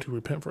I'm going to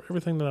repent for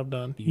everything that I've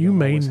done. You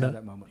may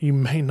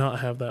not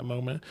have that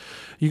moment.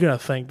 You got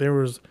to think there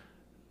was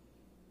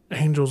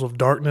angels of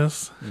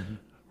darkness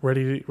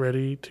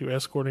ready to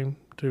escort him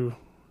to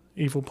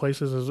evil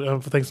places.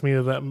 Thanks to me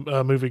of that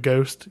movie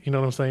Ghost. You know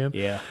what I'm saying?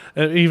 Yeah.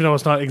 Even though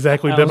it's not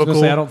exactly biblical. I was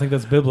gonna say, I don't think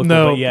that's biblical.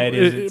 No, but yeah, it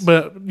is.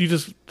 But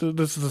this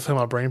is how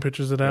my brain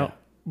pictures it out. Yeah.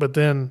 But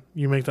then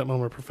you make that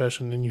moment of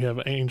profession, and you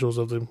have angels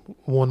of the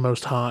One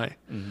Most High,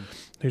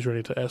 who's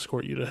ready to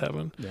escort you to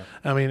heaven. Yeah.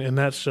 I mean, and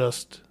that's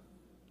just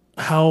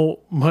how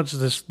much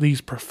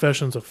these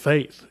professions of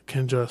faith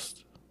can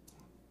just.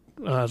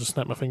 I just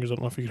snapped my fingers. I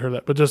don't know if you heard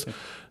that, but just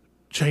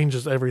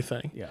changes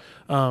everything. Yeah.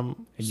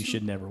 And you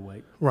should never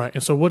wait. Right.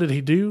 And so, what did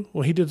he do?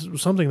 Well, he did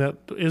something that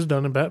is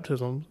done in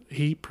baptism.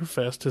 He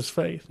professed his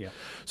faith. Yeah.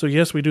 So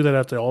yes, we do that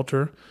at the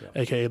altar,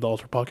 aka the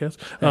Altar Podcast.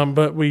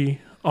 But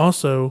we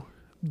also.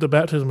 The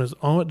baptism is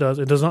all it does.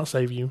 It does not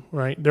save you,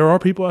 right? There are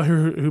people out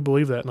here who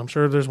believe that, and I'm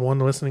sure there's one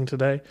listening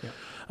today.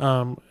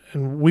 Yeah.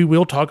 And we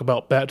will talk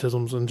about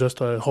baptisms in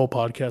just a whole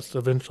podcast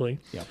eventually.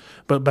 Yeah.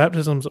 But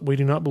baptisms, we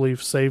do not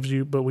believe saves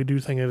you, but we do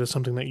think it is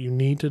something that you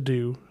need to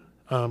do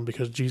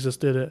because Jesus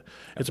did it.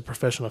 It's a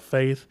profession of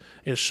faith.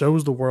 It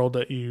shows the world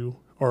that you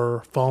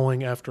are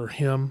following after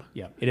him.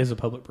 Yeah, it is a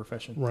public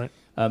profession. Right.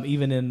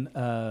 Even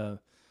in,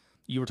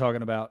 you were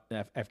talking about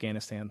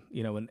Afghanistan,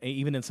 and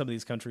even in some of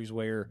these countries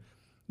where,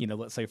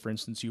 let's say, for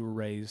instance, you were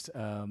raised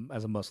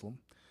as a Muslim.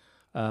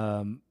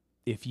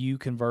 If you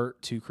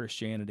convert to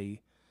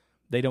Christianity,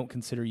 they don't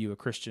consider you a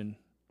Christian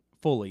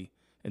fully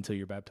until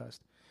you're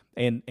baptized.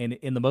 And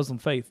in the Muslim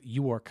faith,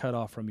 you are cut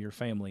off from your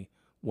family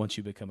once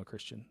you become a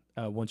Christian,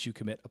 once you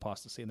commit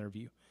apostasy in their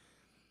view.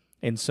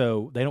 And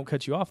so they don't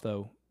cut you off,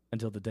 though,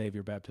 until the day of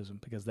your baptism,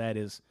 because that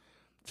is,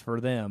 for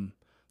them,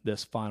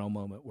 this final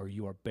moment where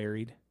you are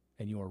buried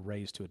and you are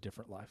raised to a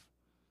different life.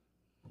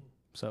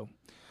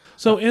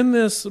 So in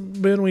this,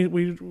 Ben,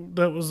 we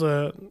that was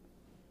a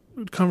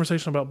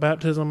conversation about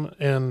baptism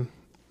and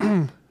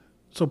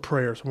so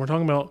prayers. And we're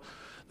talking about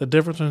the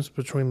differences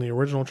between the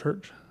original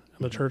church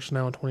and the church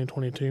now in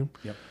 2022.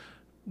 Yep.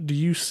 Do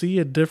you see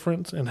a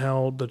difference in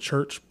how the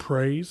church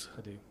prays?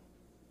 I do.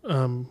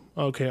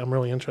 Okay, I'm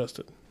really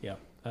interested. Yeah.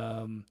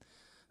 One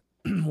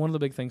of the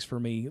big things for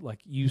me, like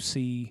you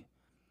see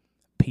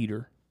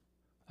Peter.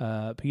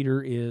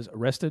 Peter is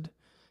arrested,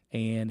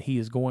 and he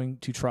is going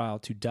to trial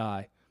to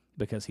die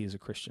because he is a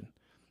Christian.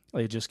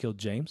 They had just killed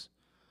James,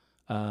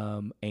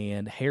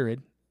 and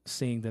Herod,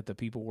 seeing that the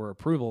people were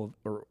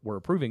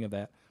approving of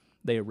that,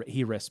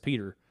 he arrests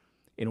Peter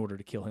in order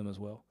to kill him as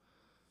well.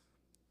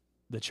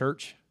 The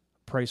church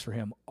prays for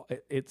him.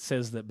 It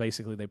says that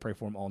basically they pray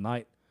for him all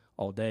night,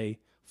 all day,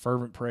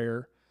 fervent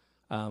prayer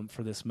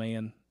for this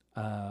man,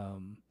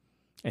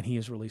 and he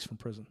is released from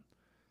prison.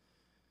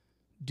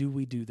 Do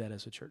we do that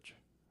as a church?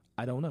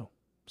 I don't know.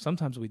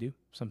 Sometimes we do.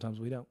 Sometimes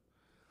we don't.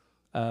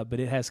 But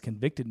it has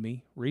convicted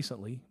me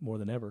recently more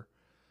than ever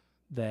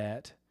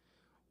that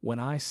when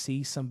I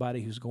see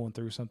somebody who's going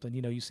through something,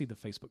 you see the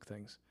Facebook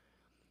things,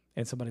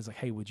 and somebody's like,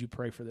 hey, would you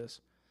pray for this?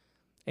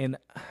 And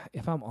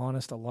if I'm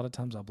honest, a lot of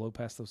times I blow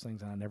past those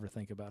things and I never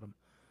think about them.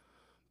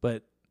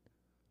 But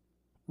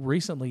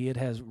recently it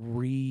has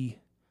been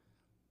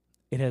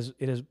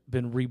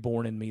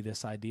reborn in me,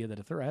 this idea that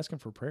if they're asking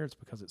for prayer, it's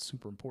because it's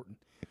super important.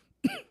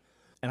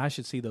 And I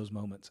should see those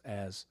moments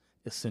as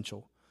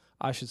essential.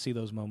 I should see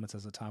those moments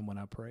as a time when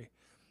I pray.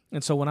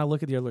 And so when I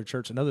look at the early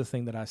church, another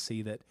thing that I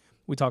see that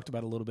we talked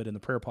about a little bit in the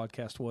prayer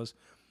podcast was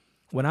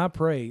when I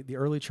pray, the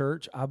early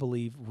church, I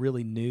believe,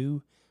 really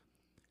knew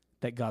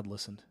that God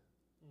listened.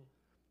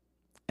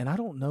 And I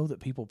don't know that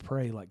people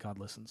pray like God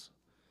listens.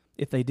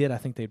 If they did, I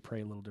think they'd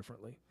pray a little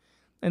differently.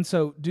 And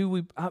so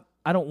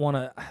I don't want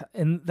to,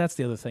 and that's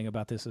the other thing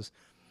about this is,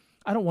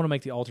 I don't want to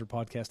make the Altar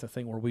Podcast a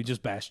thing where we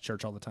just bash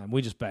church all the time.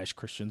 We just bash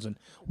Christians and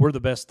we're the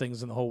best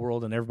things in the whole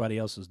world and everybody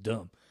else is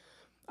dumb.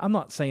 I'm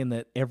not saying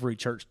that every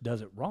church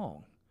does it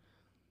wrong.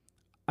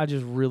 I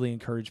just really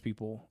encourage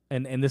people,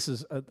 and this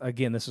is,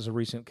 again, this is a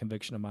recent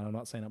conviction of mine. I'm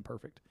not saying I'm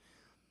perfect.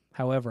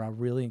 However, I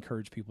really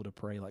encourage people to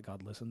pray like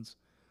God listens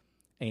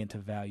and to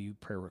value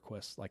prayer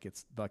requests like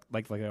it's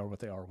like they are what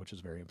they are, which is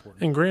very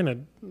important. And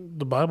granted,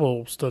 the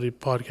Bible study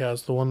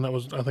podcast, the one that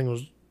was, I think it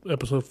was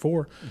episode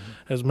 4,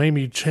 has made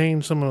me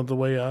change some of the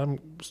way I'm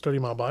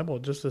studying my Bible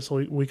just this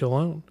week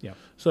alone. Yeah.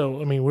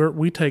 So, I mean,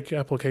 we take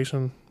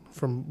application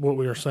from what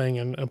we are saying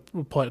and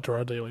apply it to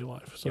our daily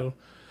life. So,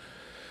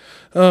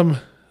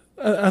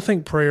 I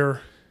think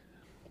prayer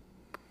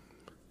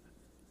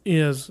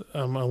is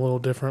a little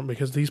different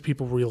because these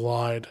people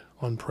relied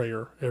on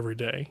prayer every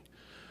day.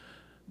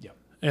 Yeah.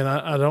 And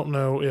I don't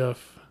know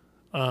if,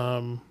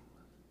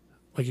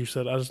 like you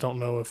said, I just don't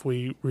know if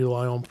we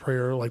rely on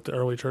prayer like the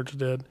early church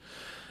did.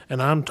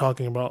 And I'm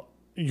talking about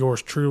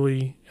yours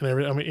truly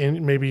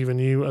and maybe even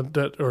you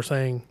that are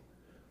saying,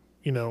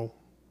 you know,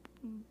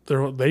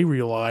 they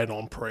relied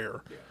on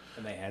prayer. Yeah.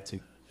 And they had to.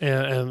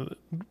 And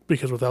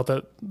because without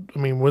that, I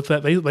mean, with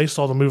that, they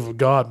saw the move of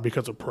God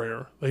because of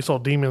prayer. They saw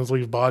demons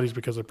leave bodies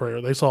because of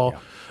prayer. They saw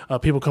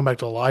people come back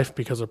to life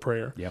because of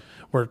prayer. Yep.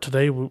 Where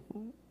today we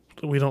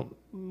don't.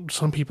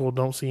 Some people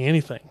don't see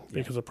anything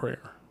because of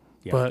prayer.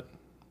 Yep. But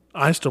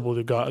I still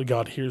believe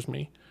God hears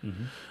me.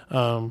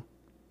 Mm-hmm.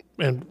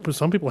 But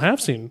some people have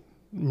seen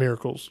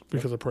miracles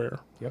because of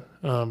prayer. Yep.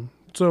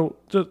 So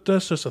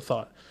that's just a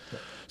thought.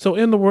 Yep. So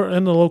in the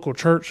local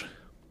church.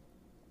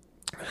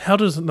 Now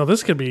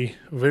this could be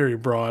very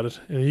broad,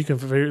 and you can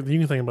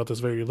think about this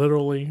very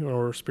literally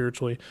or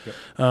spiritually.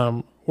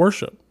 Yep.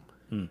 Worship.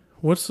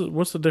 What's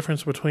the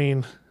difference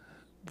between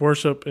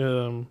worship,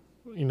 1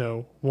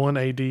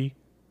 AD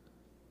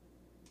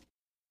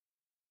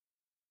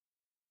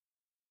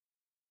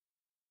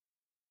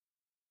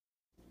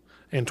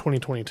and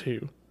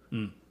 2022?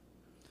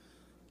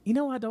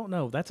 I don't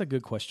know. That's a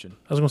good question.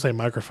 I was going to say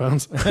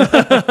microphones.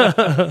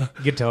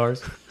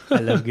 Guitars. I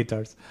love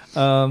guitars.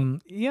 I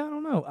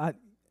don't know.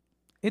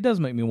 It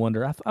does make me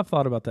wonder. I've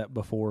thought about that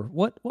before.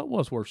 What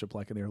was worship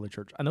like in the early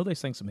church? I know they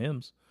sang some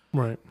hymns.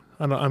 Right.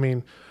 I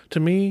mean, to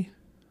me,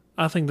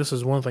 I think this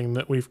is one thing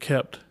that we've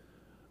kept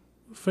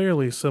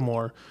fairly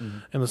similar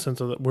in the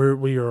sense of that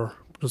we are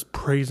just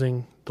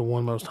praising the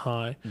one most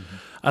high. Mm-hmm.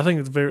 I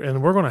think it's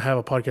and we're going to have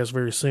a podcast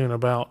very soon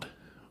about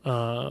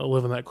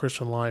living that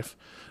Christian life,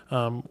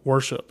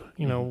 worship,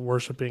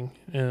 worshiping,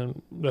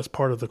 and that's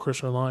part of the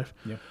Christian life.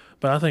 Yeah.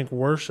 But I think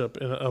worship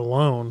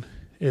alone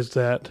is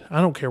that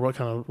I don't care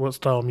what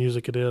style of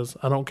music it is.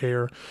 I don't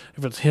care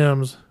if it's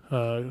hymns,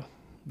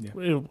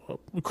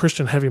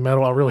 Christian heavy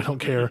metal. I really don't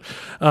care.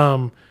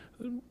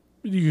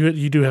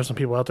 You do have some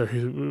people out there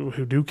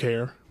who do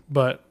care,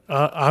 but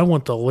I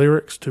want the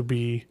lyrics to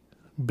be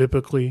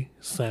biblically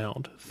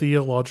sound,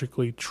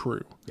 theologically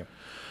true. Yep.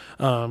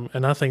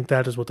 And I think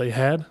that is what they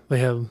had. They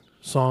had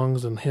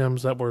songs and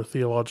hymns that were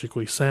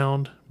theologically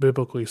sound,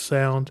 biblically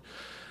sound,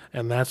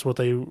 and that's what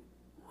they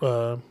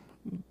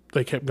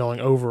kept going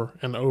over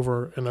and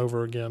over and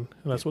over again.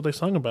 And that's what they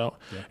sung about.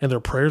 Yeah. And their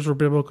prayers were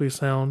biblically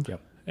sound.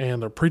 Yep.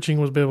 And their preaching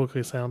was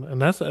biblically sound.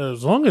 And that's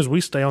as long as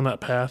we stay on that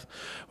path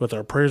with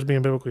our prayers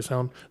being biblically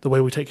sound, the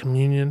way we take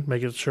communion,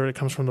 making sure it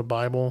comes from the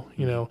Bible,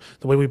 the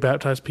way we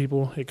baptize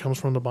people, it comes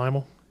from the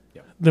Bible,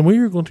 then we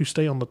are going to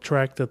stay on the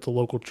track that the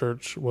local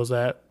church was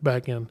at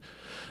back in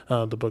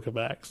the book of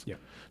Acts. Yep.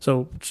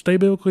 So stay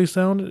biblically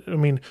sound. I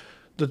mean,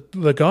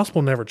 the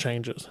gospel never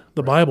changes.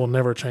 The Bible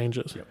never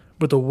changes. Yep.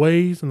 But the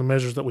ways and the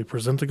measures that we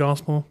present the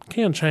gospel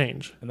can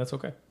change. And that's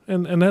okay.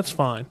 And that's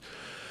fine.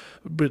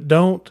 But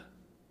don't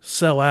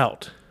sell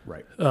out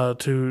right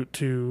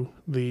to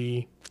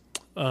the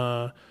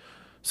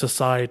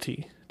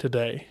society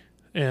today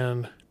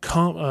and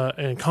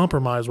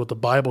compromise what the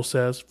Bible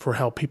says for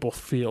how people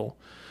feel.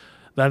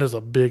 That is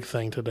a big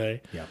thing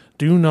today. Yeah.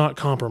 Do not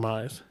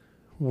compromise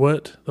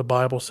what the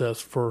Bible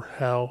says for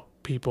how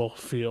people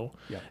feel.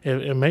 Yeah.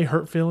 It may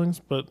hurt feelings,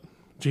 but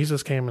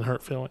Jesus came and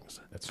hurt feelings.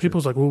 That's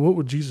People's true. Like, well, what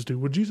would Jesus do?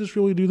 Would Jesus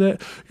really do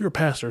that? You're a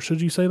pastor.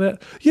 Should you say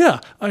that? Yeah,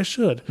 I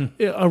should.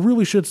 I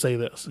really should say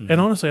this. Mm-hmm.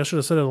 And honestly, I should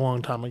have said it a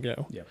long time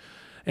ago. Yeah.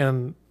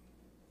 And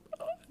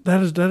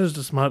that is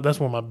just that's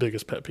one of my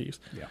biggest pet peeves.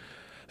 Yeah.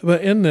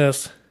 But in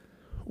this,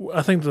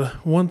 I think the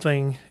one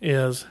thing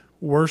is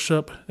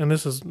worship, and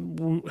this is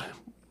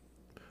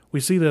we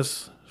see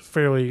this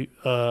fairly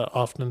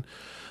often.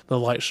 The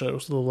light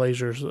shows, the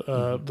lasers,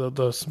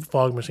 the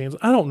fog machines.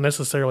 I don't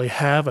necessarily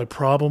have a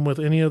problem with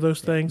any of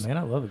those things. Man,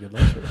 I love a good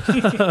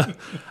light show.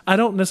 I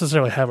don't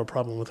necessarily have a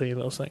problem with any of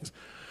those things.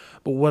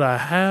 But what I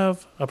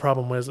have a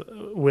problem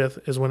with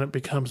is when it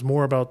becomes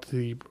more about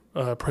the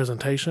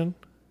presentation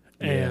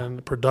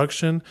and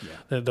production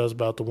than it does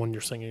about the one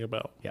you're singing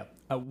about. Yeah.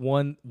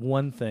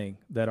 One thing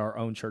that our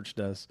own church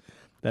does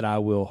that I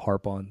will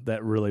harp on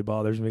that really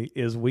bothers me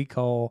is we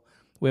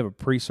have a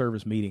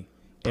pre-service meeting.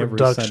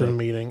 Production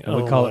meeting.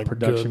 And we call it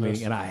production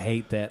meeting, and I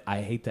hate that. I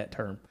hate that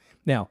term.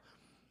 Now,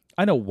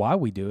 I know why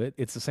we do it.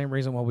 It's the same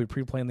reason why we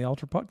pre-plan the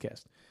Altar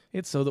podcast.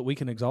 It's so that we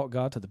can exalt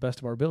God to the best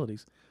of our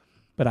abilities.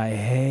 But I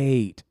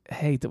hate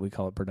that we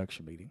call it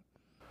production meeting.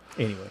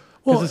 Anyway,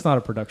 because it's not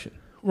a production.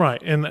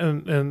 Right,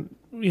 and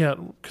yeah,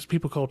 because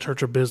people call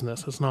church a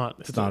business. It's not.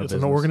 It's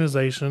an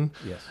organization.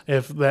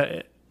 Yes.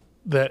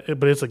 but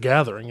it's a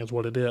gathering is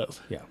what it is.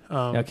 Yeah.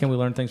 Now, can we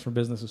learn things from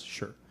businesses?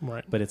 Sure.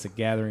 Right. But it's a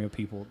gathering of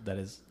people that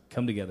has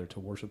come together to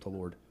worship the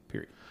Lord,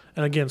 period.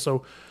 And again,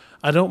 so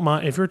I don't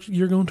mind if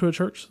you're going to a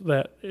church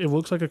that it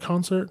looks like a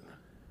concert,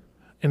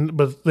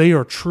 but they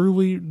are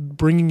truly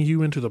bringing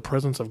you into the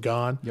presence of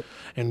God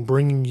and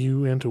bringing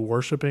you into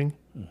worshiping.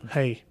 Mm-hmm.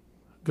 Hey,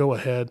 go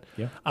ahead.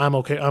 Yeah. I'm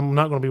okay. I'm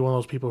not going to be one of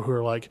those people who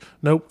are like,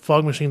 nope,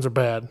 fog machines are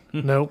bad.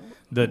 Nope.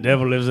 The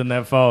devil lives in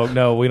that fog.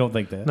 No, we don't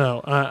think that.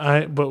 No,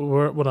 but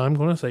what I'm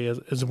going to say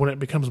is when it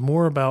becomes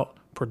more about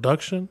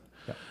production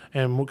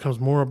and what becomes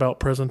more about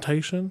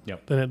presentation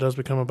than it does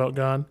become about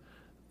God,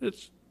 that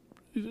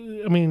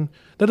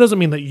doesn't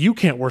mean that you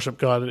can't worship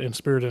God in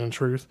spirit and in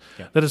truth.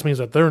 Yeah. That just means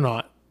that they're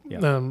not.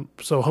 Yeah.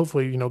 So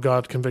hopefully,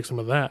 God convicts them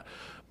of that.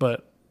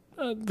 But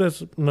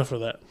that's enough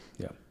of that.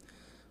 Yeah.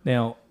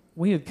 Now,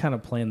 we had kind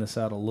of planned this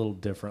out a little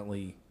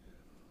differently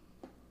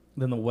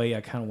than the way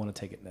I kind of want to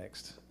take it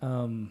next.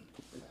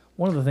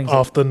 One of the things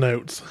off the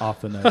notes,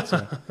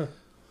 yeah.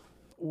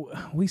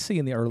 We see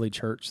in the early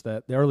church,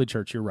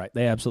 you're right,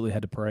 they absolutely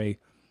had to pray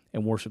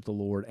and worship the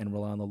Lord and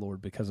rely on the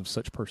Lord because of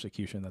such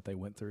persecution that they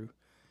went through.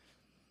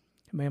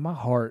 Man, my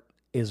heart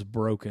is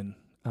broken.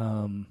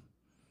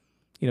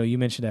 You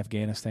mentioned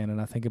Afghanistan, and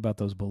I think about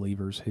those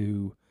believers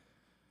who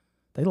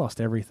they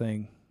lost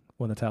everything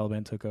when the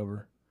Taliban took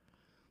over.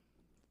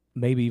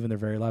 Maybe even their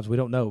very lives. We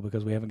don't know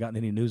because we haven't gotten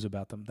any news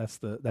about them. That's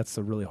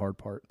the really hard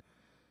part.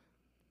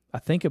 I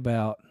think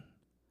about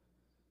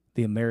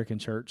the American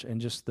church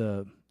and just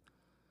the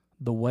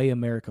way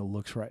America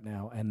looks right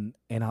now, and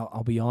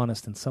I'll be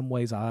honest. In some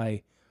ways,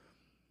 I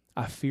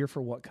fear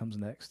for what comes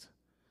next.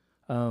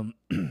 I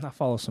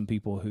follow some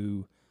people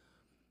who,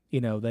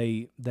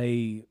 there's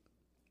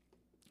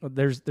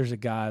a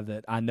guy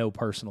that I know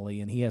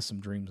personally, and he has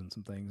some dreams and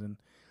some things,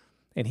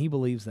 and he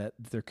believes that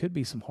there could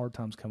be some hard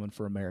times coming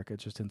for America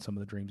just in some of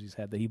the dreams he's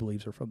had that he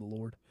believes are from the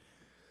Lord.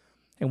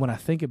 And when I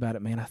think about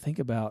it, man, I think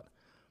about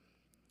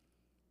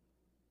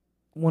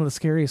one of the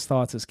scariest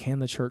thoughts is, can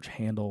the church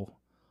handle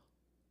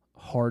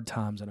hard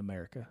times in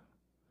America?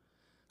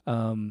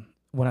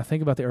 When I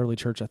think about the early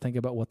church, I think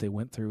about what they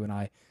went through, and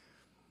I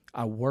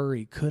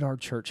worry, could our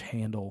church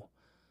handle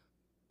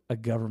a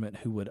government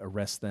who would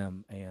arrest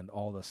them and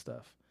all this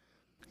stuff?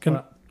 Can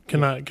I?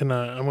 I'm going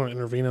to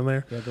intervene in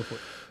there. Yeah, go for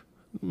it.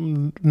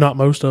 Not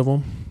most of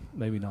them.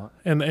 Maybe not.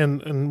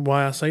 And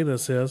why I say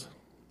this is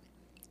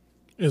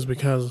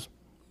because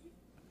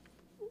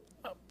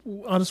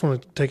I just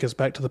want to take us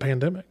back to the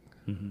pandemic.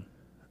 Mm-hmm.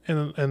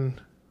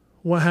 And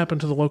what happened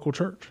to the local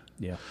church.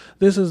 Yeah.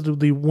 This is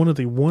the one of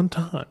the one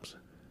times,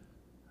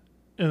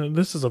 and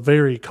this is a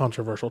very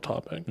controversial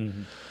topic,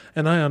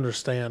 and I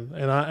understand,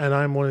 and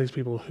I'm one of these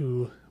people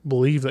who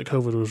believe that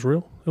COVID was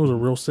real. It was a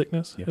real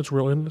sickness. Yep. It's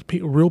real, and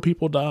real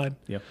people died.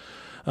 Yep.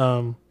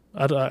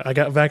 I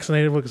got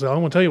vaccinated because I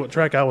want to tell you what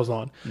track I was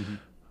on. Mm-hmm.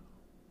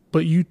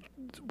 But you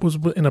was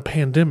in a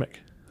pandemic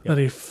that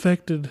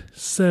affected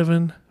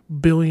 7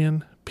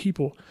 billion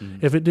people.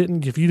 Mm-hmm. If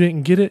you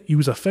didn't get it, you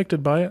was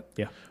affected by it.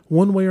 Yeah.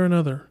 One way or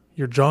another.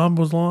 Your job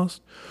was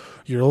lost.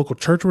 Your local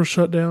church was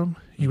shut down.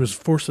 You was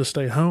forced to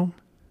stay home.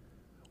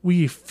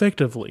 We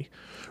effectively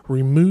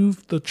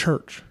removed the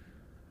church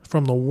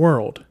from the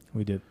world.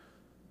 We did.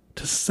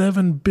 To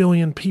 7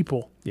 billion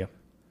people. Yeah.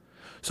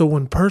 So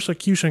when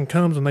persecution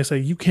comes and they say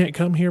you can't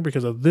come here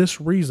because of this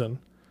reason,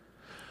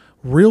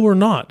 real or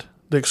not,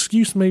 the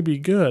excuse may be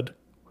good.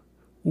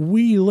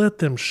 We let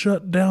them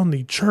shut down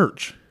the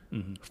church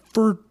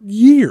for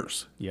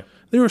years. Yeah.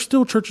 There are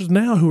still churches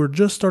now who are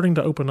just starting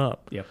to open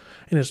up. Yeah.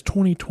 And it's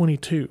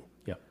 2022.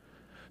 Yeah.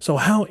 So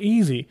how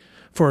easy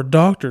for a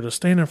doctor to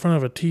stand in front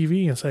of a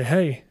TV and say,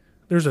 hey,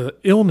 there's an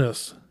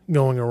illness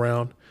going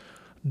around.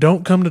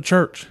 Don't come to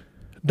church.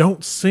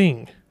 Don't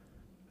sing.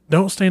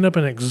 Don't stand up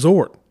and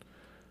exhort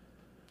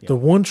the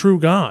one true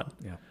God.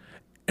 Yeah.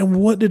 And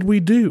what did we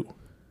do?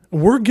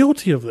 We're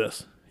guilty of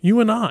this, you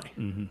and I.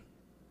 Mm-hmm.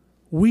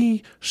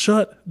 We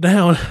shut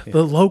down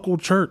the local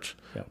church.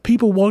 Yeah.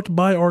 People walked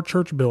by our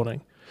church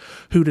building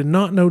who did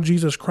not know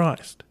Jesus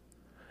Christ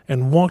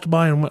and walked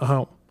by and went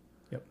home.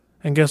 Yep.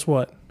 And guess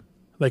what?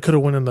 They could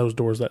have went in those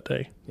doors that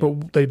day,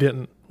 but they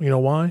didn't. You know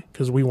why?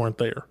 Because we weren't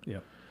there.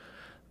 Yep.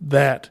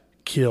 That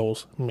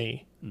kills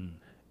me. Mm.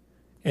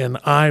 And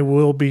I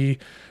will be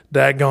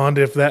daggoned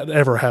if that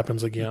ever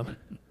happens again.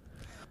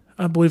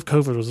 I believe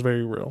COVID was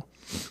very real.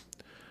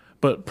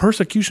 But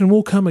persecution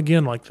will come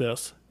again like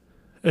this.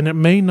 And it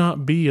may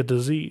not be a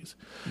disease,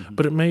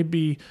 but it may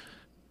be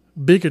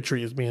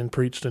bigotry is being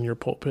preached in your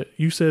pulpit.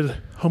 You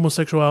said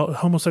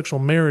homosexual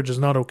marriage is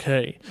not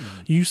okay.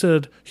 You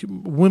said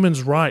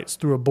women's rights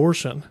through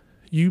abortion.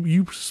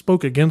 You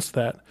spoke against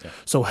that. Yeah.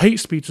 So hate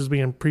speech is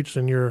being preached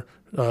in your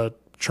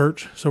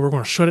church. So we're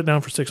going to shut it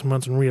down for 6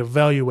 months and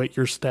reevaluate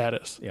your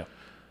status. Yeah.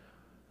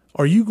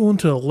 Are you going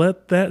to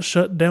let that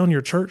shut down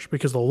your church?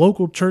 Because the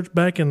local church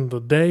back in the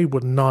day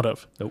would not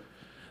have. Nope.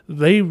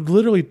 They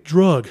literally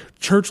drug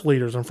church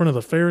leaders in front of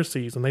the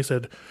Pharisees, and they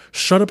said,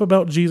 shut up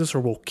about Jesus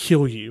or we'll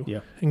kill you. Yeah.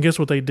 And guess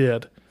what they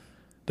did?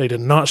 They did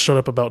not shut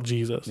up about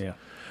Jesus. Yeah.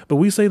 But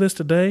we say this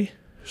today,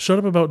 shut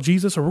up about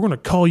Jesus or we're going to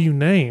call you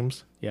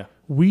names, Yeah.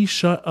 we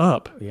shut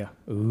up. Yeah.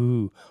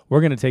 Ooh,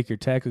 we're going to take your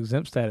tax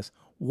exempt status.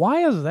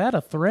 Why is that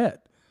a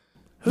threat?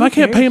 If I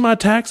can't pay my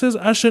taxes,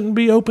 I shouldn't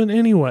be open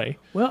anyway.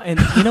 Well, and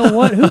you know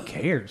what? Who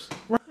cares?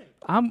 Right.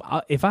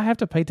 If I have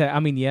to pay tax, I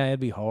mean, yeah, it'd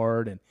be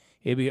hard and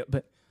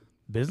but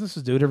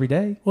businesses do it every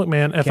day. Look,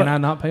 man, Can I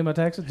not pay my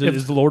taxes?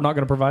 Is the Lord not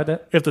going to provide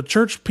that? if the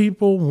church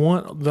people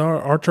want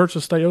our church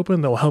to stay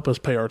open, they'll help us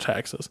pay our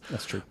taxes.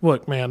 That's true.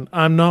 Look, man,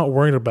 I'm not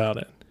worried about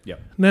it. Yeah.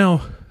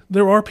 Now,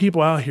 there are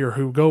people out here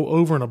who go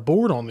over and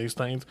aboard on these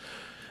things.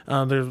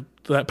 There's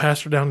that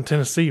pastor down in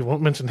Tennessee,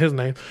 won't mention his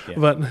name,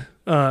 but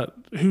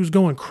who's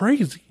going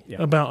crazy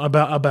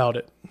about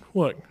it.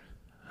 Look,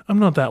 I'm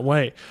not that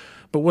way.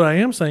 But what I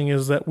am saying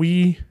is that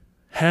we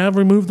have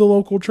removed the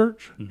local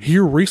church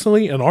here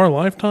recently in our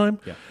lifetime,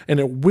 and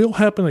it will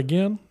happen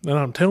again. And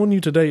I'm telling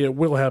you today, it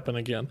will happen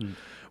again,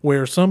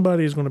 where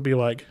somebody is going to be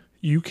like,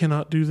 you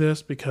cannot do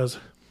this because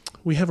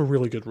we have a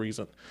really good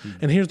reason.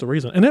 And here's the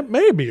reason. And it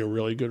may be a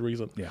really good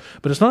reason. Yeah.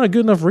 But it's not a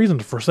good enough reason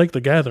to forsake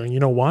the gathering. You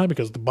know why?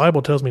 Because the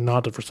Bible tells me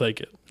not to forsake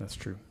it. That's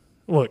true.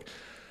 Look,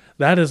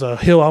 that is a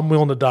hill I'm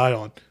willing to die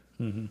on.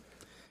 Mm-hmm.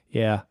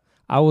 Yeah.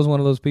 I was one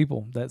of those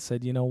people that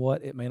said, you know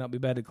what? It may not be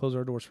bad to close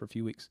our doors for a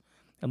few weeks.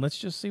 And let's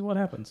just see what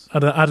happens.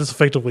 I just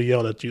effectively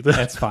yelled at you.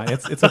 That's fine.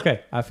 It's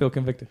okay. I feel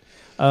convicted.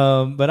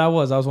 But I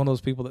was one of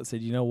those people that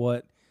said, you know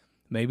what?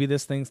 Maybe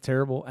this thing's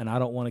terrible and I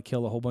don't want to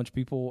kill a whole bunch of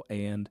people.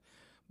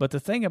 But the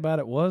thing about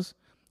it was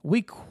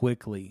we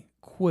quickly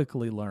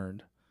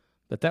learned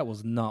that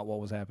was not what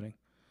was happening.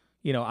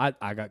 You know,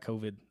 I got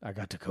COVID. I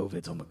got the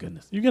COVID. Oh, my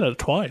goodness. You got it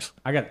twice.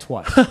 I got it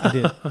twice. I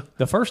did.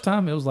 The first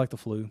time, it was like the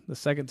flu. The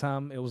second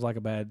time, it was like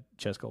a bad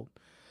chest cold.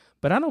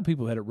 But I know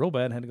people who had it real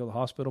bad and had to go to the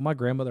hospital. My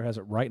grandmother has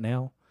it right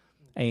now,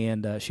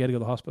 and she had to go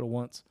to the hospital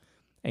once.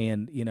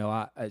 And, you know,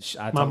 I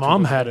my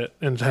mom had it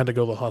and had to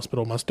go to the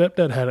hospital. My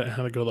stepdad had it and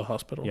had to go to the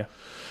hospital. Yeah.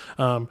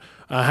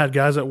 I had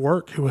guys at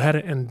work who had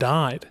it and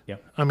died. Yeah.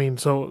 I mean,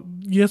 so,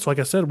 yes, like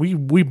I said,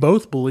 we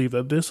both believe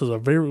that this was a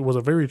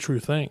very true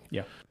thing.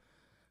 Yeah.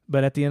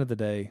 But at the end of the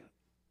day,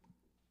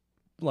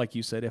 like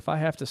you said, if I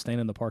have to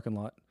stand in the parking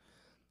lot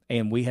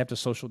and we have to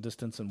social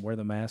distance and wear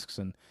the masks,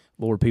 and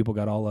Lord, people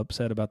got all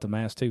upset about the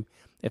mask too.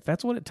 If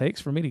that's what it takes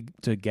for me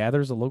to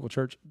gather as a local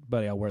church,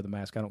 buddy, I'll wear the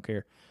mask. I don't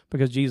care,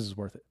 because Jesus is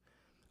worth it.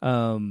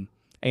 And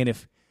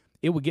if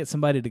it would get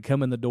somebody to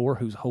come in the door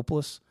who's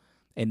hopeless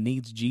and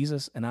needs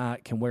Jesus, and I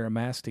can wear a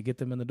mask to get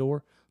them in the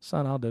door,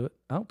 son, I'll do it.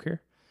 I don't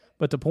care.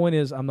 But the point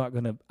is, I'm not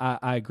going to,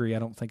 I agree. I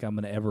don't think I'm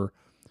going to ever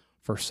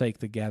forsake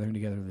the gathering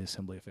together of the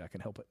assembly if I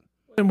can help it.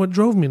 And what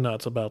drove me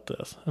nuts about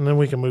this, and then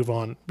we can move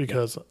on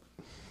because,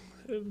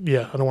 I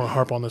don't want to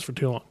harp on this for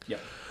too long. Yeah.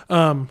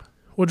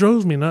 What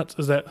drove me nuts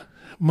is that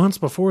months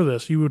before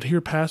this, you would hear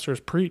pastors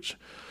preach.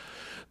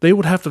 They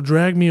would have to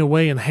drag me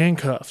away in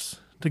handcuffs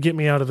to get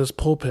me out of this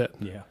pulpit.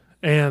 Yeah.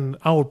 And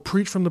I would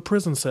preach from the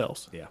prison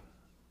cells. Yeah.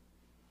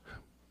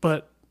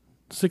 But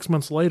 6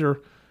 months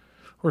later,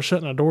 we're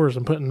shutting our doors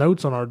and putting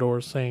notes on our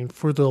doors saying,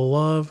 due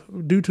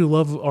to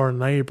love of our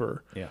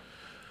neighbor. Yeah.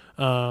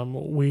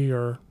 We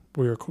are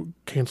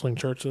canceling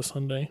church this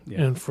Sunday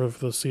and for the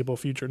foreseeable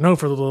future. No,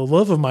 for the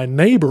love of my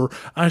neighbor,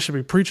 I should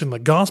be preaching the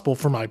gospel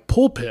from my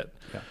pulpit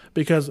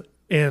because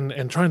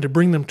and trying to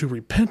bring them to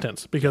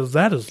repentance, because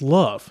that is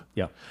love.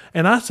 Yeah.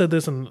 And I said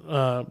this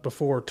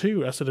before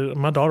too. I said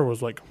my daughter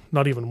was like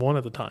not even one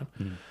at the time.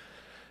 Mm.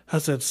 I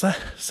said,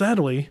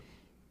 sadly,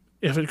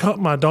 if it caught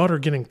my daughter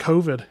getting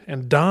COVID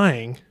and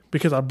dying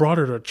because I brought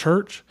her to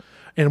church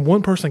and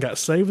one person got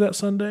saved that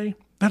Sunday,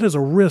 that is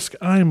a risk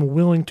I am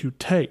willing to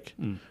take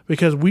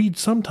because we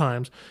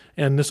sometimes,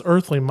 in this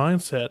earthly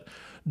mindset,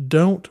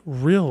 don't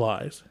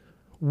realize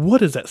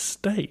what is at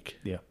stake.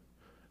 Yeah.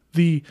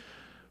 The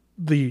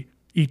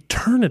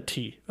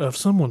eternity of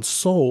someone's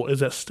soul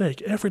is at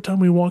stake every time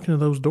we walk into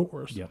those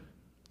doors. Yeah.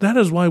 That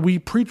is why we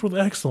preach with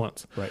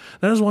excellence. Right.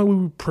 That is why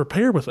we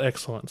prepare with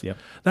excellence. Yeah.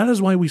 That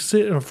is why we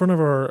sit in front of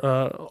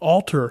our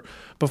altar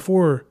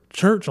before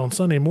church on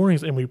Sunday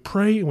mornings and we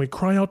pray and we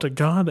cry out to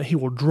God that He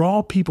will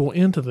draw people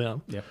into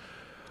them. Yeah.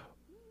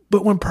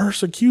 But when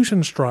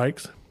persecution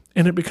strikes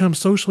and it becomes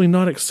socially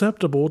not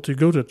acceptable to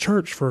go to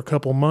church for a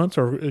couple months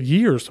or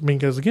years, I mean,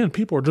 because again,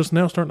 people are just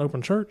now starting to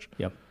open church.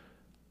 Yep.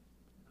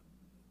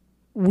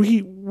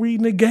 We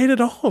negated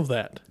all of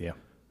that. Yeah.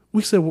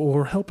 We said, well,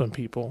 we're helping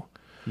people.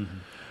 Mm-hmm.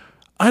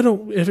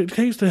 If it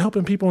takes to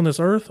helping people on this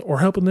earth or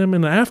helping them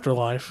in the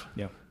afterlife,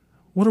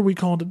 what are we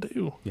called to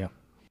do? Yeah.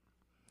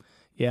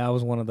 Yeah, I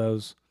was one of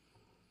those,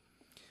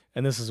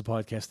 and this is a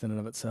podcast in and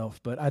of itself,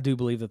 but I do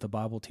believe that the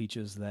Bible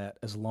teaches that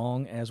as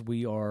long as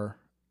we are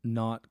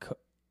not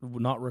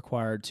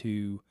required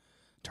to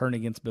turn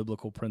against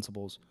biblical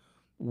principles,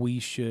 we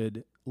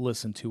should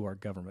listen to our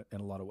government in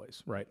a lot of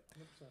ways, right?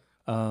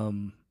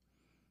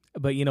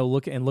 But, you know,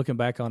 looking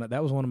back on it,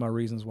 that was one of my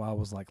reasons why I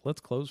was like,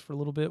 let's close for a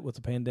little bit with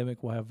the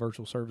pandemic. We'll have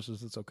virtual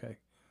services. It's okay.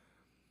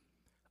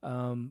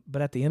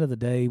 But at the end of the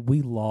day,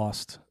 we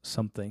lost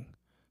something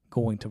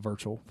going to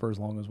virtual for as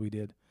long as we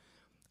did.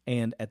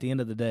 And at the end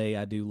of the day,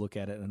 I do look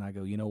at it and I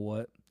go, you know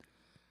what?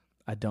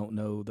 I don't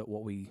know that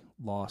what we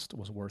lost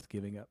was worth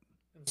giving up.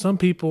 Some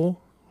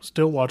people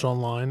still watch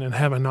online and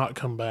have not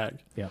come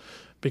back. Yeah.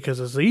 Because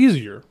it's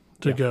easier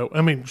to Yeah. go.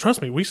 I mean,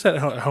 trust me, we sat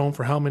at home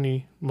for how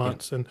many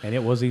months, and And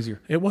it was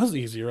easier. it was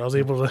easier. I was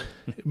able to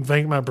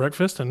make my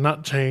breakfast and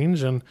not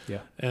change, and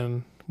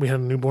we had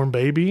a newborn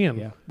baby, and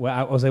Yeah. Well,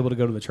 I was able to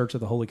go to the Church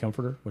of the Holy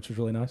Comforter, which was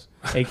really nice,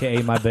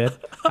 a.k.a. my bed.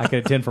 I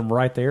could attend from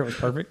right there. It was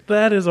perfect.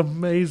 that is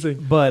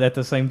amazing. But at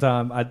the same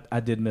time, I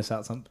did miss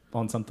out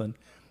on something.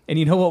 And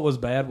you know what was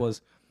bad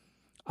was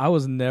I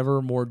was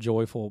never more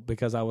joyful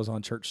because I was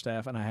on church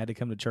staff and I had to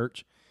come to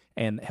church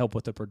and help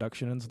with the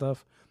production and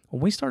stuff.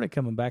 When we started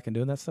coming back and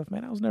doing that stuff,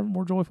 man, I was never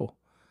more joyful.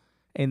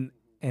 And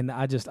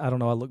I don't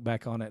know, I look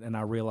back on it and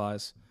I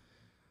realize,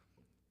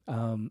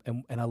 and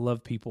I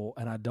love people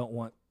and I don't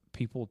want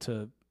people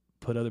to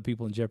put other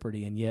people in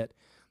jeopardy. And yet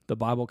the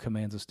Bible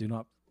commands us, do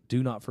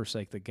not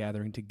forsake the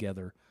gathering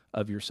together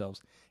of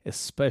yourselves,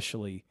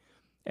 especially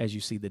as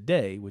you see the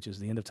day, which is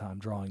the end of time,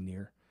 drawing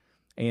near.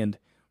 And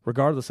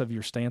regardless of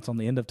your stance on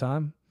the end of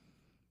time,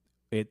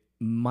 it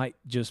might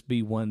just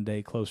be one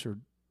day closer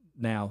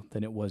now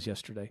than it was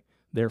yesterday.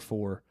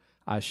 Therefore,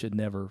 I should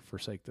never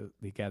forsake the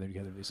gathering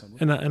together of the assembly.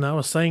 And I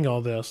was saying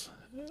all this,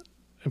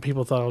 and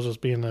people thought I was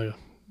just being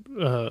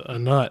a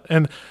nut.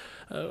 And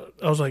I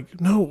was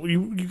like, no,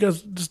 you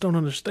guys just don't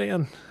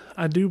understand.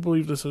 I do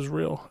believe this is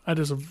real. I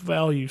just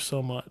value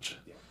so much.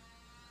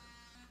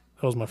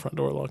 That was my front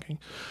door locking.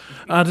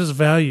 I just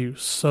value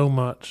so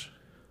much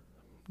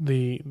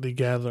the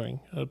gathering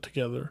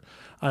together.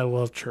 I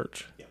love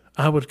church.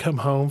 I would come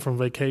home from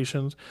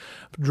vacations,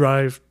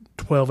 drive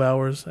 12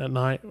 hours at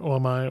night while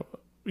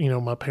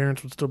my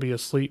parents would still be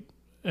asleep,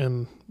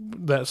 and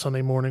that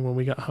Sunday morning when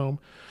we got home,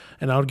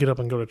 and I would get up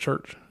and go to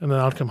church, and then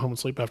I'd come home and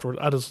sleep afterwards.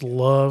 I just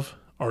love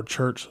our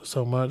church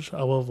so much.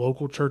 I love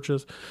local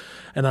churches,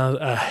 and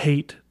I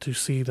hate to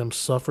see them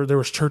suffer. There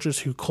was churches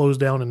who closed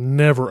down and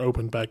never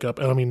opened back up,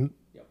 and I mean,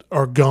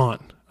 are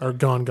gone.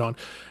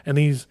 And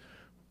these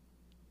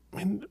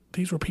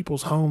were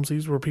people's homes.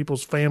 These were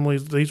people's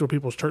families. These were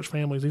people's church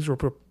families. These were,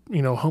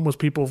 homeless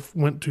people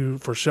went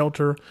for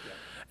shelter,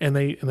 and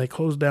they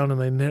closed down,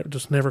 and they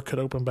just never could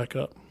open back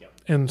up. Yep.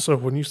 And so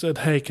when you said,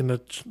 hey, can the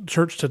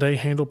church today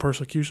handle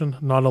persecution?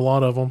 Not a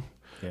lot of them.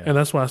 Yeah. And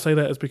that's why I say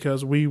that is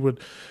because we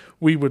would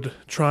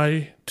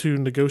try to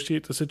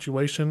negotiate the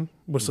situation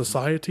with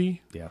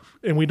society. Yeah.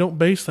 And we don't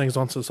base things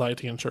on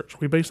society and church.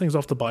 We base things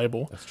off the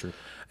Bible. That's true.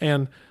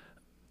 And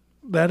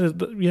that is,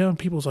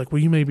 people's like,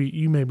 well, you may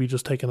be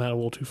just taking that a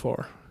little too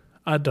far.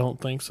 I don't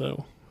think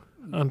so.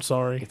 I'm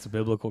sorry. It's a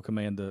biblical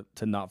command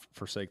to not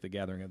forsake the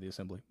gathering of the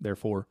assembly.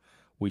 Therefore,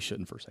 we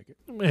shouldn't forsake it.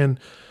 And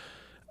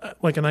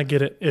and I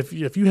get it.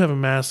 If you have a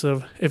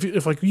massive,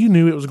 if like you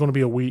knew it was going to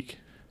be a week,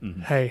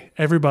 hey,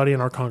 everybody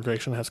in our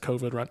congregation has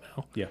COVID right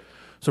now. Yeah.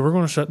 So we're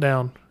going to shut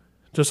down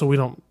just so we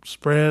don't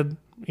spread,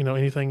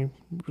 anything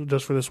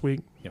just for this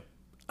week. Yeah.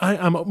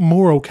 I'm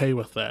more okay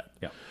with that.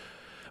 Yeah.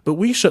 But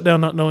we shut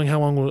down not knowing how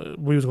long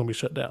we was going to be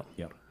shut down.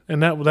 Yeah.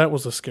 And that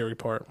was the scary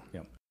part.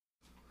 Yeah.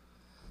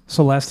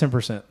 So last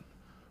 10%.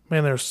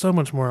 Man, there's so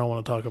much more I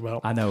want to talk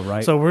about. I know,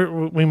 right? So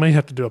we may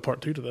have to do a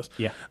part 2 to this.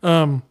 Yeah.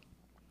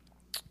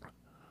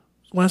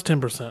 Last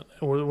 10%.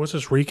 Let's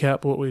just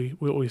recap what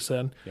we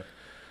said. Yep.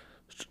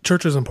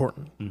 Church is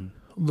important.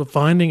 Mm-hmm. The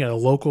finding a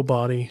local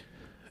body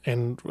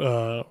and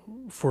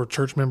for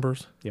church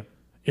members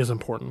is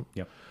important.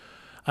 Yep.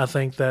 I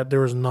think that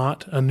there is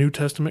not a New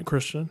Testament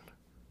Christian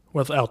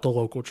without the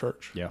local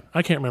church. Yeah.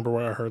 I can't remember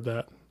where I heard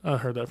that. I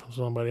heard that from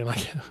somebody, and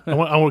I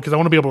want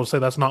to be able to say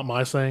that's not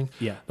my saying.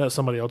 Yeah. That's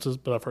somebody else's,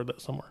 but I've heard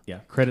that somewhere. Yeah.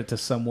 Credit to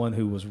someone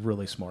who was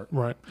really smart.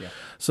 Right. Yeah.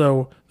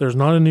 So there's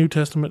not a New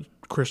Testament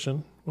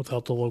Christian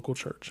without the local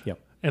church. Yep.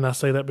 And I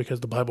say that because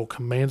the Bible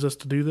commands us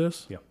to do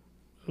this. Yep.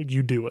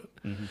 You do it.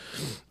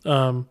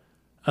 Mm-hmm.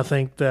 I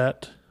think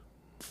that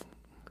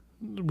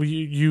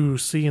you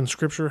see in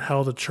Scripture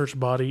how the church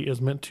body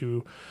is meant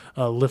to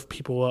lift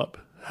people up,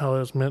 how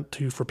it's meant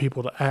for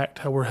people to act,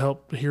 how we're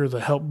here to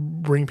help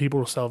bring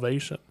people to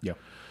salvation. Yeah.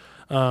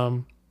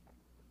 And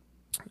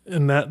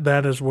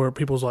that is where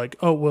people's like,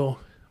 oh, well,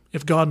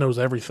 if God knows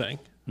everything,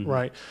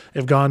 right?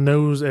 If God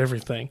knows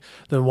everything,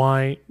 then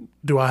why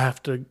do I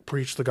have to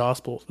preach the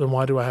gospel? Then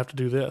why do I have to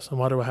do this? And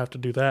why do I have to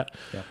do that?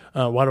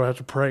 Yeah. Why do I have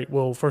to pray?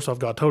 Well, first off,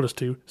 God told us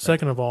to. Right.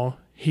 Second of all,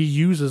 He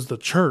uses the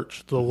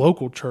church, the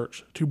local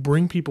church, to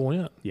bring people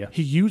in. Yeah.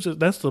 He uses,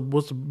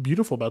 what's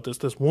beautiful about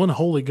this one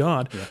holy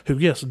God who,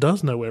 yes,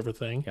 does know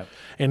everything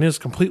and is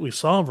completely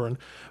sovereign,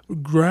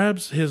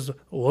 grabs His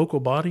local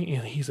body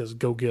and He says,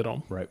 go get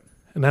them. Right.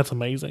 And that's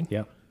amazing.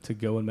 Yeah. To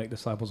go and make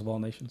disciples of all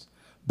nations,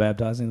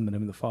 baptizing them in the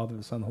name of the Father,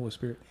 the Son, and the Holy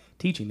Spirit,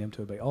 teaching them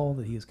to obey all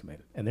that He has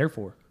commanded. And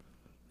therefore,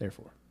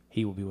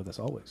 He will be with us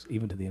always,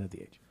 even to the end of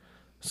the age.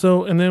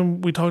 So, and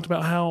then we talked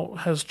about how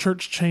has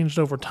church changed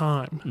over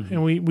time.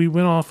 And we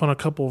went off on a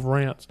couple of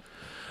rants.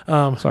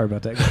 Sorry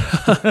about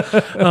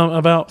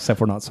that.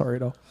 Except we're not sorry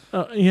at all.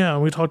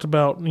 We talked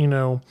about,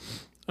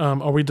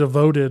 are we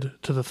devoted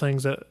to the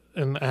things that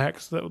in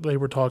Acts that they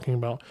were talking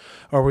about?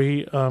 Are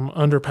we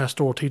under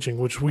pastoral teaching,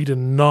 which we did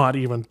not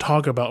even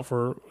talk about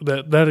for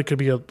that? That it could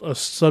be a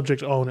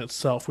subject all in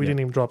itself. We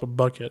didn't even drop a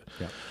bucket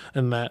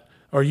in that.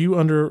 Are you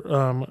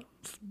under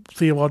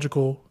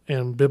theological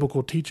and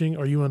biblical teaching?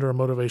 Are you under a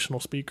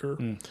motivational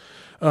speaker?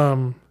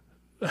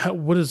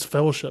 What is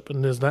fellowship,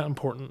 and is that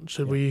important?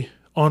 Should we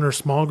honor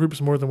small groups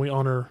more than we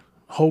honor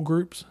whole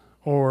groups,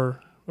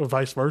 or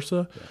vice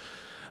versa?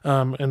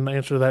 And the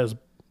answer to that is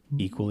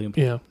equally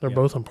important. Yeah, they're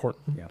both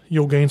important. Yeah.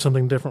 You'll gain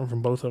something different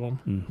from both of them.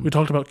 Mm-hmm. We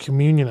talked about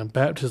communion and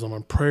baptism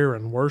and prayer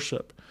and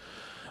worship.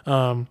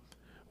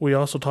 We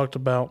also talked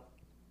about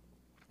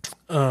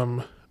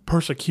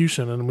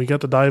persecution, and we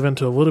got to dive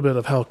into a little bit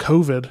of how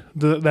COVID,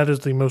 that is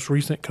the most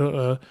recent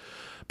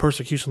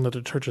persecution that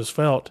the church has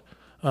felt,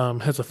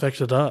 has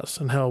affected us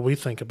and how we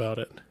think about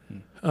it.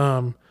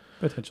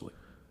 Potentially.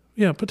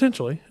 Yeah,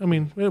 potentially. I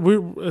mean,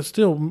 we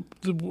still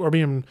are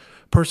being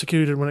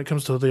persecuted when it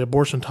comes to the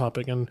abortion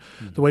topic and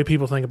the way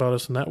people think about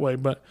us in that way.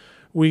 But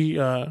we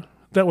that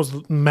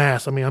was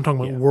mass. I mean, I'm talking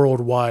about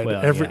worldwide.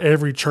 Well,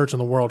 every church in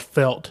the world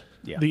felt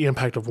Yeah. the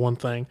impact of one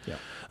thing,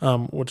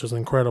 which is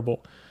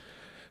incredible.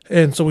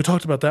 And so we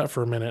talked about that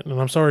for a minute. And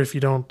I'm sorry if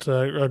you don't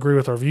agree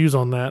with our views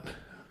on that.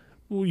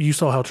 You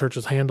saw how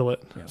churches handle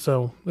it. Yeah.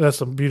 So that's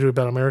the beauty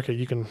about America.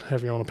 You can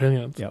have your own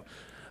opinions. Yep.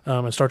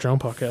 And start your own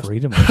podcast.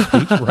 Freedom of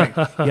speech. Right.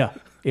 Yeah.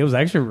 It was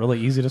actually really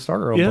easy to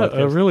start our own podcast.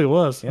 Yeah, it really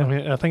was. Yeah. I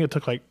mean, I think it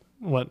took like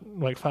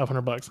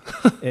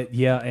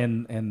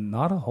 $500. And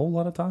not a whole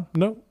lot of time.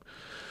 No.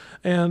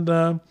 And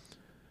I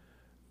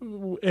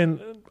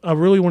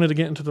really wanted to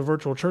get into the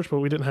virtual church, but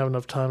we didn't have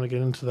enough time to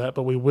get into that.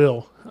 But we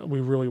will.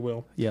 We really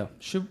will. Yeah.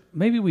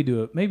 Maybe we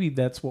do it. Maybe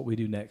that's what we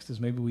do next. Is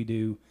maybe we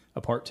do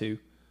a part 2.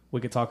 We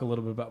could talk a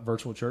little bit about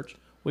virtual church.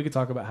 We could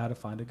talk about how to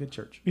find a good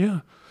church. Yeah,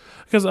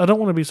 because I don't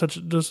want to be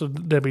just a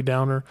Debbie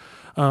Downer,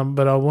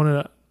 but I want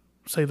to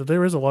say that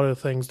there is a lot of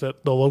things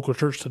that the local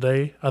church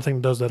today, I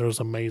think, does that is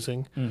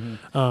amazing.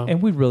 Mm-hmm.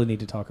 And we really need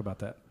to talk about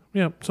that.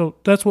 Yeah, so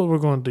that's what we're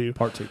going to do.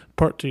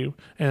 Part 2.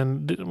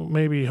 And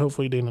maybe,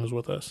 hopefully, Dina's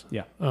with us.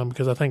 Yeah.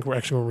 Because I think we're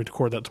actually going to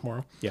record that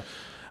tomorrow. Yeah.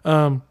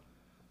 And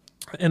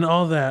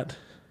all that,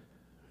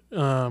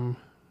 so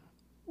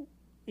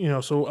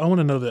I want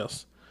to know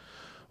this.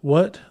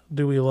 What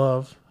do we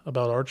love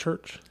about our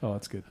church? Oh,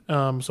 that's good.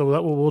 So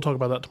we'll talk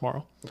about that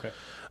tomorrow. Okay.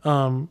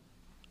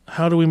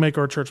 How do we make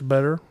our church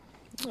better?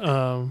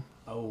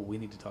 We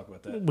need to talk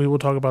about that. We will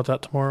talk about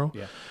that tomorrow.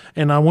 Yeah.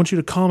 And I want you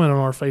to comment on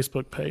our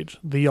Facebook page,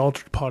 The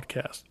Altered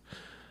Podcast.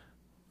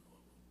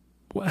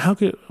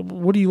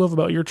 What do you love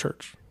about your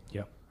church?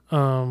 Yeah.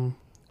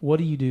 What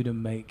do you do to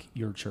make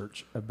your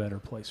church a better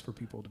place for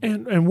people to be?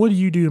 And what do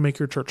you do to make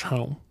your church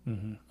home?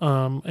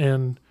 Mm-hmm.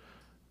 And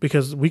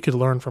because we could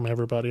learn from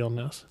everybody on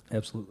this.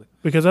 Absolutely.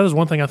 Because that is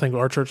one thing I think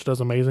our church does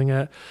amazing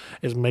at,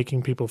 is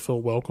making people feel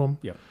welcome.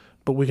 Yeah.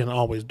 But we can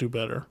always do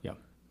better. Yeah.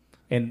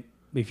 And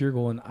if you're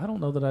going, I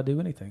don't know that I do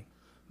anything,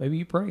 maybe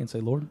you pray and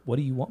say, Lord, what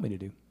do you want me to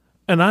do?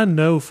 And I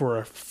know for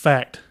a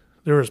fact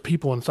there is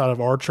people inside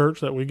of our church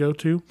that we go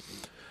to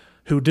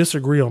who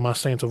disagree on my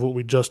stance of what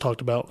we just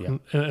talked about in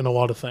a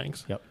lot of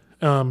things. Yep.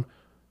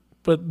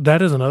 But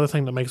that is another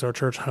thing that makes our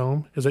church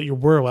home, is that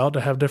we're allowed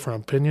to have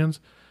different opinions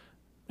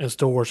and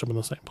still worship in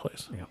the same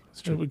place. Yeah,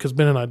 that's true. Because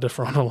Ben and I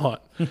differ on a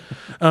lot.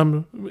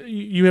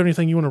 You have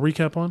anything you want to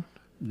recap on?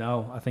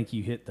 No, I think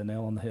you hit the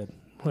nail on the head.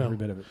 Well, every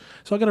bit of it.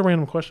 So I got a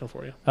random question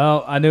for you.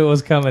 Oh, I knew it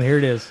was coming. Here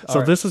it is.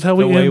 So this is how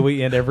we end.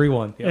 We end every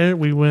one. Yep. And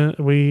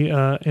we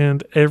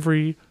end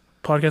every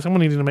podcast. I'm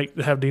going to need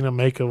to have Dina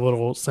make a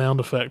little sound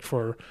effect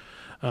for.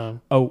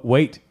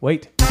 Wait.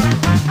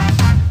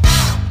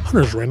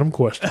 Hunter's random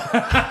question.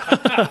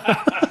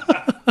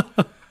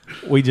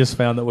 We just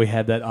found that we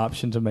had that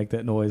option to make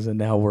that noise, and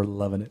now we're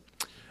loving it.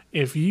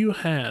 If you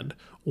had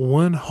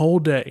one whole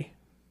day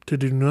to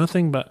do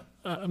nothing but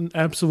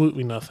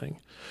absolutely nothing,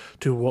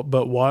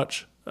 but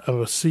watch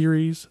a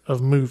series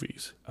of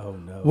movies, oh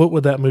no, what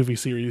would that movie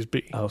series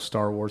be? Oh,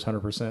 Star Wars,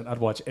 100%. I'd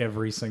watch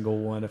every single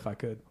one if I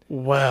could.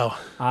 Wow.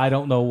 I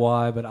don't know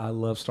why, but I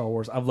love Star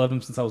Wars. I've loved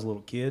them since I was a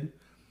little kid.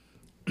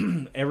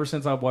 Ever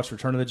since I've watched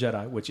Return of the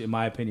Jedi, which in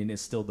my opinion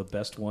is still the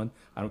best one.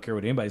 I don't care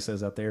what anybody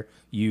says out there.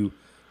 You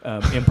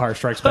Empire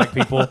Strikes Back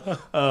people.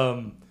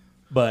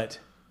 But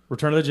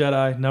Return of the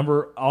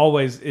Jedi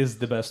always is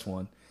the best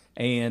one.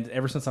 And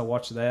ever since I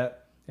watched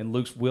that, and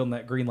Luke's wielding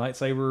that green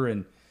lightsaber,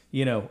 and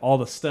all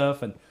the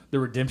stuff, and the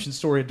redemption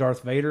story of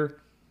Darth Vader,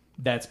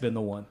 that's been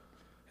the one.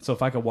 So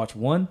if I could watch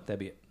one, that'd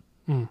be it.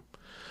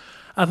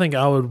 I think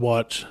I would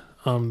watch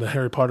the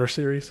Harry Potter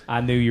series.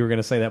 I knew you were going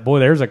to say that. Boy,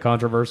 there's a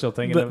controversial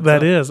thing.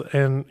 That is.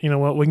 And you know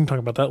what? We can talk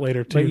about that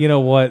later, too. But you know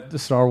what? The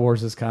Star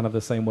Wars is kind of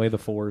the same way the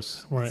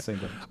Force. Right. Same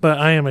thing. But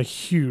I am a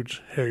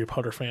huge Harry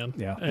Potter fan.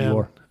 Yeah, and you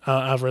are.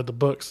 I've read the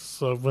books.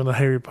 So when the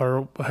Harry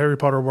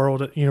Potter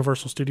world at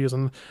Universal Studios,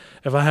 and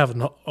if I have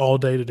all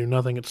day to do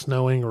nothing, it's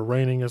snowing or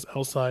raining is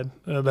outside,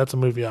 that's a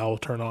movie I will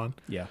turn on.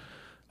 Yeah.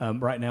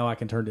 Right now I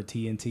can turn to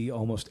TNT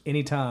almost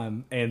any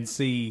time and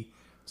see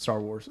Star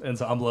Wars, and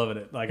so I'm loving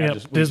it. Like Yeah, we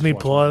just Disney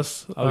watched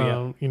Plus. Oh,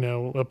 yeah. You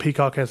know, a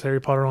Peacock has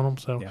Harry Potter on them.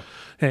 So, Yeah.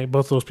 hey,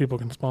 both those people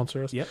can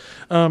sponsor us. Yep.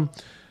 Um,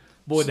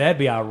 Boy, that'd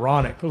be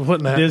ironic.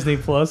 Wouldn't that? Disney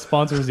Plus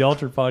sponsors the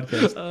Altered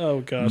Podcast.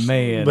 Oh gosh,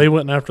 Man. they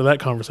went after that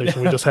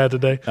conversation we just had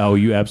today. Oh,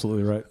 you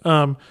absolutely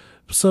right.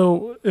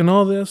 So, in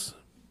all this,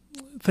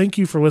 thank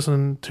you for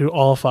listening to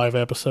all 5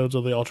 episodes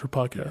of the Altered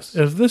Podcast. Yes.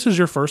 If this is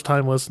your first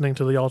time listening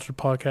to the Altered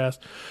Podcast,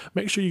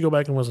 make sure you go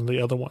back and listen to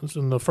the other ones.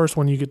 In the first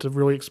one, you get to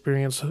really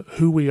experience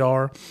who we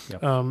are,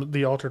 Yep.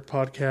 the Altered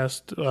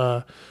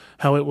Podcast,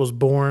 how it was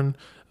born,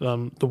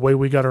 the way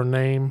we got our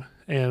name,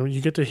 and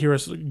you get to hear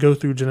us go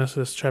through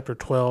Genesis chapter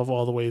 12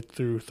 all the way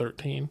through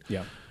 13.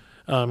 Yeah.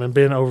 And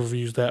Ben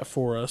overviews that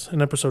for us.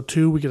 In episode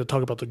 2, we get to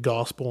talk about the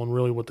gospel and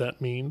really what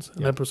that means.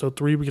 In episode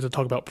 3, we get to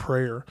talk about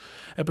prayer.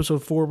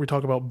 Episode 4, we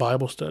talk about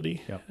Bible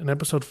study. Yep. In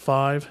episode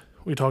 5,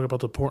 we talk about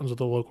the importance of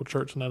the local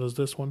church, and that is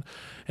this one.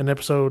 In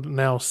episode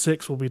now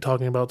 6, we'll be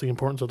talking about the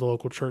importance of the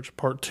local church,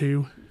 part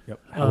 2. Yep.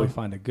 How we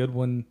find a good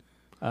one,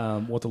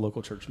 what the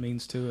local church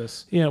means to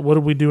us. Yeah, what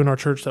do we do in our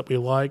church that we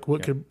like?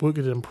 What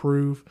could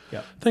improve?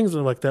 Yep. Things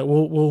like that.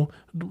 We'll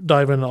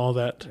dive into all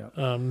that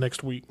Yep.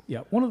 next week.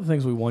 Yeah. One of the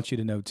things we want you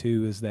to know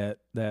too is that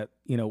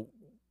you know,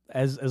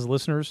 as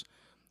listeners,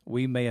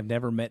 we may have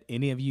never met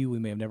any of you, we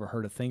may have never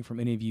heard a thing from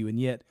any of you, and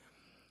yet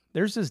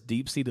there's this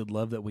deep-seated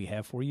love that we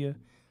have for you,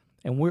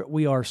 and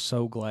we are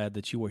so glad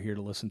that you are here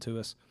to listen to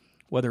us,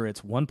 whether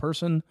it's one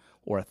person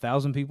or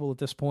 1,000 people at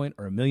this point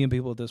or 1 million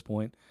people at this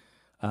point.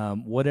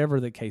 Whatever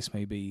the case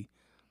may be,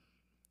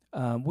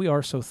 we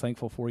are so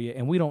thankful for you,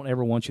 and we don't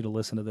ever want you to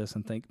listen to this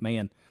and think,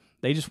 man,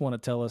 they just want to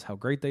tell us how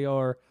great they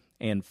are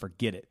and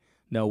forget it.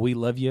 No, we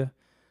love you,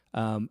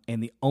 and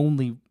the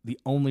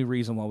only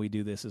reason why we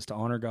do this is to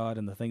honor God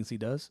and the things He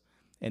does,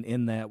 and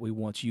in that we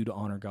want you to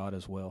honor God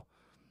as well.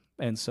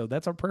 And so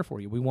that's our prayer for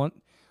you. We want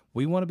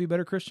to be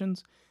better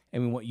Christians,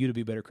 and we want you to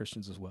be better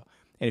Christians as well.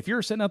 And if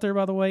you're sitting out there,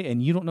 by the way,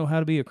 and you don't know how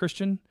to be a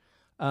Christian,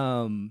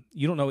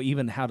 you don't know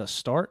even how to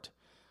start,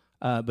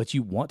 but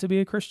you want to be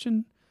a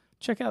Christian,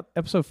 check out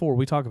episode 4.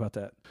 We talk about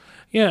that.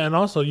 Yeah, and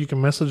also you can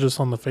message us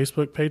on the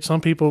Facebook page. Some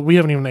people, we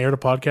haven't even aired a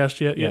podcast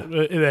yet. Yeah.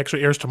 It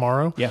actually airs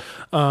tomorrow. Yeah.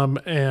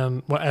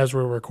 And as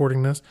we're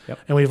recording this, Yep.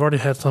 and we've already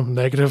had some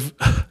negative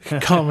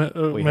comment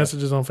We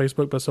messages on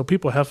Facebook, but so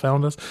people have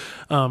found us.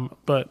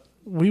 But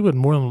we would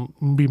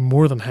be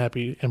more than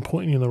happy in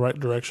pointing you in the right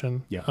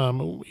direction. Yeah.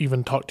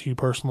 Even talk to you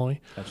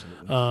personally.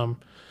 Absolutely.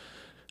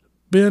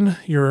 Ben,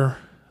 you're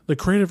the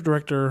creative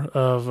director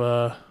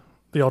of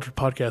the Altered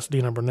Podcast.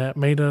 Dina Burnett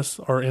made us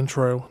our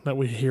intro that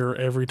we hear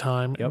every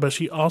time, Yep. but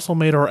she also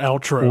made our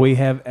outro. We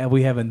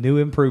have a new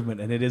improvement,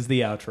 and it is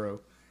the outro.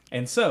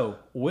 And so,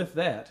 with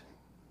that,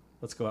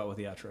 let's go out with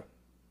the outro.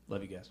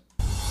 Love you guys.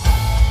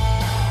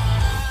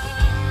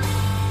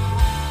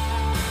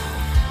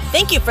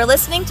 Thank you for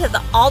listening to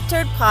the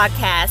Altered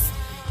Podcast.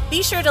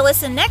 Be sure to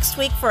listen next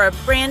week for a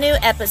brand new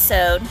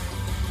episode.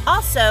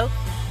 Also,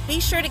 be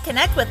sure to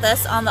connect with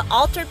us on the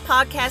Altered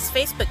Podcast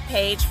Facebook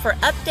page for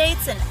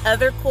updates and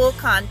other cool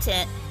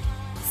content.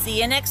 See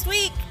you next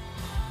week.